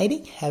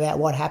fascinating about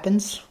what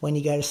happens when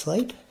you go to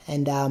sleep.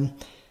 And it'd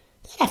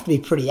have to be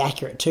pretty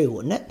accurate too,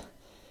 wouldn't it?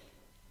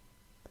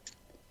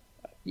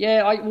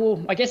 Yeah,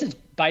 I guess it's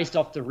based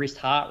off the wrist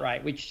heart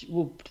rate, which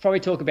we'll probably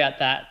talk about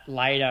that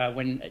later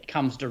when it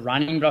comes to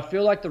running. But I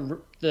feel like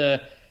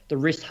the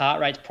wrist heart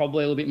rate's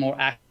probably a little bit more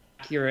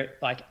accurate,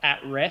 at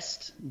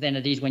rest, than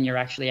it is when you're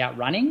actually out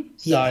running.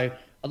 So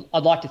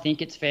I'd like to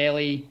think it's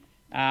fairly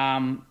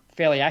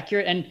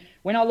accurate. And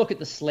when I look at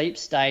the sleep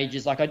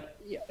stages,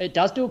 it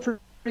does do a pretty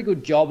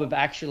good job of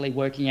actually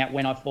working out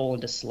when I fall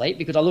into sleep,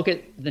 because I look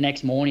at the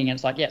next morning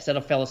and it's said I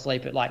fell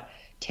asleep at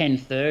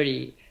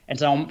 10:30, and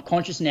so I'm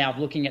conscious now of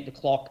looking at the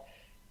clock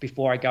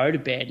before I go to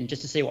bed and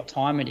just to see what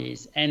time it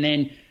is, and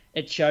then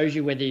it shows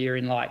you whether you're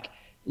in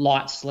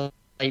light sleep,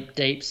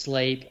 deep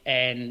sleep,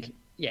 and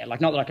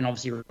not that I can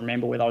obviously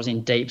remember whether I was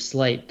in deep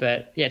sleep,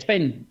 but it's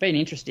been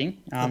interesting.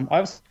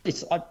 I've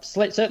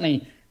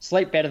certainly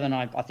Sleep better than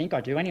I think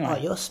I do anyway.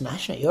 Oh, you're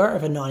smashing it. You're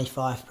over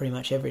 95 pretty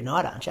much every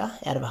night, aren't you?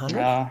 Out of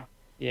 100?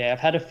 Yeah, I've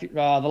had a few, the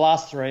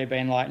last 3 have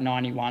been like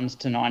 91s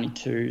to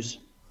 92s.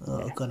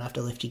 Oh, yeah. Gonna have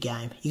to lift your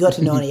game. You got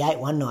to 98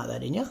 one night though,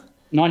 didn't you?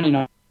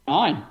 99.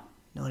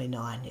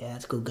 99, yeah,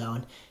 that's good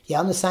going.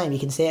 Yeah, I'm the same. You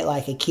can see it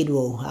like a kid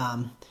will,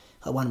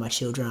 like one of my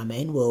children,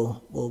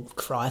 will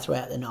cry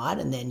throughout the night,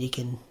 and then you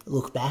can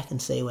look back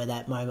and see where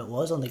that moment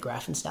was on the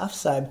graph and stuff.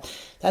 So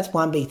that's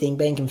one big thing,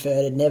 being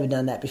converted. Never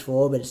done that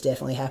before, but it's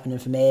definitely happening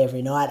for me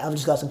every night. I've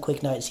just got some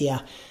quick notes here.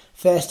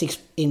 First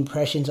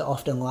impressions are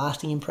often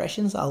lasting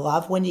impressions. I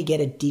love when you get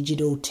a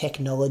digital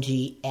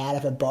technology out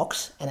of a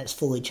box and it's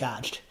fully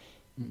charged.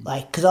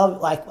 Like, because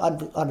I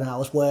don't know, I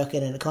was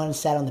working and it kind of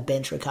sat on the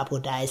bench for a couple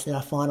of days. Then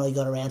I finally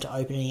got around to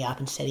opening it up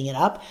and setting it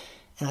up,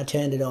 and I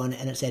turned it on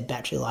and it said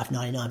battery life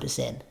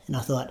 99%. And I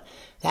thought,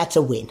 that's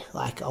a win.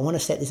 Like, I want to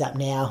set this up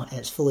now and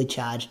it's fully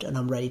charged and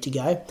I'm ready to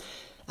go.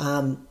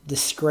 The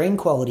screen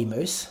quality,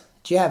 Moose.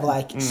 Do you have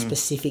like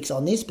specifics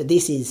on this? But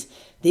this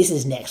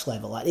is next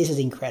level. Like, this is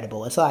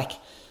incredible. It's like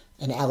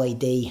an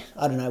LED.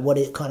 I don't know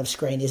what kind of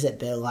screen is it,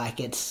 but like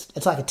it's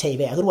like a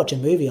TV. I could watch a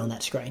movie on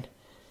that screen.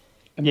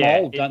 A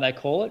mould, don't they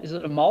call it? Is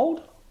it a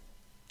mould?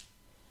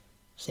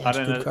 Sounds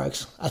good,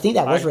 Croaks. I think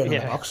that was written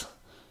on the box.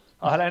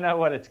 I don't know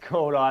what it's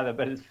called either,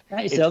 but it's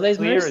these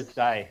clear moves? as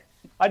day.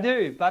 I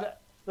do, but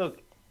look,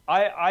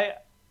 I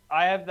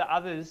have the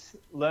others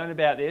learn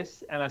about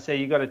this, and I say,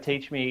 you got to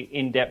teach me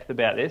in depth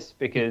about this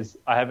because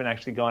I haven't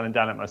actually gone and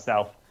done it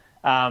myself.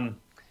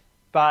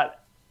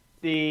 But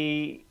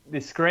the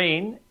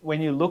screen,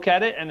 when you look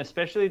at it, and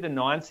especially the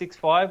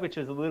 965, which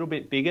is a little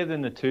bit bigger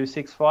than the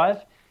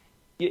 265,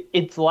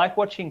 it's like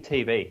watching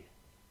TV.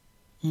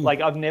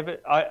 Like,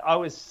 I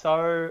was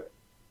so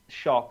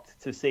shocked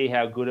to see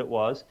how good it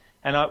was.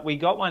 And we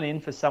got one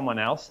in for someone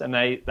else, and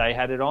they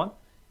had it on.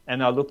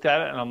 And I looked at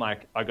it, and I'm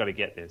like, I got to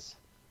get this.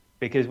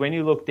 Because when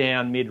you look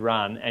down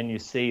mid-run and you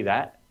see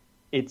that,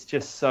 it's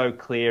just so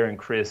clear and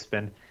crisp.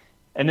 And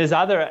there's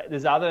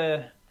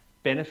other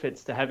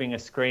benefits to having a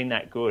screen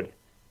that good,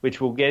 which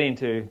we'll get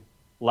into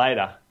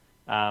later.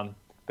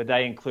 But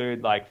they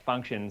include like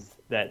functions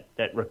that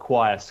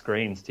require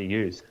screens to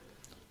use.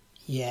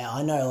 Yeah,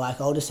 I know. Like,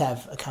 I'll just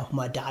have a couple of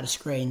my data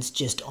screens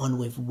just on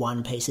with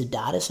one piece of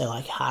data. So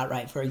like heart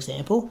rate, for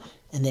example.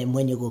 And then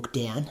when you look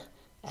down,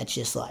 it's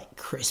just like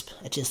crisp.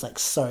 It's just like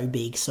so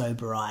big, so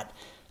bright.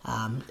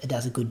 It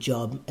does a good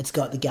job. It's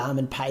got the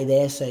Garmin Pay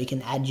there, so you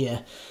can add your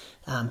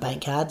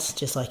bank cards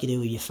just like you do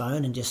with your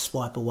phone and just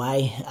swipe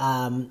away.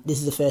 This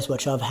is the first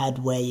watch I've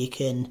had where you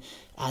can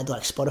add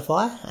like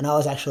Spotify, and I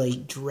was actually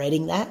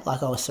dreading that.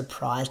 Like, I was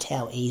surprised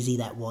how easy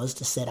that was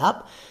to set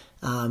up,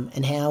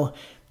 and how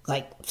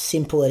like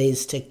simple it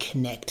is to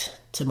connect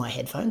to my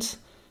headphones.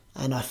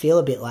 And I feel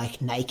a bit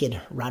like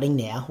naked running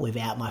now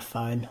without my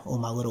phone or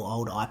my little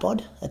old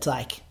iPod. It's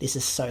like, this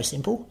is so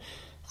simple.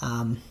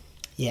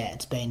 Yeah,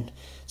 it's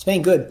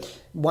been good.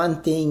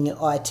 One thing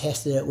I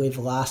tested it with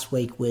last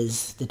week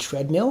was the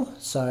treadmill.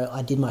 So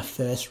I did my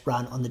first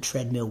run on the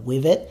treadmill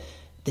with it.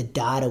 The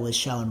data was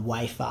showing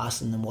way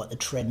faster than what the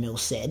treadmill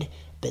said.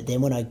 But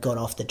then when I got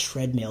off the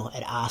treadmill,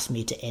 it asked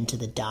me to enter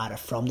the data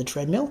from the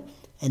treadmill.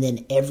 And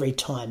then every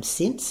time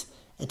since,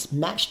 it's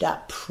matched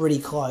up pretty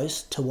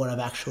close to what I've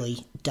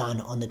actually done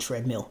on the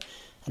treadmill.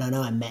 And I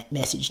know I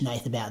messaged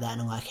Nath about that,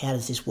 and I'm like, how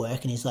does this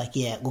work? And he's like,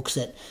 yeah, it looks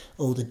at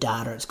all the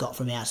data it's got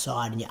from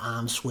outside and your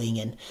arm swing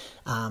and,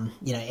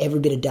 every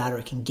bit of data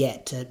it can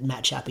get to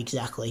match up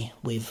exactly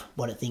with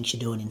what it thinks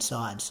you're doing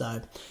inside. So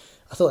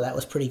I thought that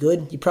was pretty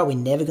good. You're probably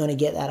never going to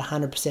get that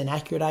 100%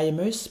 accurate, are you,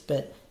 Moose?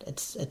 But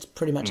it's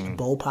pretty much the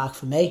ballpark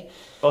for me.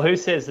 Well, who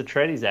says the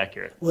tread is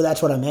accurate? Well,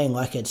 that's what I mean.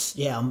 Like,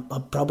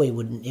 I probably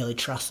wouldn't nearly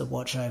trust the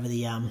watch over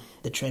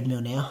the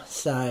treadmill now.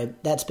 So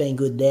that's been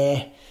good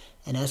there.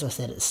 And as I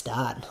said at the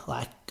start,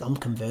 like, I'm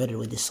converted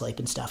with this sleep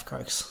and stuff,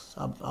 Croaks.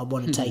 I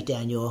want to take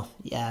down your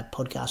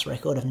podcast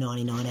record of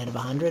 99 out of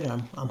 100,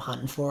 and I'm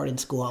hunting for it in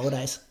school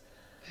holidays.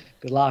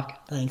 Good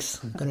luck.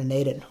 Thanks. I'm going to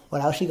need it.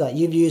 What else you got?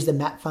 You've used the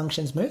map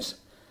functions, Moose?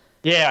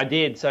 Yeah, I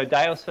did. So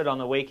Dalesford on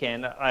the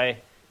weekend, I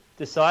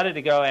decided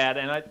to go out,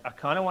 and I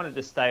kind of wanted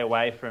to stay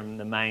away from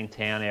the main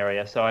town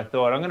area. So I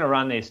thought, I'm going to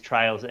run these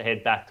trails that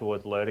head back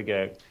towards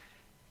Lerdergerg.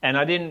 And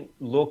I didn't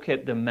look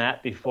at the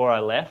map before I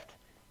left,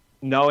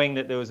 knowing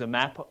that there was a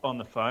map on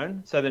the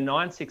phone. So the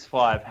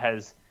 965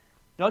 has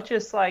not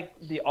just like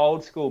the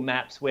old school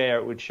maps where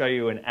it would show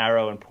you an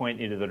arrow and point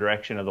you to the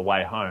direction of the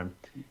way home.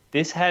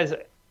 This has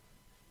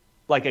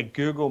like a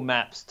Google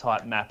Maps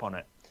type map on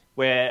it,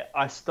 where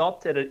I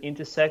stopped at an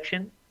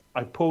intersection,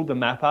 I pulled the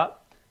map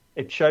up,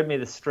 it showed me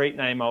the street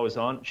name I was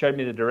on, showed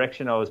me the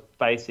direction I was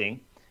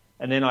facing,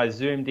 and then I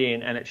zoomed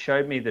in and it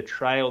showed me the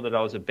trail that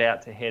I was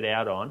about to head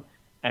out on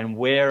and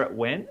where it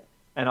went.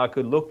 And I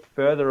could look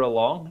further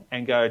along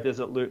and go, does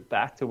it loop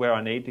back to where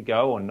I need to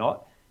go or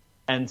not?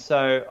 And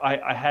so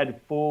I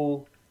had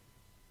full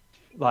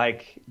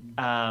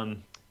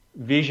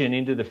vision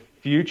into the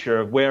future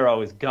of where I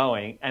was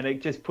going, and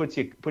it just put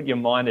your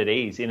mind at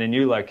ease in a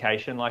new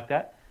location like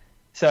that.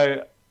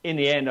 So in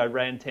the end, I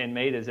ran 10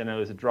 meters and it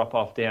was a drop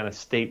off down a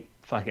steep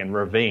fucking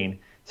ravine.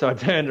 So I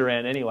turned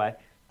around anyway.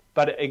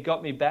 But it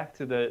got me back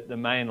to the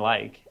main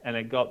lake, and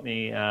it got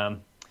me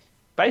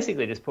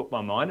basically just put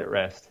my mind at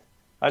rest.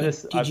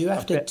 Did you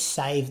have to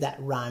save that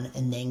run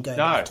and then go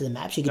back to the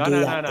maps? You could do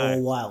that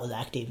all while it was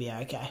active. Yeah,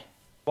 okay.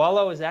 While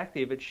I was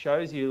active, it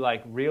shows you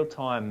like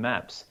real-time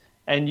maps,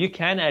 and you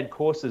can add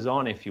courses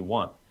on if you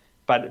want.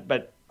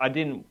 But I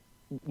didn't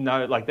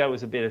know, like that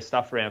was a bit of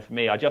stuff around for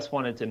me. I just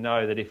wanted to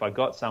know that if I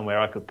got somewhere,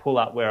 I could pull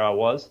up where I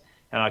was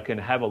and I can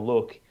have a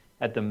look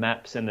at the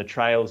maps and the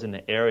trails in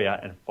the area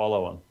and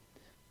follow them.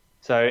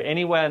 So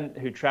anyone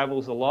who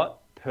travels a lot,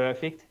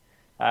 perfect.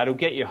 It'll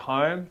get you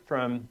home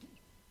from,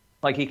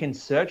 like you can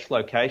search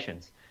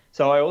locations.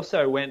 So I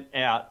also went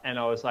out and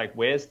I was like,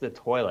 where's the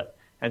toilet?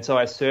 And so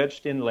I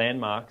searched in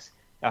landmarks,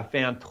 I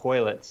found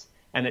toilets,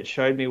 and it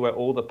showed me where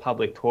all the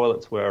public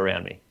toilets were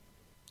around me.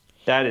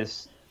 That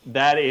is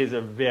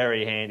a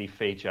very handy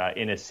feature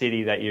in a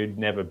city that you'd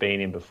never been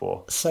in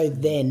before. So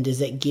then,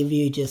 does it give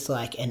you just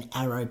like an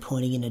arrow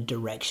pointing in a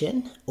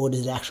direction, or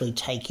does it actually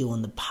take you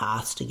on the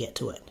paths to get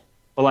to it?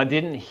 Well, I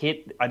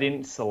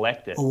didn't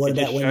select it. Or what it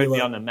about just when showed you were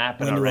me on the map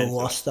when and you I were ran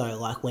lost though,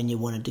 like when you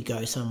wanted to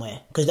go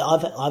somewhere? Because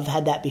I've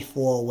had that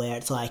before where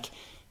it's like,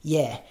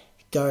 yeah,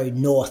 go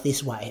north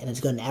this way, and it's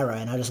got an arrow,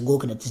 and I just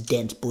look and it's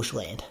dense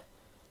bushland.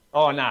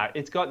 Oh no,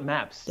 it's got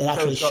maps. It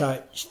actually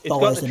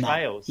follows the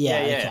trails. Yeah,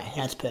 okay,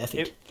 that's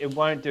perfect. It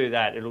won't do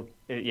that.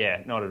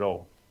 Not at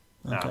all.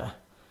 No.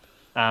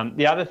 Okay.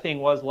 The other thing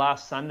was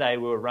last Sunday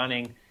we were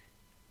running,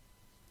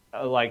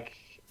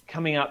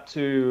 coming up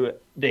to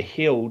the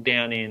hill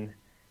down in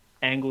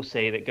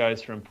Anglesea that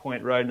goes from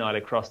Point Road Night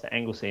across to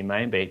Anglesea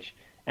Main Beach.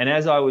 And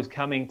as I was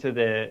coming to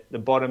the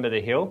bottom of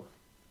the hill,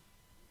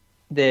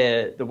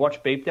 the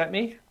watch beeped at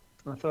me.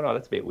 I thought, oh,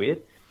 that's a bit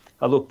weird.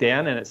 I looked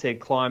down and it said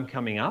climb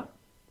coming up,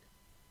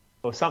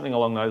 or something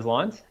along those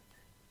lines.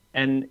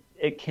 And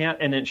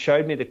it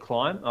showed me the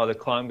climb. Oh, the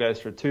climb goes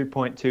for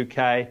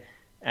 2.2K,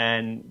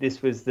 and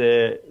this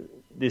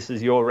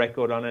is your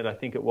record on it, I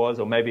think it was,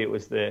 or maybe it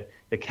was the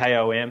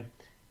KOM.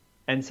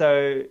 And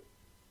so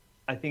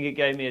I think it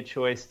gave me a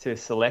choice to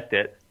select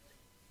it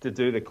to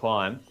do the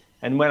climb.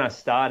 And when I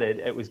started,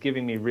 it was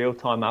giving me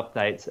real-time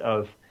updates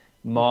of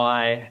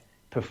my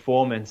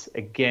performance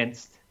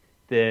against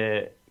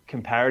the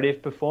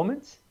comparative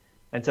performance.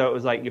 And so it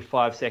was like you're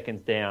 5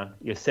 seconds down,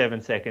 you're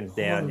 7 seconds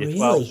down, you're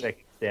 12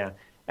 seconds down.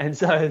 And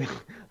so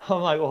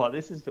I'm like, oh,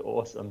 this is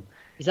awesome.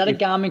 Is that a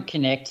Garmin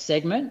Connect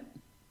segment?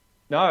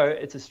 No,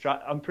 it's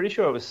I'm pretty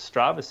sure it was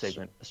Strava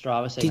segment.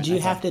 Did you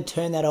have to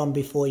turn that on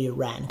before you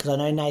ran? Because I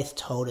know Nath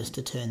told us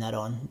to turn that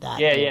on.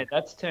 Yeah,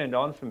 that's turned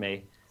on for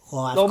me.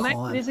 Well,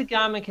 maybe there's a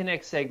Garmin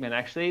Connect segment,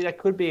 actually. That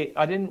could be.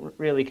 I didn't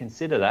really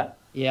consider that.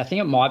 Yeah, I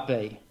think it might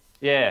be.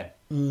 Yeah.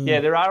 Yeah,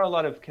 there are a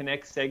lot of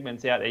Connect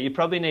segments out there. You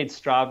probably need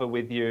Strava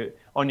with you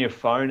on your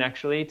phone,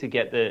 actually, to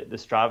get the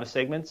Strava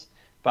segments.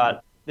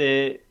 But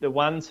the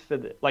ones for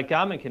like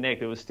Garmin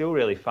Connect, it was still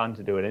really fun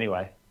to do it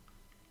anyway.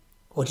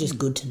 Or just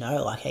good to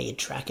know, like, how you're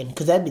tracking.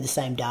 Because that'd be the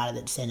same data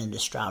that's sent into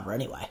Strava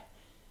anyway.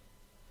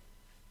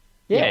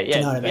 Yeah. Do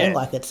you know what I mean?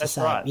 Like, it's the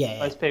same. Right. Yeah.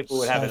 Most people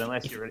would have it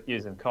unless you're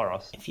using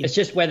Coros. It's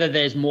just whether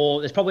there's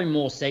probably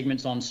more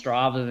segments on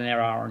Strava than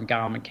there are on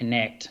Garmin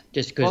Connect.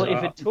 Just because. Well,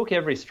 if it took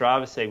every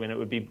Strava segment, it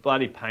would be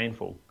bloody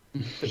painful.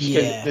 Because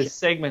there's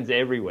segments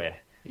everywhere.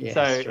 Yeah,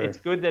 so it's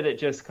good that it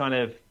just kind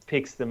of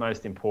picks the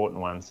most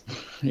important ones.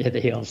 Yeah, the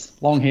hills.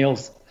 Long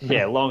hills.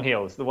 Yeah, long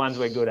hills. The ones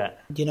we're good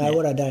at. Do you know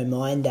what I don't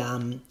mind?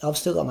 I've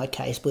still got my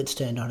K-splits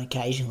turned on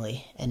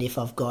occasionally. And if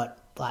I've got,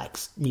 like,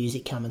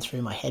 music coming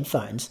through my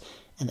headphones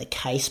and the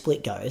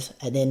K-split goes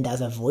and then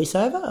does a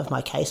voiceover of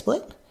my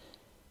K-split.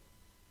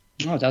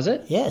 Oh, does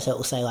it? Yeah, so it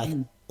will say, like,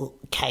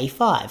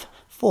 K5,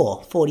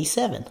 4,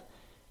 47.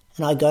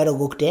 And I go to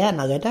look down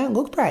and I go, don't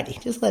look, Brady.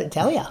 Just let it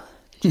tell you.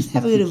 Just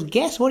have a little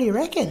guess. What do you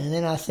reckon? And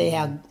then I see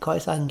how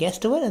close I can guess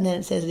to it, and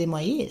then it says it in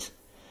my ears.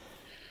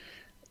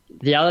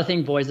 The other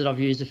thing, boys, that I've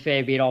used a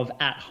fair bit of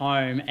at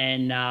home,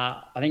 and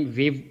I think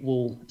Viv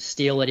will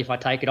steal it if I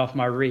take it off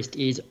my wrist,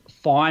 is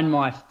Find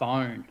My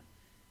Phone.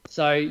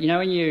 So, you know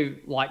when you,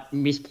 like,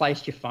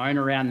 misplaced your phone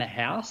around the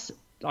house?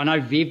 I know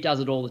Viv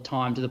does it all the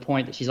time to the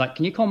point that she's like,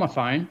 can you call my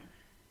phone?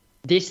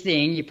 This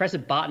thing, you press a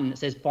button, it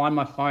says Find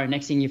My Phone.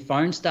 Next thing, your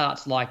phone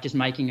starts, like, just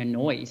making a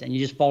noise, and you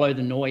just follow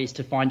the noise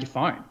to find your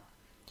phone.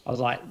 I was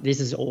like,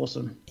 this is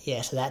awesome.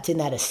 Yeah, so that's in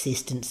that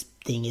assistance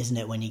thing, isn't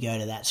it, when you go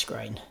to that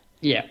screen?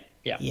 Yeah.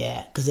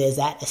 Yeah, because there's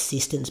that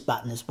assistance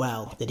button as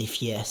well, that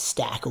if you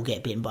stack or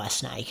get bitten by a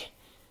snake.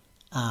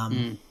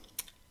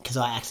 Because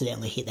I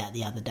accidentally hit that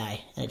the other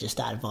day, and it just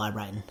started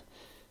vibrating.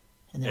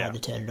 And then I had to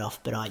turn it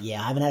off. But I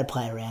haven't had to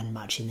play around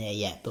much in there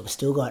yet. But I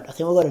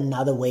think we've got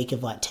another week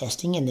of, like,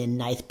 testing, and then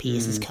Nath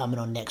Pierce is coming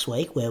on next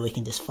week where we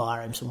can just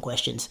fire him some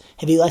questions.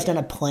 Have you guys done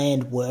a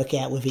planned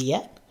workout with it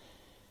yet?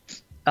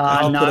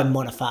 No. Put a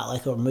mono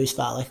fartlek or a moose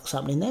fartlek or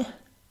something in there?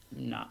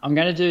 No. I'm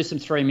going to do some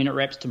 3-minute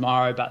reps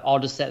tomorrow, but I'll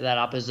just set that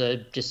up as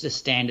just a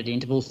standard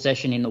interval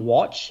session in the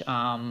watch.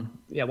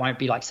 It won't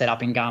be, like, set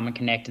up in Garmin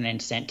Connect and then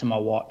sent to my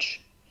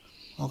watch.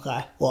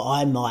 Okay. Well,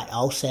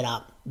 I'll set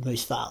up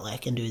moose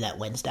fartlek and do that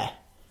Wednesday.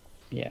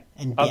 Yeah.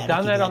 And I've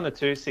done that on the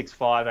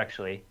 265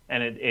 actually,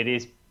 and it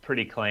is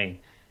pretty clean.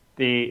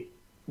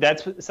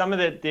 That's some of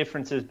the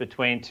differences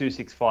between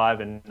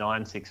 265 and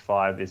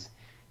 965 is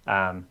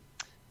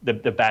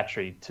the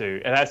battery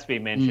too. It has to be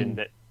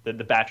mentioned that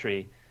the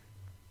battery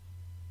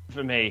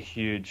for me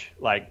huge,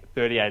 like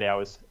 38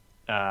 hours.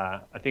 I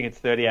think it's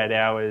 38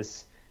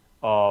 hours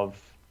or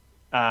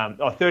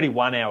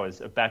 31 hours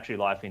of battery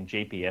life in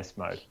GPS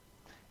mode,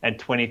 and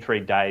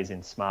 23 days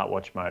in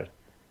smartwatch mode.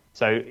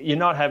 So you're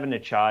not having to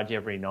charge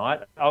every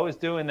night. I was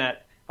doing the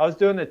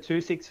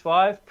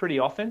 265 pretty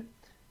often.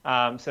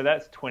 So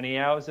that's 20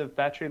 hours of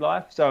battery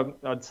life. So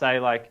I'd say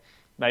like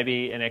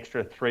maybe an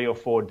extra 3 or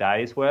 4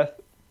 days worth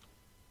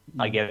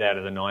I get out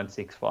of the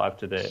 965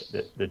 to the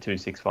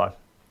 265.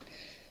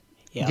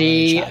 Yeah, I've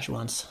only charged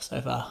once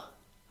so far.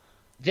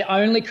 The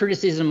only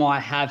criticism I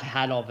have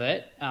had of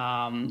it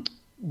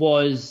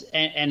was,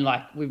 and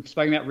like we've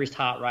spoken about wrist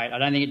heart rate. I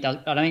don't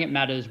think it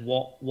matters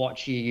what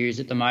watch you use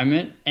at the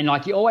moment. And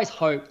like you always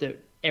hope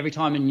that every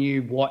time a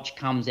new watch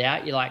comes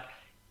out, you're like,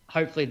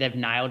 hopefully they've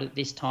nailed it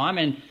this time.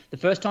 And the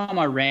first time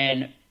I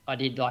ran, I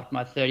did like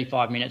my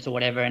 35 minutes or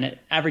whatever, and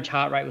average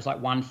heart rate was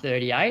like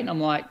 138. And I'm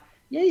like,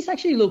 yeah, this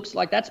actually looks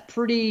like that's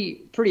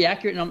pretty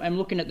accurate. And I'm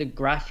looking at the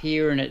graph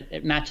here, and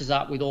it matches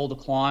up with all the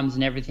climbs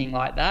and everything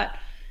like that.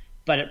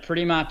 But it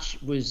pretty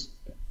much was,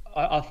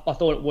 I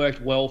thought it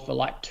worked well for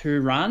like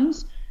 2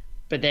 runs.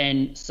 But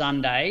then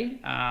Sunday,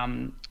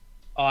 I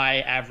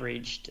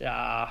averaged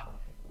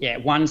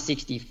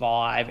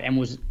 165 and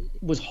was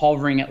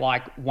hovering at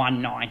like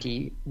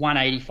 190,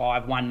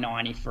 185,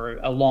 190 for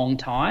a long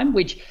time,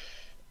 which,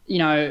 you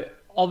know,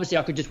 obviously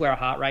I could just wear a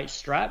heart rate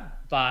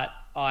strap, but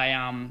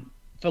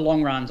for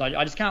long runs,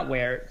 I just can't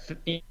wear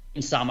it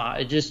in summer.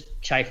 It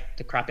just chafed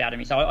the crap out of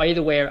me. So I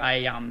either wear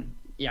a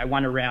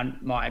one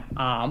around my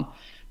arm.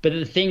 But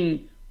the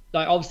thing,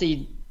 like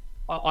obviously,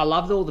 I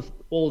love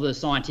all the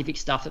scientific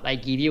stuff that they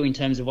give you in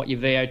terms of what your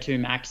VO2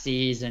 max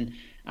is and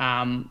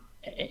and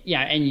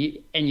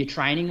your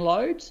training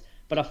loads.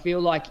 But I feel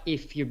like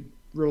if you're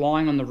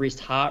relying on the wrist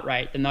heart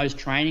rate, then those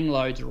training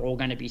loads are all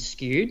going to be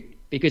skewed.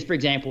 Because, for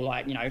example,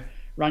 like, you know,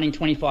 running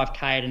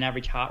 25K at an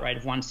average heart rate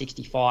of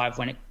 165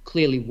 when it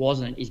clearly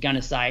wasn't is going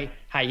to say,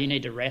 hey, you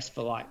need to rest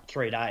for like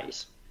 3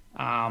 days.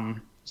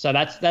 So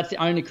that's the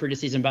only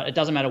criticism, but it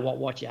doesn't matter what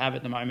watch you have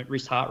at the moment.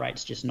 Wrist heart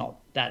rate's just not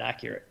that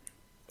accurate.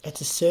 It's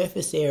a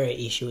surface area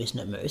issue, isn't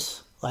it,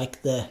 Moose?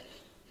 Like the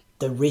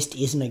wrist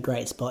isn't a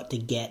great spot to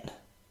get.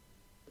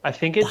 I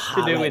think it's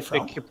to do with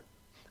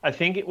I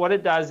think what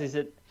it does is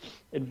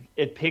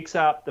it picks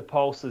up the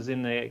pulses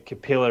in the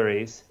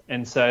capillaries,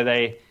 and so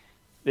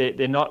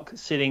they're not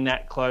sitting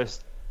that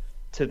close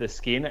to the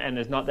skin, and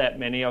there's not that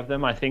many of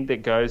them. I think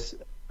that goes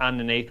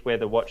underneath where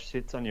the watch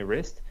sits on your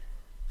wrist.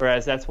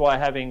 Whereas that's why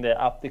having the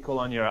optical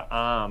on your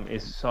arm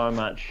is so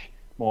much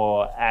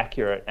more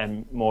accurate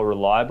and more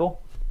reliable,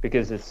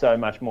 because it's so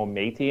much more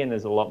meaty and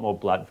there's a lot more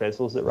blood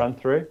vessels that run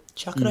through.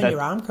 Chuck it on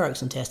your arm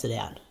croaks and test it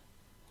out.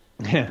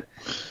 Yeah.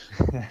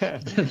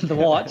 The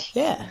watch?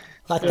 Yeah.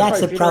 Like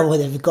that's the problem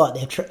they've got.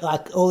 They're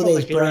like all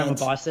these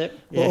brands. Bicep.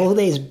 Yeah. All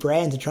these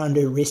brands are trying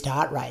to do wrist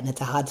heart rate, and it's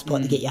a hard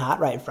spot to get your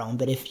heart rate from.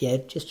 But if you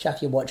just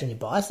chuck your watch on your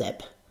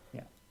bicep.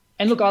 Yeah.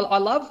 And look, I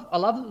love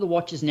that the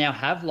watches now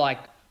have like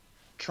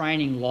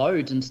training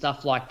loads and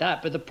stuff like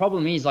that, but the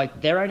problem is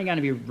like they're only going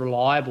to be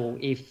reliable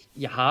if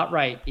your heart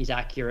rate is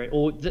accurate,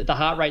 or the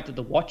heart rate that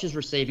the watch is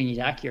receiving is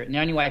accurate. And the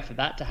only way for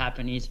that to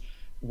happen is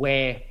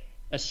wear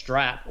a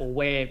strap or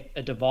wear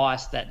a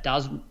device that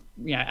does,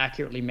 you know,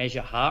 accurately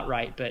measure heart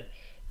rate. But,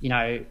 you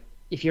know,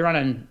 if you're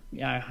running,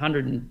 you know,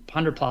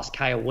 100 plus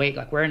K a week,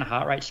 like wearing a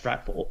heart rate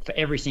strap for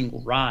every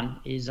single run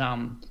is I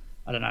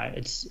don't know,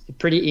 it's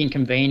pretty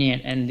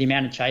inconvenient. And the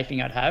amount of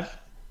chafing I'd have,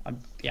 I'm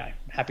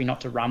happy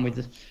not to run with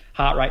the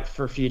heart rate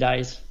for a few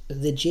days.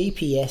 The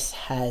GPS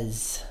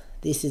has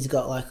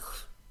got like,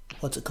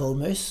 what's it called,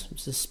 Moose?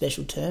 It's a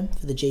special term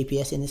for the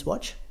GPS in this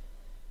watch.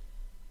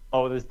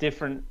 Oh, there's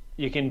different,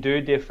 you can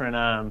do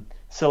different,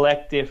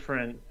 select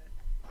different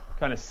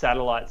kind of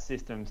satellite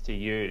systems to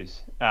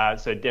use.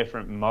 So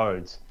different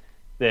modes.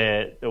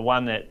 The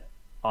one that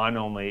I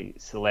normally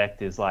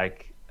select is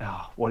like,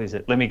 what is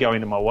it? Let me go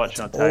into my watch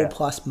and I'll tell you. All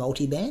plus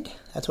multiband?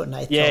 That's what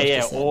Nathan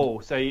Yeah,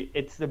 all. So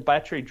it's the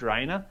battery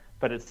drainer,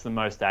 but it's the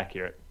most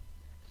accurate.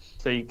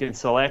 So you can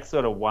select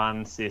sort of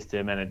one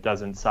system and it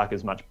doesn't suck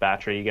as much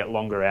battery. You get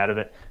longer out of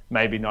it.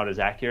 Maybe not as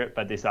accurate,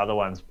 but this other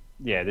one's,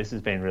 this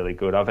has been really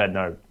good. I've had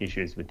no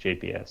issues with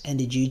GPS. And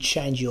did you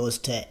change yours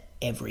to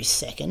every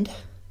second?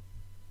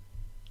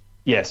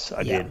 Yes,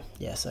 I did.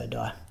 Yeah, so did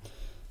I.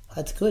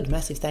 That's good.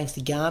 Massive thanks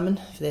to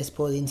Garmin for their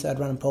support of the Inside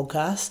Running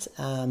podcast.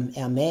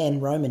 Our man,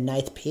 Roman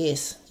Nath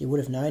Pearce, you would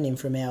have known him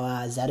from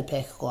our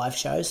Zatopek live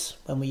shows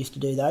when we used to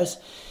do those.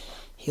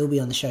 He'll be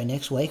on the show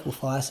next week. We'll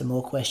fire some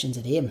more questions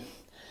at him.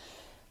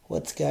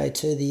 Let's go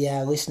to the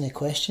listener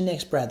question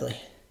next, Bradley.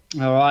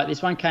 All right,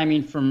 this one came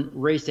in from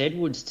Reese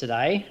Edwards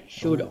today.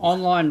 Should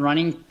online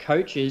running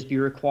coaches be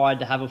required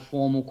to have a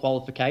formal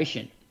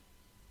qualification?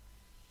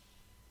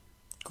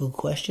 Good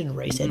question,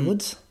 Reese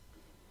Edwards.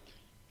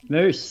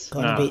 Moose.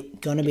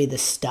 Going to be the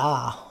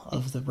star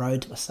of the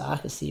Road to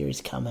Osaka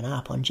series coming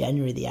up on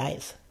January the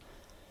 8th.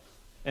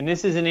 And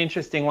this is an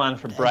interesting one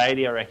for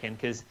Brady, I reckon,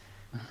 because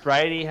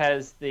Brady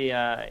has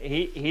the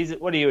he's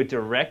what are you, a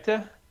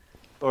director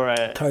or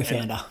a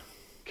co-founder?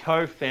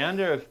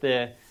 Co-founder of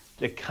the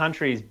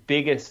country's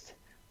biggest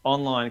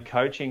online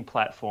coaching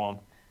platform,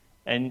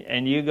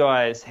 and you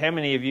guys, how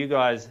many of you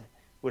guys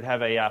would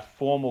have a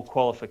formal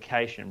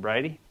qualification,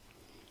 Brady?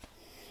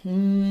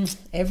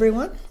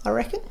 Everyone, I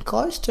reckon,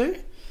 close to.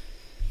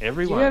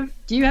 Everyone.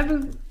 Do you have a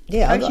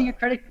coaching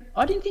accreditation?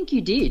 I didn't think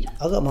you did.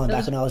 I got mine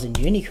back when I was in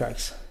uni,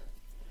 Crooks.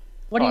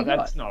 What do you got?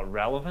 That's not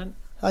relevant.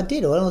 I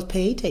did when I was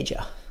PE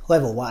teacher.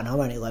 Level 1. I'm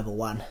only level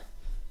 1.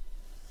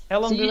 How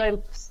long do they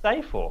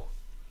stay for?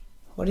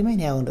 What do you mean,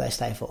 how long do they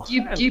stay for?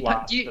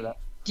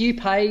 Do you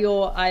pay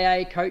your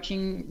AA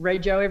coaching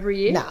rego every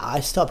year? No,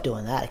 I stopped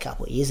doing that a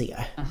couple of years ago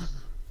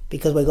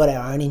because we got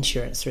our own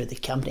insurance through the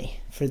company,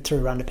 through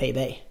Run to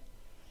PB.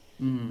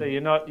 So you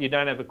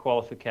don't have a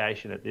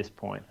qualification at this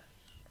point?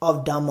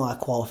 I've done my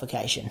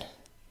qualification.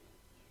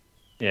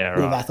 Yeah, right.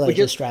 With Athletics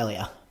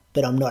Australia,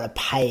 but I'm not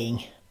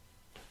paying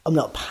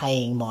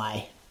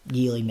my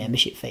yearly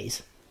membership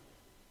fees.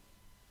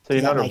 So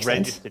you're not a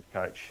registered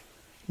coach?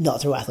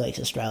 Not through Athletics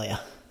Australia.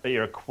 But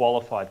you're a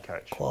qualified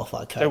coach?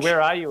 Qualified coach. So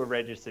where are you a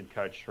registered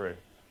coach through?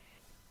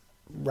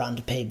 Run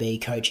to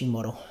PB coaching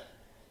model.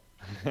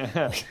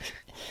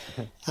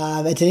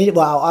 I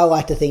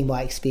like to think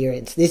by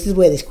experience. This is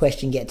where this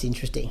question gets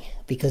interesting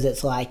because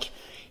it's like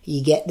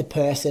you get the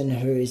person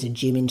who's a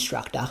gym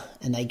instructor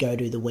and they go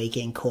do the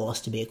weekend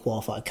course to be a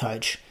qualified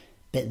coach,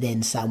 but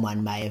then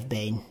someone may have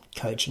been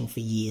coaching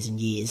for years and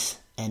years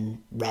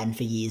and ran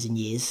for years and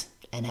years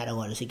and had a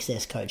lot of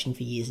success coaching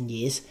for years and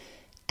years,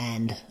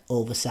 and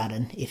all of a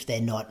sudden, if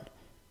they're not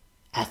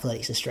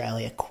Athletics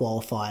Australia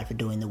qualified for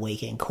doing the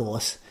weekend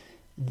course,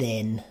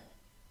 then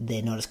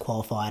they're not as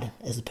qualified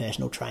as the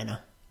personal trainer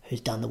who's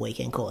done the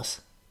weekend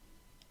course.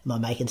 Am I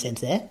making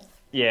sense there?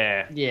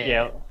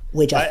 Yeah.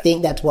 Which I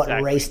think that's what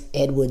exactly. Reece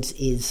Edwards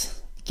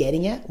is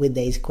getting at with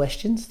these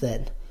questions,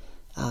 that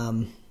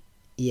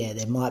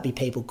there might be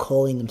people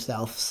calling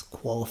themselves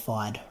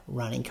qualified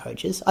running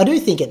coaches. I do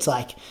think it's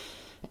like,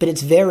 but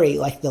it's very,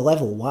 like the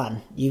level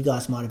 1, you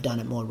guys might have done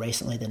it more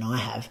recently than I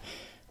have,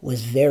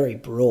 was very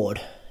broad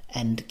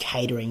and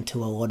catering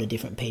to a lot of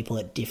different people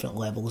at different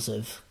levels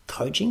of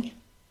coaching.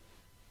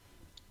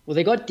 Well,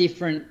 they've got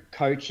different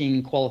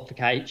coaching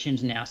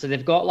qualifications now. So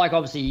they've got, like,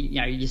 obviously,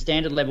 your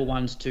standard level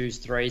 1s, 2s,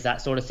 3s,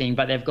 that sort of thing.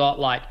 But they've got,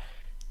 like,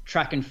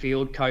 track and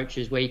field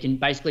coaches where you can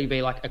basically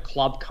be, like, a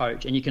club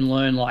coach and you can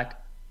learn, like,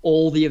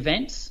 all the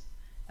events.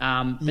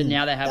 But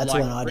now they have, that's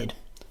like... That's what I did.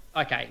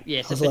 Okay,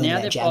 yeah. So, but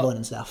now they've javelin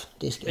and stuff.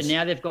 Discus. But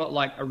now they've got,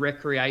 like, a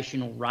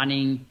recreational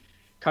running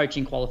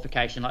coaching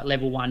qualification, like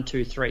level 1,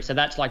 2, 3. So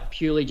that's, like,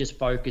 purely just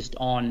focused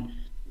on,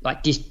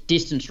 like,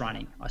 distance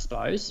running, I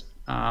suppose.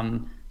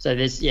 So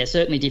there's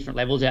certainly different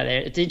levels out there.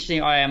 It's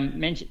interesting. I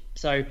mentioned,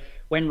 so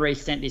when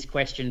Reece sent this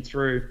question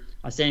through,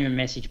 I sent him a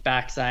message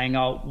back saying,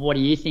 "Oh, what do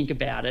you think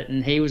about it?"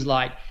 And he was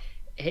like,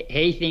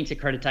 he thinks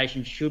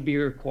accreditation should be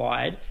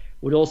required.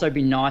 Would also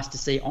be nice to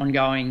see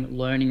ongoing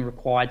learning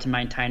required to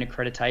maintain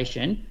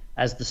accreditation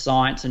as the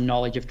science and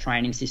knowledge of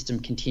training system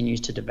continues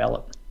to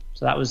develop.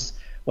 So that was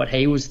what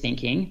he was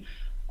thinking.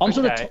 I'm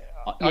sort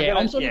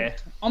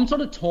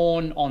of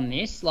torn on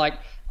this. Like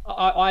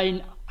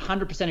I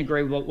 100%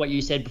 agree with what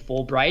you said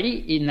before,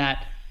 Brady, in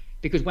that,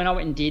 because when I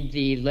went and did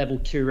the level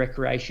 2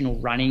 recreational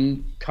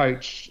running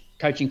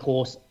coaching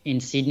course in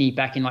Sydney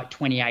back in like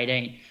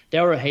 2018,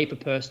 there were a heap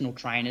of personal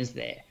trainers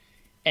there.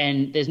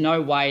 And there's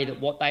no way that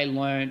what they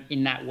learned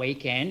in that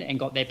weekend and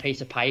got their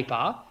piece of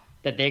paper,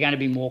 that they're going to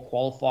be more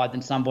qualified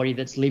than somebody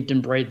that's lived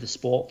and breathed the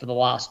sport for the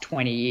last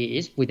 20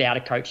 years without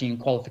a coaching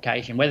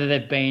qualification, whether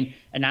they've been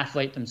an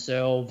athlete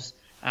themselves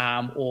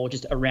or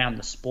just around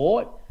the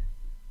sport.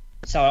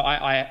 So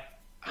I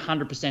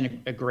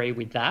 100% agree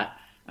with that.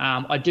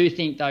 I do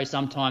think, though,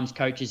 sometimes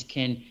coaches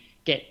can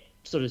get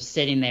sort of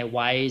set in their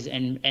ways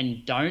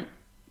and don't,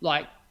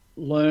 like,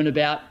 learn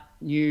about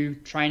new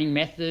training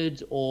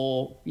methods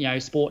or,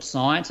 sports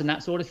science and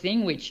that sort of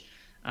thing, which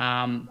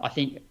I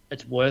think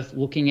it's worth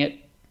looking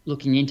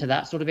into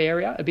that sort of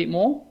area a bit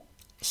more.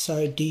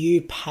 So do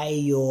you pay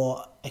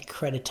your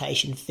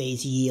accreditation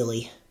fees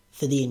yearly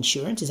for the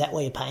insurance? Is that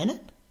why you're paying it?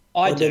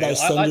 Or do they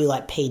send you,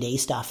 like, PD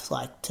stuff,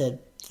 like, to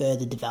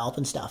further develop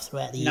and stuff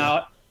throughout the year?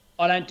 No,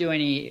 I don't do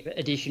any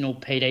additional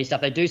PD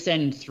stuff. They do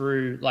send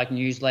through, like,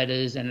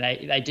 newsletters, and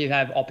they do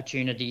have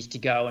opportunities to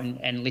go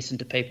and listen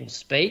to people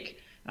speak.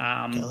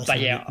 But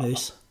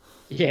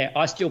yeah,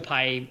 I still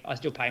pay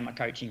my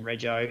coaching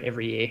rego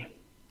every year.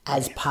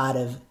 As part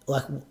of,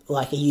 like,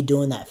 are you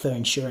doing that for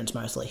insurance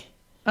mostly?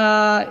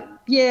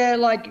 Yeah,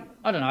 like,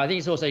 I don't know. I think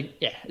it's also, I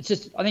think it's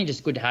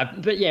just good to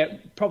have. But yeah,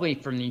 probably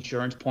from the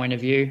insurance point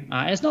of view.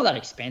 And it's not that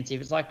expensive.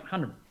 It's like I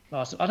don't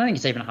think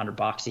it's even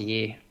 $100 a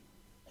year.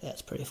 Yeah,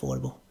 it's pretty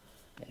affordable.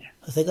 Yeah.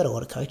 If they've got a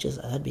lot of coaches,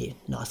 that'd be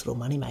a nice little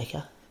money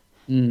maker.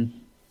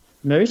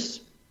 Moose?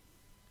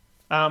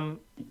 I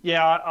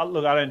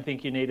don't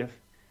think you need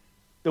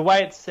the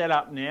way it's set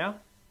up now,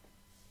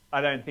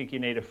 don't think you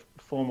need a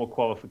formal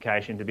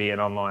qualification to be an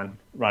online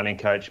running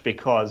coach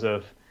because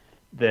of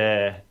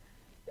the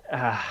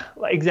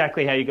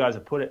exactly how you guys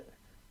have put it.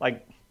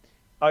 Like,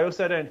 I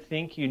also don't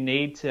think you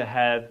need to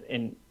have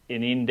an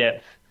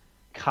in-depth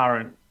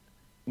current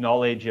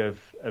knowledge of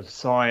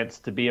science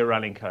to be a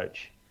running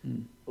coach.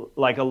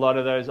 Like a lot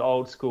of those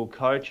old school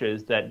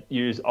coaches that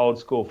use old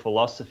school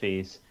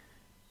philosophies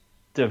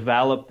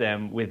develop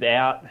them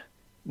without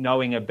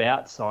knowing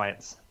about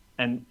science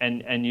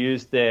and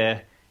use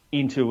their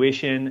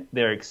intuition,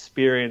 their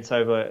experience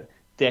over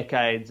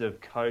decades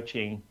of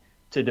coaching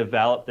to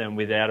develop them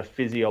without a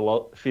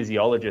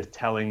physiologist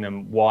telling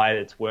them why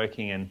it's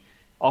working. And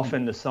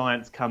often the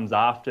science comes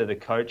after the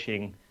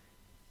coaching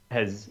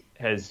has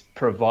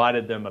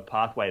provided them a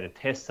pathway to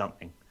test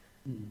something.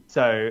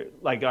 So,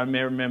 like, I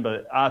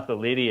remember Arthur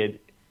Lydiard,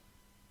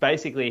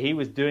 basically he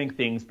was doing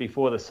things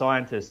before the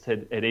scientists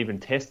had even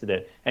tested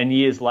it. And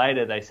years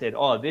later they said,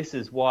 oh, this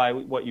is why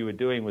what you were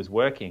doing was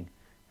working.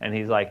 And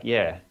he's like,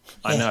 yeah,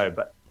 I know,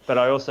 but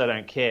I also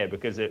don't care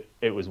because it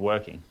was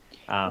working.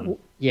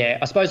 Yeah,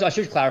 I suppose I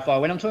should clarify.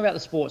 When I'm talking about the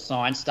sports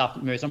science stuff,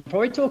 Moose, I'm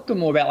probably talking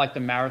more about like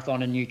the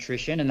marathon and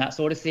nutrition and that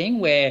sort of thing,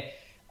 where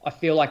I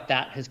feel like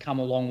that has come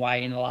a long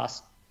way in the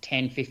last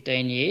 10,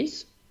 15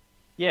 years.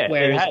 Yeah,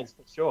 it has,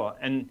 for sure.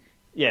 And,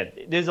 yeah,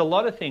 there's a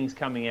lot of things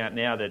coming out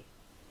now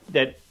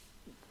that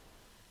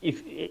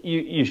if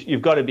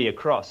you've got to be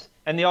across.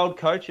 And the old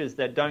coaches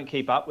that don't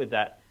keep up with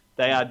that,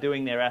 they are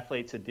doing their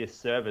athletes a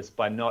disservice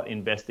by not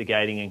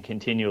investigating and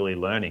continually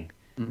learning.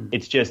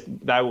 It's just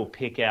they will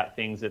pick out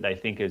things that they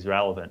think is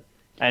relevant.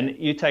 And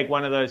you take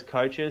one of those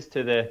coaches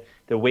to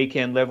the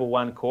weekend level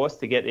 1 course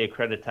to get the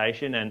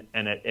accreditation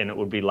and it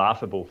would be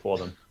laughable for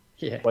them.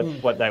 Yeah.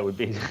 What they would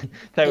be.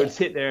 They would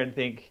sit there and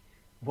think,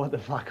 what the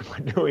fuck am I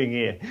doing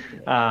here?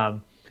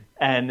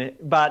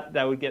 But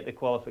they would get the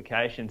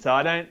qualification. So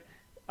I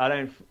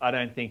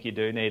don't think you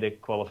do need a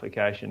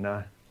qualification,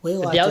 no. We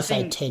like to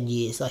say 10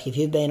 years. Like, if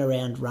you've been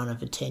around running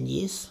for 10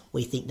 years,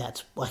 we think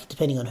that's, like,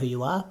 depending on who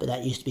you are, but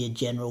that used to be a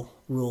general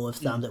rule of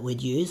thumb that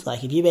we'd use.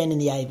 Like, if you've been in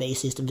the AV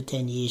system for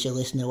 10 years, you're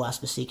listening to us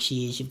for 6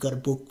 years, you've got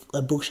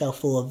a bookshelf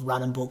full of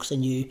running books,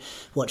 and you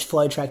watch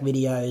flow track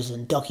videos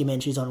and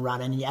documentaries on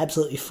running, and you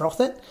absolutely froth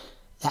it,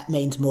 that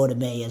means more to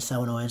me as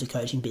someone who owns a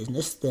coaching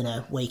business than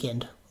a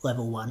weekend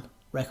level 1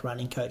 rec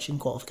running coaching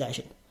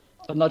qualification.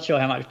 I'm not sure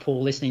how much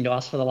Paul listening to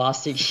us for the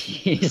last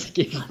 6 years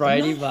gives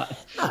Brady, but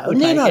no, you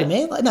know what I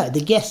mean? Like, no,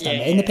 the guests, I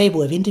mean, the people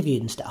we've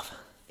interviewed and stuff.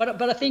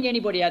 But I think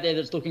anybody out there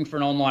that's looking for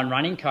an online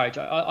running coach,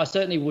 I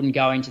certainly wouldn't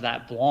go into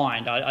that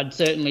blind. I'd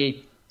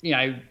certainly,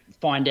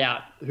 find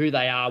out who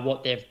they are,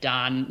 what they've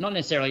done, not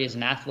necessarily as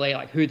an athlete,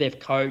 like who they've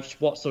coached,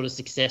 what sort of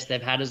success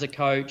they've had as a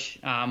coach.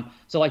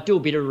 So like do a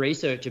bit of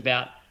research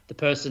about the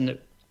person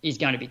that is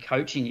going to be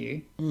coaching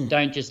you.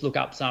 Don't just look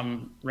up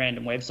some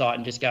random website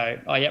and just go,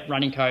 oh, yep,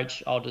 running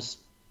coach, I'll just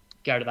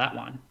go to that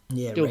one.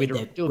 Yeah, do a bit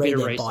of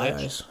research.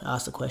 Bios,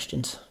 ask the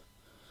questions.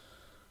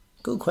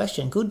 Good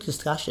question, good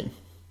discussion.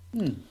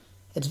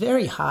 It's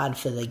very hard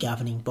for the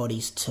governing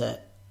bodies to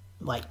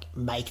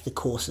make the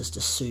courses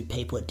to suit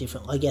people at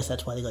different, I guess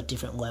that's why they've got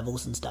different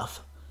levels and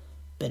stuff.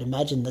 But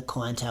imagine the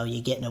clientele,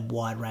 you're getting a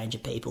wide range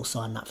of people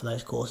signing up for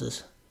those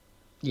courses.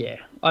 Yeah,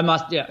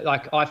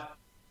 I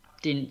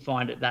didn't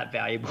find it that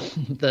valuable,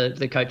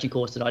 the coaching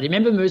course that I did.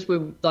 Remember, Moose,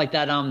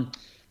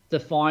 the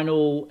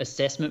final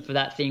assessment for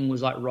that thing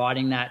was like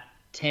writing that,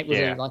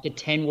 it like a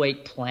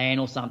 10-week plan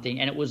or something,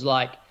 and it was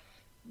like,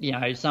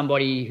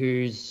 somebody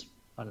who's,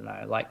 I don't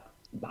know,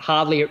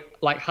 hardly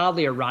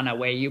a runner,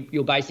 where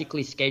you're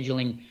basically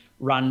scheduling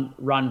run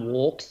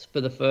walks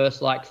for the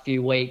first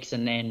few weeks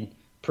and then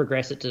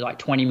progress it to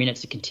 20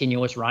 minutes of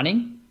continuous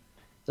running.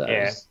 So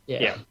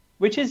yeah.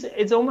 Which is,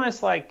 it's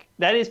almost like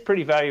that is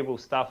pretty valuable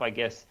stuff, I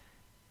guess,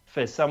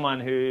 for someone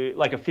who,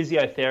 like a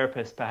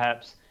physiotherapist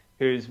perhaps,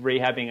 who's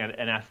rehabbing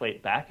an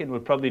athlete back, and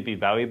would probably be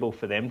valuable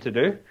for them to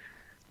do.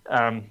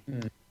 And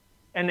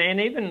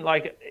even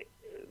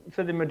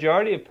for the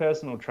majority of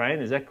personal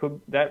trainers,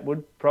 that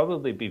would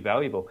probably be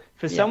valuable.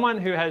 For someone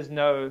who has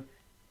no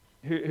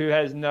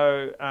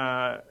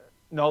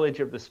knowledge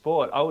of the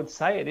sport, I would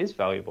say it is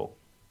valuable.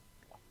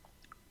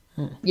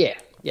 Yeah.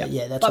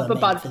 That's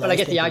but I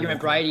get the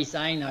argument Brady's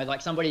saying though,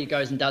 somebody who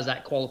goes and does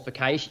that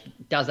qualification,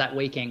 does that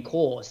weekend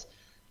course,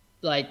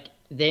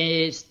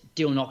 they're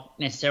still not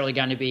necessarily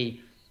going to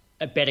be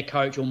a better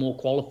coach or more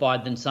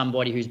qualified than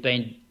somebody who's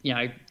been,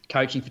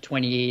 coaching for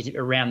 20 years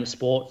around the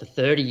sport for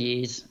 30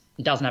 years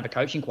and doesn't have a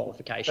coaching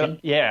qualification.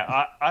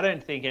 I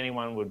don't think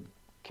anyone would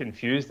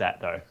confuse that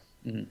though.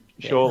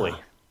 Surely.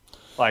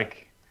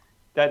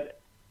 That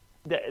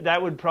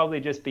would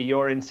probably just be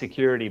your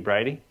insecurity,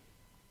 Brady,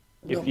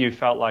 if you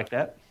felt like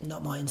that.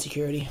 Not my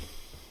insecurity.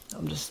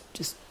 I'm just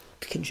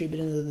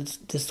contributing to the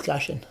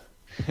discussion.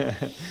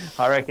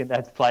 I reckon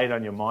that's played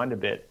on your mind a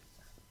bit.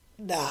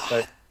 Nah,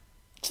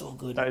 it's all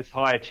good. Those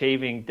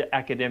high-achieving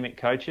academic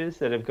coaches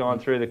that have gone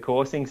through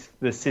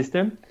the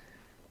system.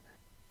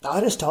 I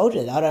just told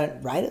you, I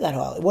don't rate it that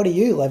highly. What are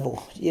you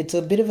level? It's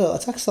like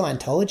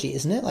Scientology,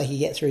 isn't it? You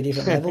get through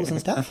different levels and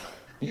stuff.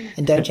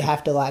 And don't you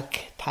have to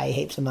like pay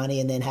heaps of money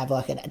and then have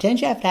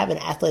don't you have to have an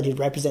athlete who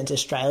represents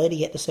Australia to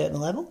get to a certain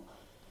level?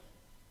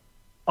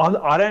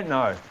 I don't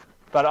know,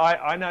 but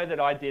I know that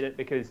I did it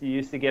because you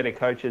used to get a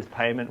coach's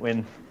payment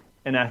when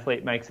an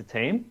athlete makes a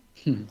team.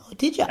 Oh,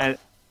 did you? And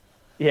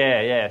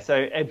yeah.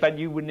 So, but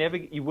you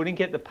wouldn't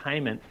get the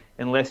payment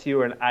unless you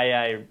were an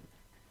AA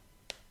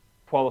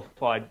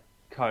qualified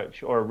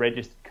coach or a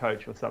registered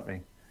coach or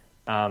something,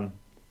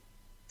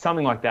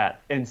 something like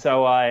that. And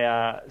so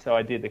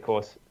I did the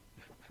course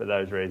for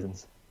those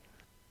reasons.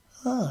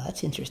 Oh,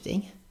 that's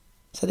interesting.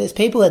 So there's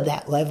people at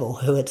that level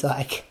who it's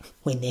like,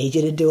 we need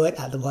you to do it,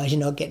 otherwise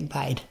you're not getting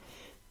paid.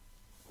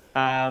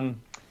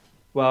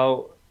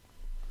 Well,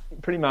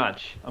 pretty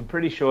much. I'm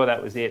pretty sure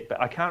that was it,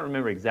 but I can't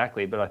remember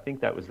exactly, but I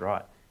think that was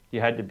right. You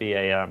had to be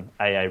a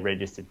AA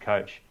registered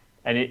coach.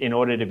 And in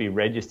order to be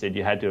registered,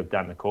 you had to have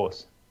done the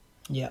course.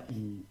 Yeah.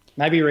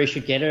 Maybe we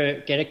should get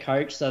a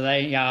coach so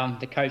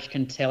the coach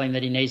can tell him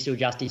that he needs to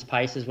adjust his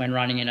paces when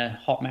running in a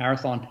hot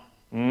marathon.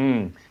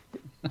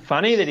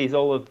 Funny that he's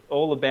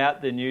all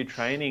about the new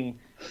training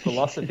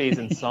philosophies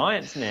and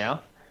science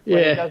now.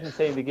 But he doesn't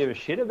seem to give a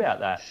shit about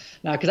that.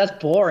 No, because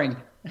that's boring.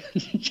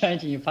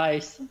 Changing your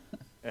pace.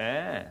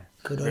 Yeah.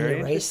 Good on Very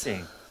you, Reece.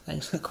 interesting.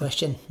 Thanks for the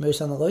question.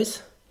 Moose on the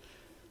loose?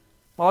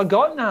 Well, I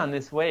got none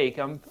this week.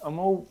 I'm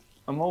all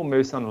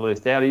moose on the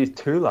loose. I used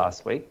 2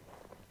 last week.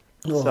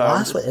 Well, So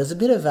last week, there was a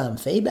bit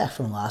of feedback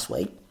from last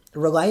week.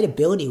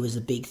 Relatability was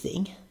a big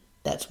thing.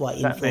 That's why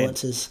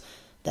influencers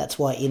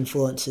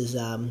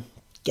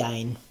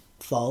gain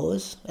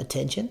followers,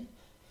 attention.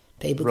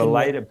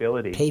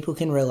 Relatability. People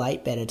can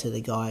relate better to the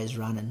guy who's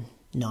running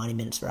 90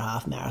 minutes for a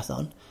half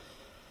marathon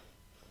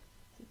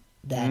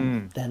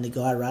than the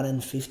guy running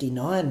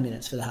 59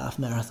 minutes for the half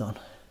marathon.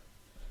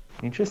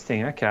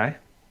 Interesting. Okay.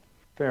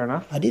 Fair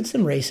enough. I did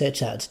some research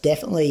though. It's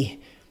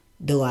definitely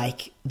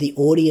the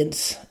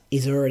audience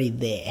is already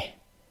there.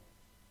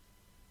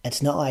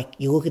 It's not like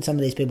you look at some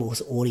of these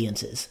people's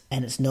audiences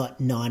and it's not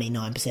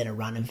 99% of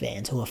running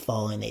fans who are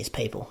following these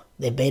people.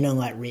 They've been on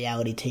like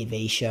reality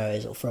TV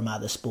shows or from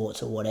other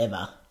sports or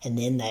whatever, and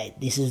then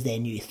this is their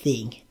new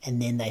thing, and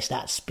then they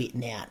start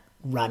spitting out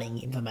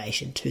running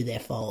information to their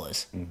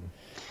followers. Mm-hmm.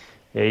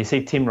 Yeah, you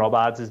see Tim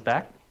Robards is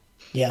back?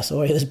 Yeah, I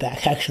saw he was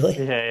back actually.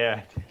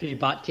 Yeah. A few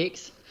butt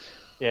kicks.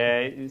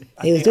 Yeah.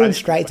 He was doing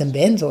straights and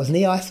bends, wasn't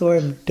he? I saw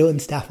him doing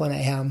stuff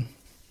on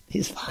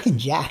he's fucking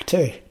jacked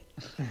too.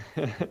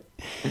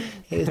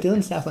 He was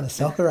doing stuff on a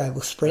soccer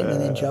oval, sprinting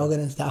and then jogging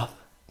and stuff.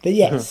 But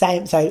yeah,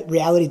 same. So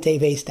reality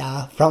TV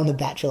star from The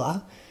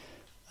Bachelor.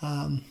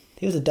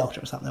 He was a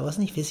doctor or something,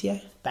 wasn't he? Physio,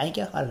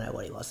 banker. I don't know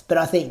what he was, but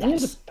I think I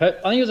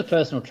think he was a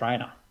personal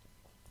trainer.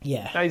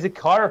 Yeah. No, he's a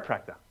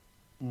chiropractor.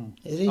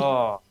 Is he?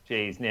 Oh,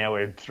 geez, now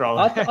we're throwing.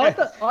 I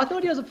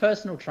thought he was a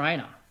personal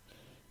trainer.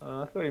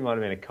 I thought he might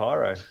have been a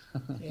chiro.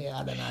 Yeah,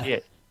 I don't know. Yeah,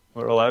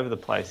 we're all over the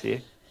place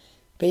here.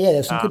 But yeah,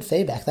 there's some good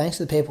feedback. Thanks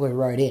to the people who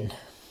wrote in.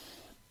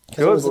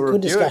 Good, it was a we'll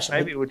good review discussion. it.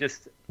 Maybe we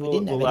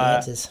didn't have any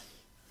answers.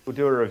 We'll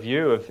do a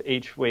review of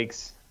each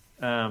week's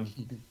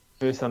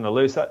Moose on the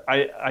Loose.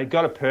 I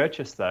got a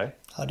purchase though.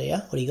 Oh dear,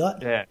 what do you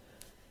got? Yeah.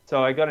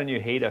 So I got a new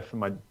heater for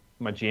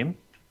my gym,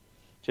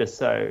 just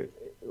so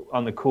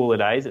on the cooler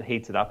days it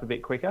heats it up a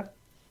bit quicker.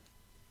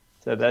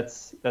 So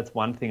that's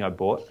one thing I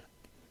bought.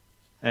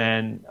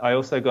 And I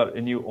also got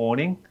a new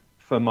awning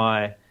for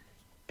my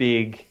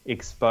big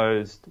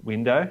exposed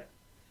window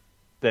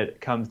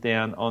that comes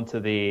down onto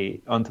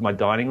my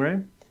dining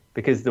room,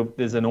 because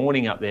there's an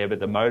awning up there, but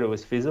the motor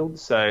was fizzled.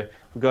 So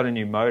we got a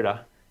new motor,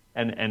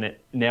 and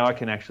now I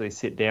can actually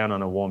sit down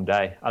on a warm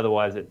day.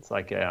 Otherwise, it's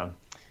like a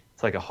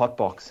hot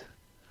box.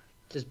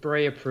 Does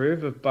Brie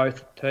approve of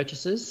both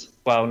purchases?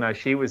 Well, no,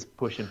 she was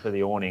pushing for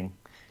the awning,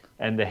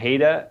 and the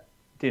heater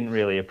didn't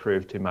really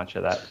approve too much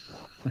of that.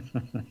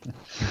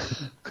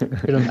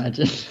 Could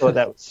imagine. Thought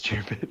that was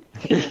stupid.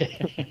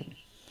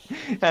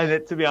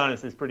 And to be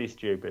honest, it's pretty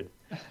stupid.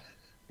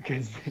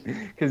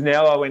 Because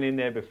now I went in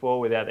there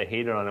before without the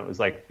heater on, it was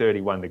like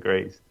 31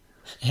 degrees.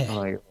 Yeah. I'm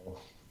like,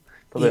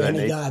 The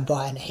only guy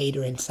buying a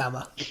heater in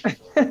summer.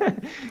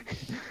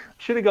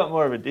 Should have got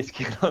more of a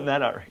discount on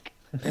that, I reckon.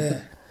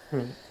 Yeah.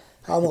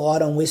 I'm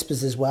light on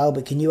whispers as well,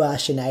 but can you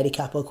ask Sinead a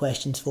couple of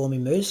questions for me,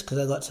 Moose? Because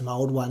I've got some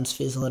old ones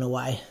fizzling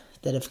away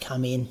that have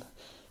come in.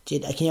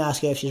 Can you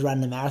ask her if she's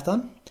running the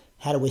marathon?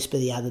 Had a whisper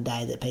the other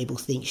day that people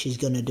think she's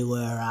going to do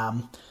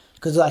her...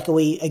 Because, are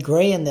we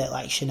agreeing that,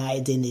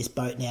 Sinead's in this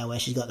boat now where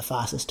she's got the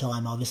fastest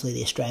time, obviously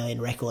the Australian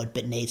record,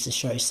 but needs to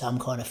show some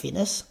kind of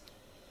fitness?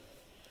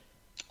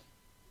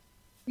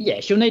 Yeah,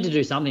 she'll need to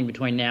do something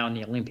between now and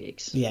the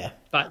Olympics. Yeah.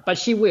 But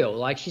she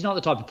will. She's not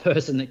the type of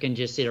person that can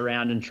just sit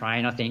around and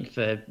train, I think,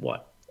 for,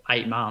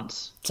 8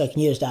 months. So can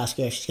you just ask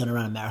her if she's going to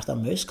run a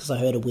marathon, Moose? Because I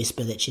heard a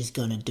whisper that she's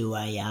going to do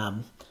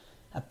a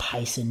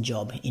pacing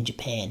job in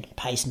Japan,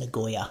 pace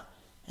Nagoya.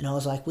 And I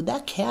was like, would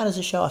that count as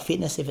a show of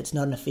fitness if it's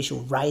not an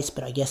official race?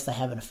 But I guess they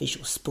have an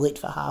official split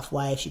for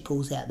halfway if she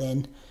pulls out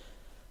then.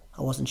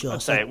 I wasn't sure.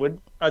 I'd say it would.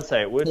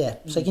 Yeah,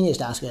 so can you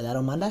just ask her that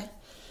on Monday?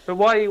 But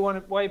why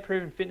are you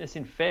proving fitness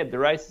in Feb? The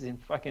race is in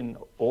fucking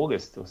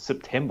August or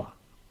September.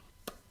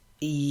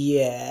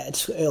 Yeah,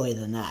 it's earlier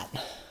than that.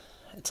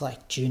 It's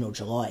like June or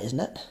July, isn't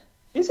it?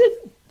 Is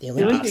it? The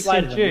Olympics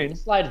Olympics. in June.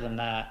 It's later than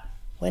that.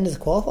 When does the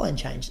qualifying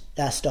change?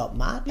 Stop,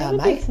 March, The May?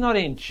 Olympics not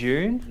in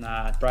June.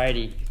 Nah,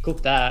 Brady,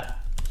 cook that.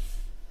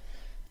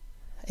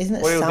 Isn't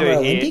it What he'll Summer do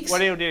Olympics? here?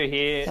 What he'll do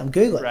here? I'm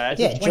Googling. Brad,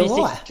 Yeah,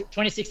 July.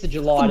 26th of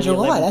July. to the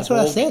July, 11th that's of what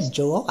I August. said,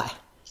 July.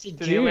 Said to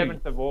the June.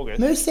 11th of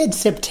August. Who said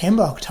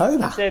September,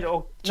 October? I said,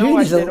 June no,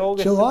 I is said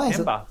August, July is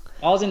September.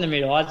 I was in the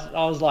middle. I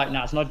was like,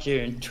 no, it's not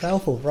June.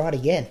 Truffle, right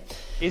again.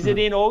 Is it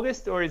in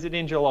August or is it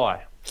in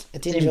July?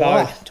 It's in in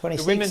July, both. 26th.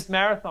 The women's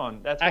marathon.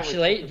 That's what we're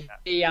Actually,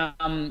 talking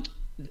about.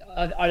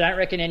 the I don't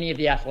reckon any of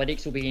the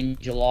athletics will be in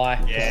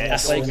July. Yeah,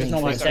 Athletics is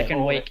normally the swimming.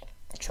 second week.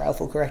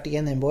 Truffle correct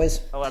again then,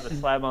 boys. I'll have a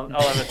slab on.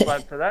 I'll have a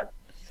slab for that.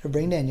 So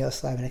bring down your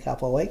slab in a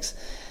couple of weeks.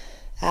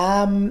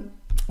 So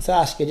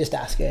just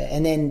ask her.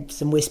 And then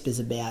some whispers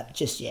about,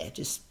 just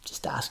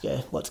ask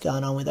her what's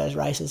going on with those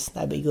races.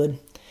 That'd be good.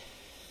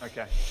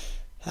 Okay.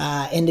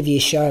 End of year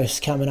shows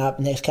coming up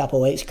next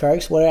couple of weeks,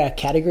 Croaks. What are our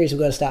categories we've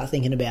got to start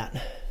thinking about?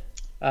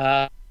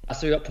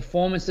 So we've got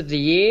performance of the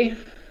year,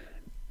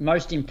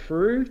 most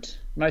improved,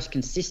 most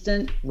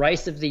consistent,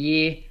 race of the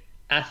year,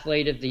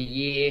 athlete of the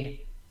year,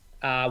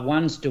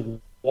 ones to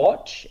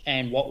watch,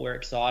 and what we're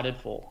excited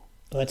for.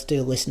 Let's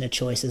do listener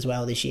choice as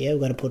well this year.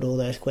 We've got to put all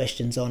those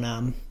questions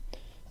on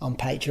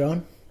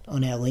Patreon,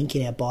 on our link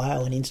in our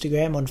bio on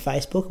Instagram, on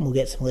Facebook, and we'll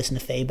get some listener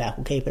feedback.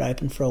 We'll keep it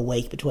open for a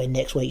week between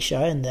next week's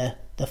show and the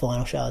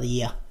final show of the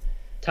year.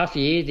 Tough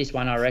year, this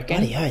one, I reckon.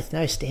 Bloody oath,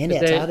 no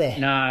standouts, are there?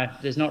 No,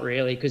 there's not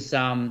really, because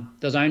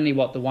there's only,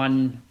 the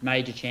one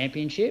major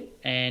championship,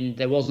 and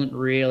there wasn't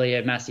really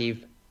a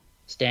massive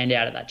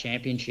standout at that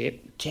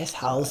championship. Jess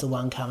Hull's the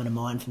one coming to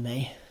mind for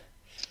me.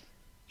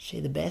 She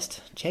the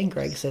best. Jen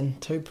Gregson,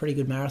 2 pretty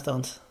good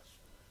marathons.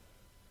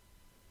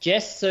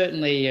 Jess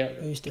certainly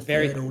Who's the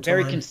very third all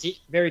very time?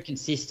 very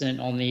consistent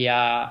on the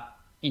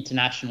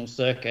international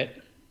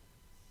circuit.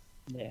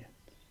 Yeah.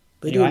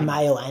 We do Anyway.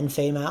 male and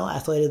female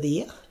athlete of the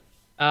year.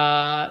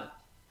 I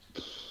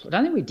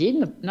don't think we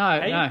did. No.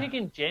 Are you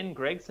picking Jen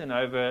Gregson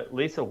over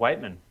Lisa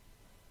Waitman?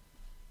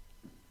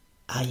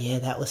 Yeah,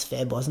 that was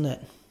Feb, wasn't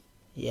it?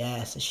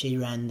 Yeah, so she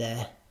ran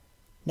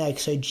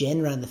so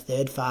Jen ran the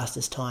 3rd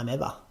fastest time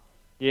ever,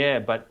 Yeah,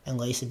 but and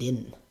Lisa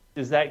didn't.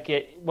 does that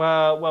get...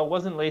 Well,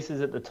 wasn't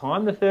Lisa's at the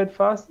time the 3rd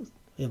fastest?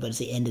 Yeah, but it's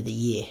the end of the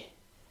year.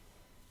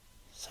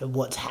 So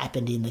what's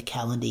happened in the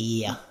calendar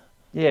year?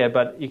 Yeah,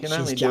 but you can She's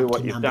only do jumped what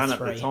to you've number done at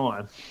 3. the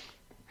time.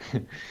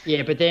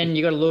 Yeah, but then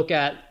you got to look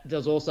at,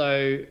 there's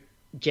also,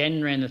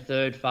 Jen ran the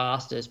 3rd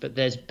fastest, but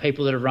there's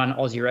people that have run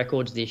Aussie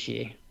records this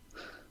year.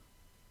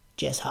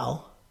 Jess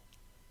Hull,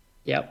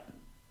 Yep.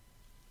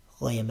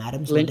 Liam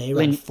Adams, ran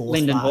 4th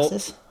Lyndon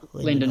fastest.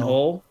 Lyndon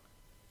Hall.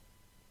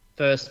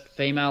 First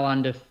female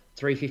under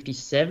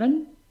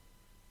 357.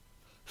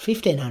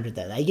 1,500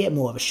 though, they get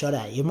more of a shot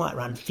at it. You might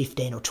run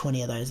 15 or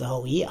 20 of those the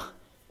whole year.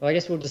 Well, I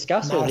guess we'll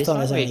discuss all this, won't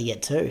Marathoners we? only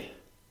get 2.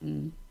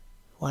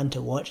 One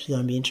to watch is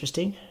going to be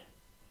interesting.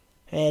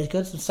 Yeah, it's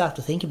got some stuff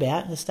to think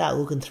about. Let's start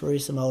looking through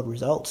some old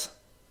results.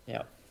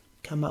 Yeah.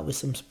 Come up with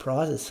some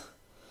surprises.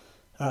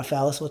 All right,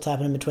 fellas, what's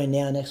happening between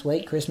now and next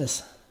week?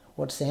 Christmas.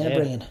 What's Santa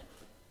bringing?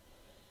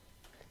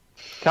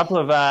 Couple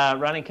of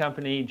running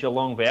company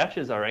Geelong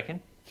vouchers, I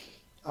reckon.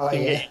 Oh,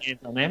 Get yeah. your hands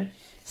on them.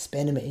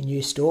 Spend them at your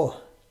new store.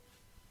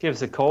 Give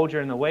us a call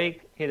during the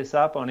week. Hit us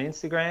up on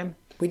Instagram.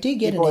 We did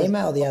get You an boys-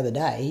 email the other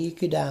day. You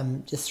could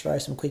just throw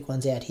some quick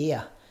ones out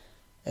here.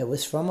 It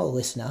was from a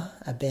listener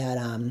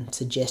about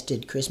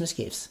suggested Christmas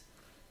gifts.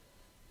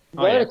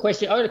 Oh, I yeah.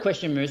 got a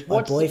question, Moose.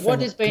 My boyfriend,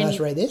 What has can I been... just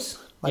read this?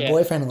 My Yeah.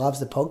 boyfriend loves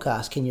the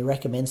podcast. Can you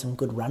recommend some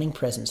good running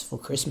presents for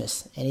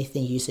Christmas?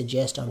 Anything you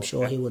suggest, I'm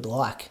sure he would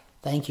like.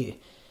 Thank you.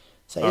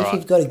 So if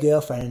you've got a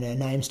girlfriend and her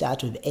name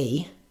starts with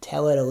E,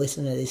 tell her to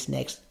listen to this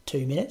next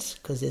 2 minutes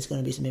because there's going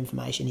to be some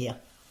information here.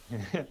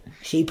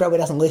 She probably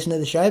doesn't listen to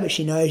the show, but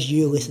she knows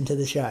you listen to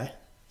the show.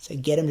 So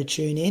get them to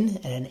tune in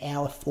at 1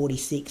 hour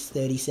 46,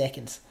 30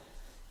 seconds.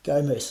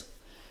 Go, Moose.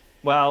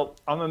 Well,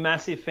 I'm a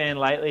massive fan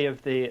lately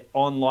of the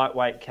On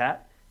Lightweight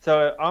cap.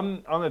 So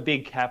I'm a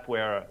big cap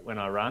wearer when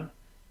I run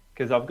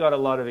because I've got a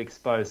lot of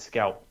exposed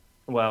scalp.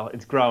 Well,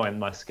 it's growing,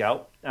 my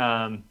scalp,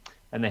 and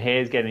the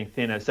hair's getting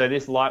thinner. So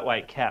this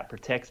lightweight cap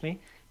protects me.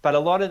 But a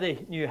lot of the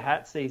new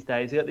hats these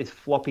days, they've got this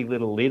floppy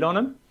little lid on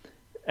them.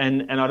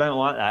 And I don't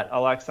like that. I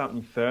like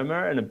something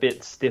firmer and a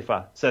bit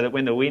stiffer so that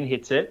when the wind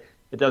hits it,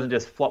 it doesn't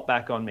just flop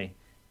back on me.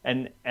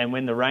 And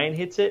when the rain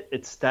hits it,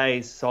 it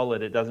stays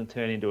solid. It doesn't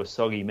turn into a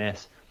soggy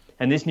mess.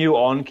 And this new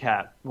On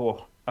cap,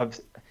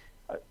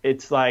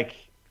 it's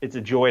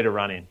a joy to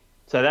run in.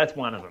 So that's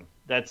one of them.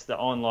 That's the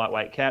On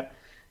lightweight cap.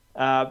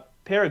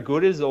 Pair of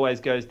Gooders always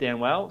goes down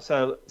well.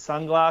 So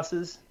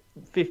sunglasses,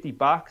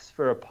 $50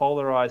 for a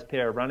polarized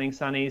pair of running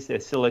sunnies. They're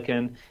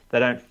silicone. They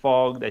don't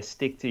fog. They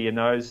stick to your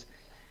nose.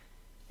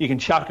 You can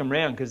chuck them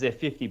around because they're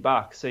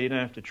 $50, so you don't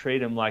have to treat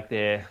them like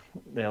they're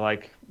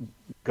like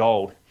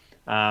gold.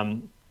 A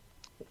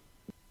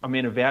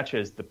voucher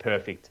is the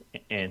perfect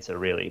answer,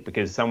 really,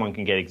 because someone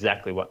can get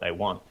exactly what they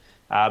want.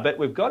 But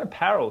we've got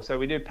apparel, so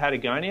we do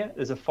Patagonia.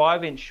 There's a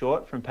 5-inch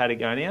short from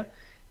Patagonia,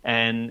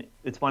 and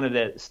it's one of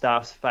the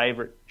staff's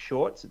favourite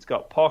shorts. It's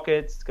got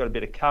pockets, it's got a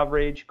bit of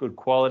coverage, good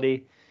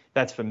quality.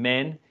 That's for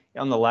men.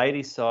 On the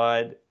ladies'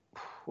 side,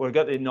 we've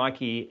got the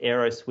Nike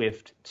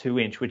Aeroswift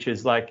 2-inch, which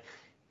is like,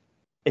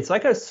 it's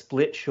like a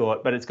split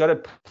short, but it's got a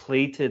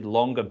pleated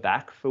longer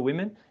back for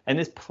women. And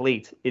this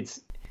pleat,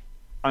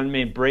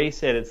 Bree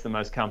said it's the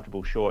most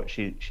comfortable short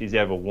she's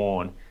ever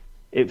worn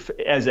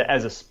as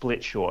a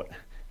split short.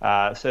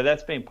 So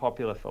that's been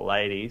popular for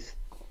ladies.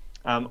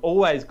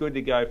 Always good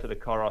to go for the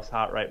Coros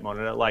heart rate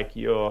monitor like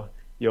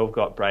you've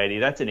got, Brady.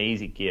 That's an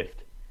easy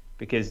gift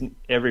because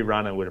every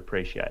runner would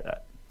appreciate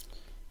that.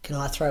 Can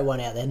I throw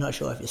one out there? Not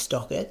sure if you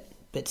stock it,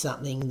 but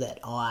something that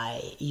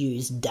I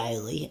use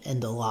daily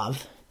and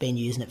love. Been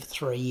using it for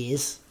 3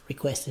 years.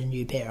 Requested a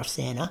new pair off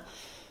Santa.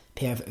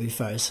 Pair of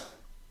UFOs.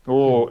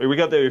 Oh, we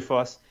got the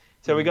UFOs.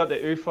 So we got the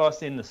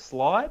UFOs in the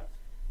slide.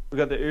 We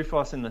got the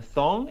UFOs in the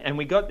thong, and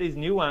we got these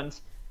new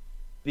ones,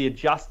 the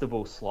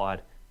adjustable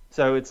slide.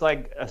 So it's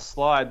like a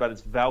slide, but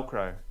it's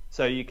Velcro.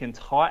 So you can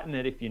tighten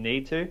it if you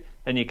need to,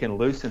 and you can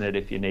loosen it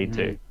if you need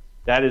to.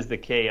 That is the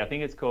key. I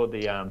think it's called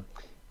the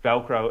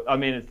Velcro.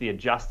 It's the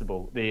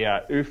adjustable, the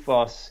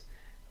UFOs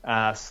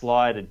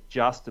slide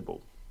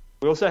adjustable.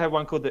 We also have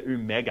one called the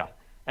Omega.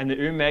 And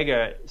the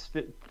Omega,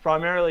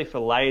 primarily for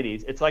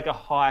ladies, it's like a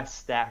high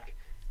stack,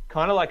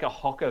 kind of like a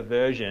Hoka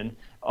version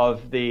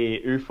of the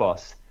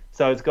UFOs.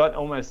 So it's got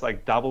almost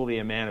like double the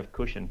amount of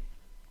cushion.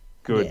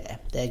 Good. Yeah,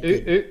 they're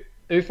good.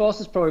 UFOs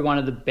is probably one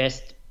of the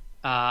best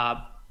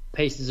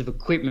pieces of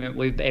equipment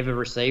we've ever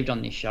received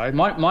on this show.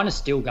 Mine is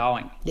still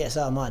going. Yeah,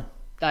 so are mine.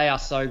 They are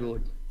so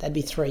good. That'd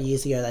be 3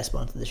 years ago they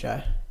sponsored the show.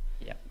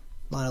 Yeah.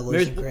 Mine are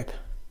losing grip.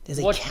 There's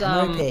a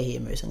camo pair here,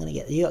 Moose. I'm going to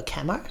get... You got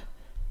camo?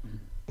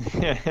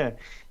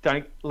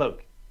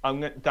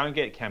 Don't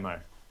get camo,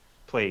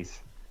 please.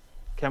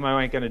 Camo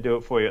ain't going to do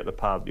it for you at the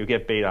pub. You'll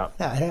get beat up.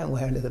 No, I don't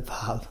wear it at the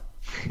pub.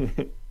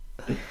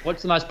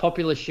 What's the most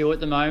popular shoe at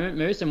the moment,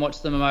 Moose? And what's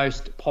the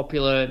most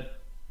popular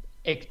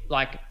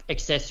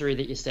accessory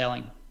that you're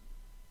selling?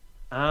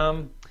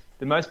 The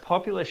most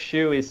popular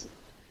shoe is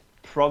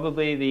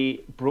probably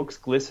the Brooks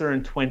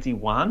Glycerin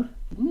 21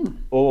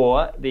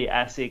 or the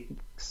ASIC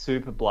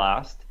Super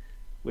Blast,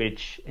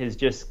 which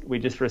we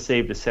just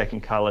received a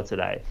second colour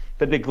today.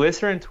 But the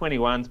Glycerin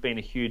 21's been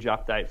a huge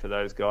update for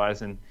those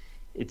guys, and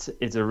it's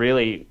a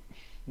really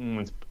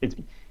I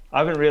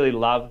haven't really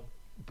loved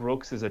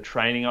Brooks as a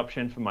training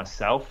option for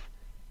myself,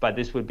 but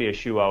this would be a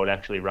shoe I would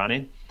actually run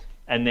in.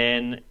 And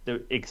then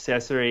the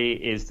accessory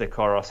is the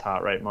Coros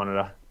heart rate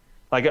monitor.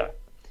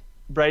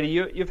 Brady,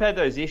 you've had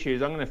those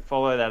issues. I'm going to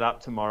follow that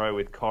up tomorrow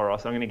with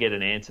Coros. I'm going to get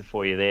an answer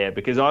for you there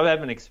because I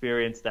haven't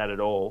experienced that at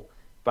all.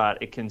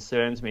 But it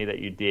concerns me that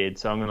you did,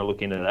 so I'm going to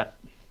look into that.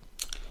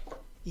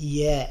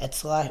 Yeah,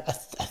 it's like, I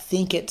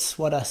think it's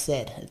what I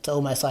said. It's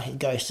almost like it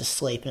goes to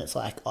sleep and it's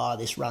like, oh,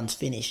 this run's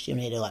finished. You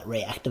need to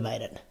reactivate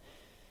it.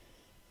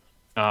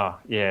 Oh,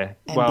 yeah.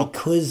 And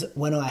because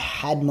when I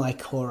had my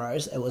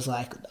Coros, it was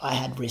like I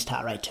had wrist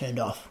heart rate turned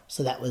off.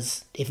 So that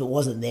was, if it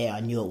wasn't there,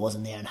 I knew it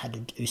wasn't there and had to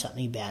do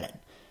something about it.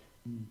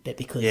 But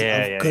because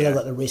I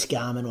got the wrist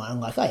Garmin one, I'm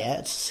like, oh yeah,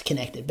 it's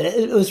connected. But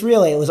it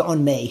was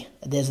on me.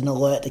 There's an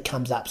alert that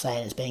comes up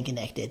saying it's being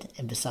connected,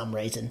 and for some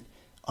reason,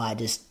 I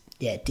just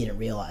didn't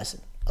realise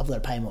it. I've got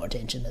to pay more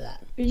attention to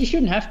that. But you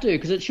shouldn't have to,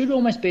 because it should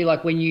almost be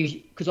like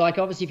because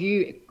obviously if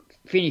you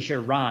finish a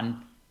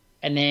run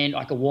and then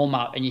like a warm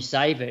up and you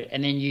save it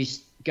and then you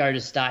go to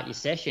start your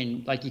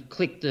session, like you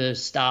click the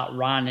start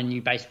run and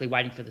you're basically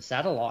waiting for the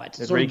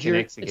satellites. It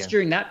reconnects again. It's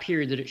during that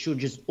period that it should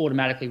just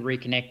automatically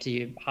reconnect to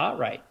your heart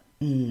rate.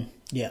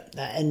 Yeah,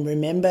 and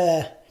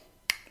remember,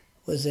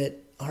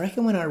 I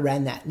reckon when I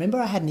ran that, remember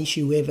I had an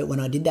issue with it when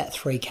I did that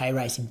 3K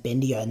race in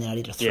Bendigo and then I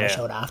did a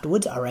threshold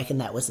afterwards. I reckon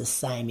that was the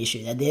same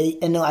issue. And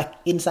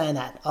in saying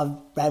that, I've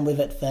ran with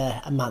it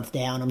for a month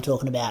now and I'm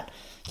talking about,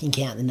 you can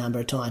count the number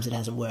of times it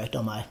hasn't worked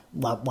on my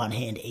one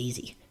hand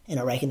easy. And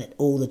I reckon that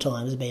all the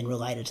times have been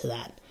related to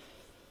that.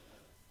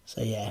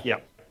 So yeah.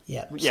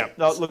 Yeah.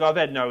 No, look, I've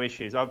had no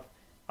issues. I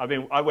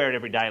wear it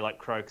every day like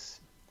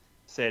Croaks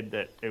said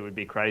that it would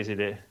be crazy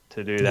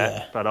to do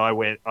that, but I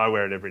wear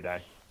it every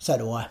day. So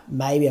do I.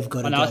 Maybe I've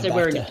got to go back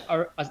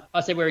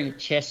I said wearing a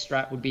chest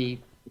strap would be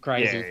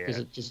crazy because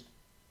it just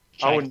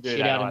I wouldn't do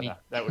that out either.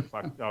 That would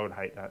I would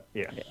hate that.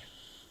 Yeah.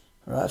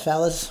 All right,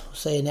 fellas. We'll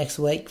see you next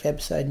week for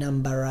episode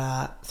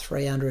number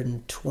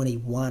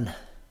 321.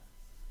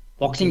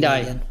 Boxing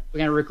Day. We're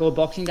going to record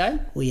Boxing Day?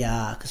 We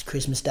are, because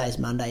Christmas Day is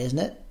Monday, isn't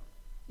it?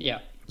 Yeah.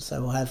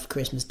 So we'll have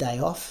Christmas Day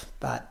off,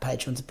 but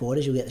Patreon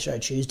supporters, you'll get the show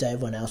Tuesday.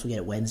 Everyone else will get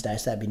it Wednesday,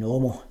 so that'd be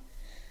normal.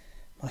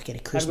 Might get a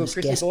Christmas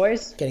guest.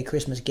 Boys. Get a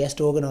Christmas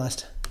guest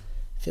organised.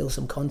 Fill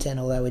some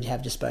content, although we'd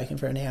have just spoken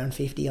for an hour and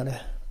 50 on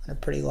a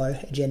pretty low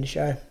agenda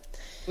show.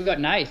 We got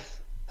Nath.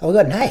 Oh, we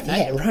got Nath.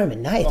 Yeah,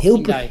 Roman Nath.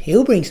 He'll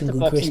bring some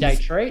good Christmas. Boxing Day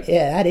treat.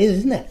 Yeah, that is,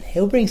 isn't it?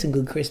 He'll bring some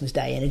good Christmas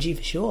Day energy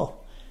for sure.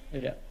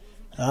 Yeah.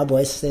 All right,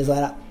 boys. See you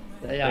later.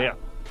 Yeah.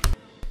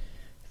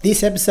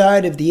 This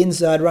episode of the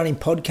Inside Running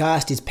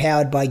Podcast is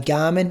powered by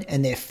Garmin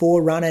and their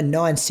Forerunner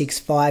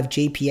 965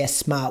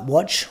 GPS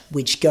smartwatch,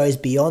 which goes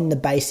beyond the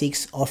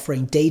basics,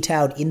 offering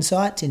detailed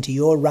insights into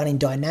your running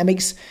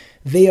dynamics,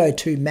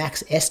 VO2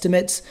 max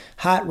estimates,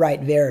 heart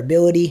rate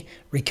variability,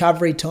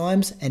 recovery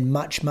times, and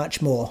much,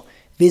 much more.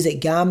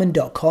 Visit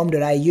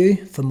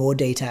garmin.com.au for more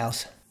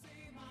details.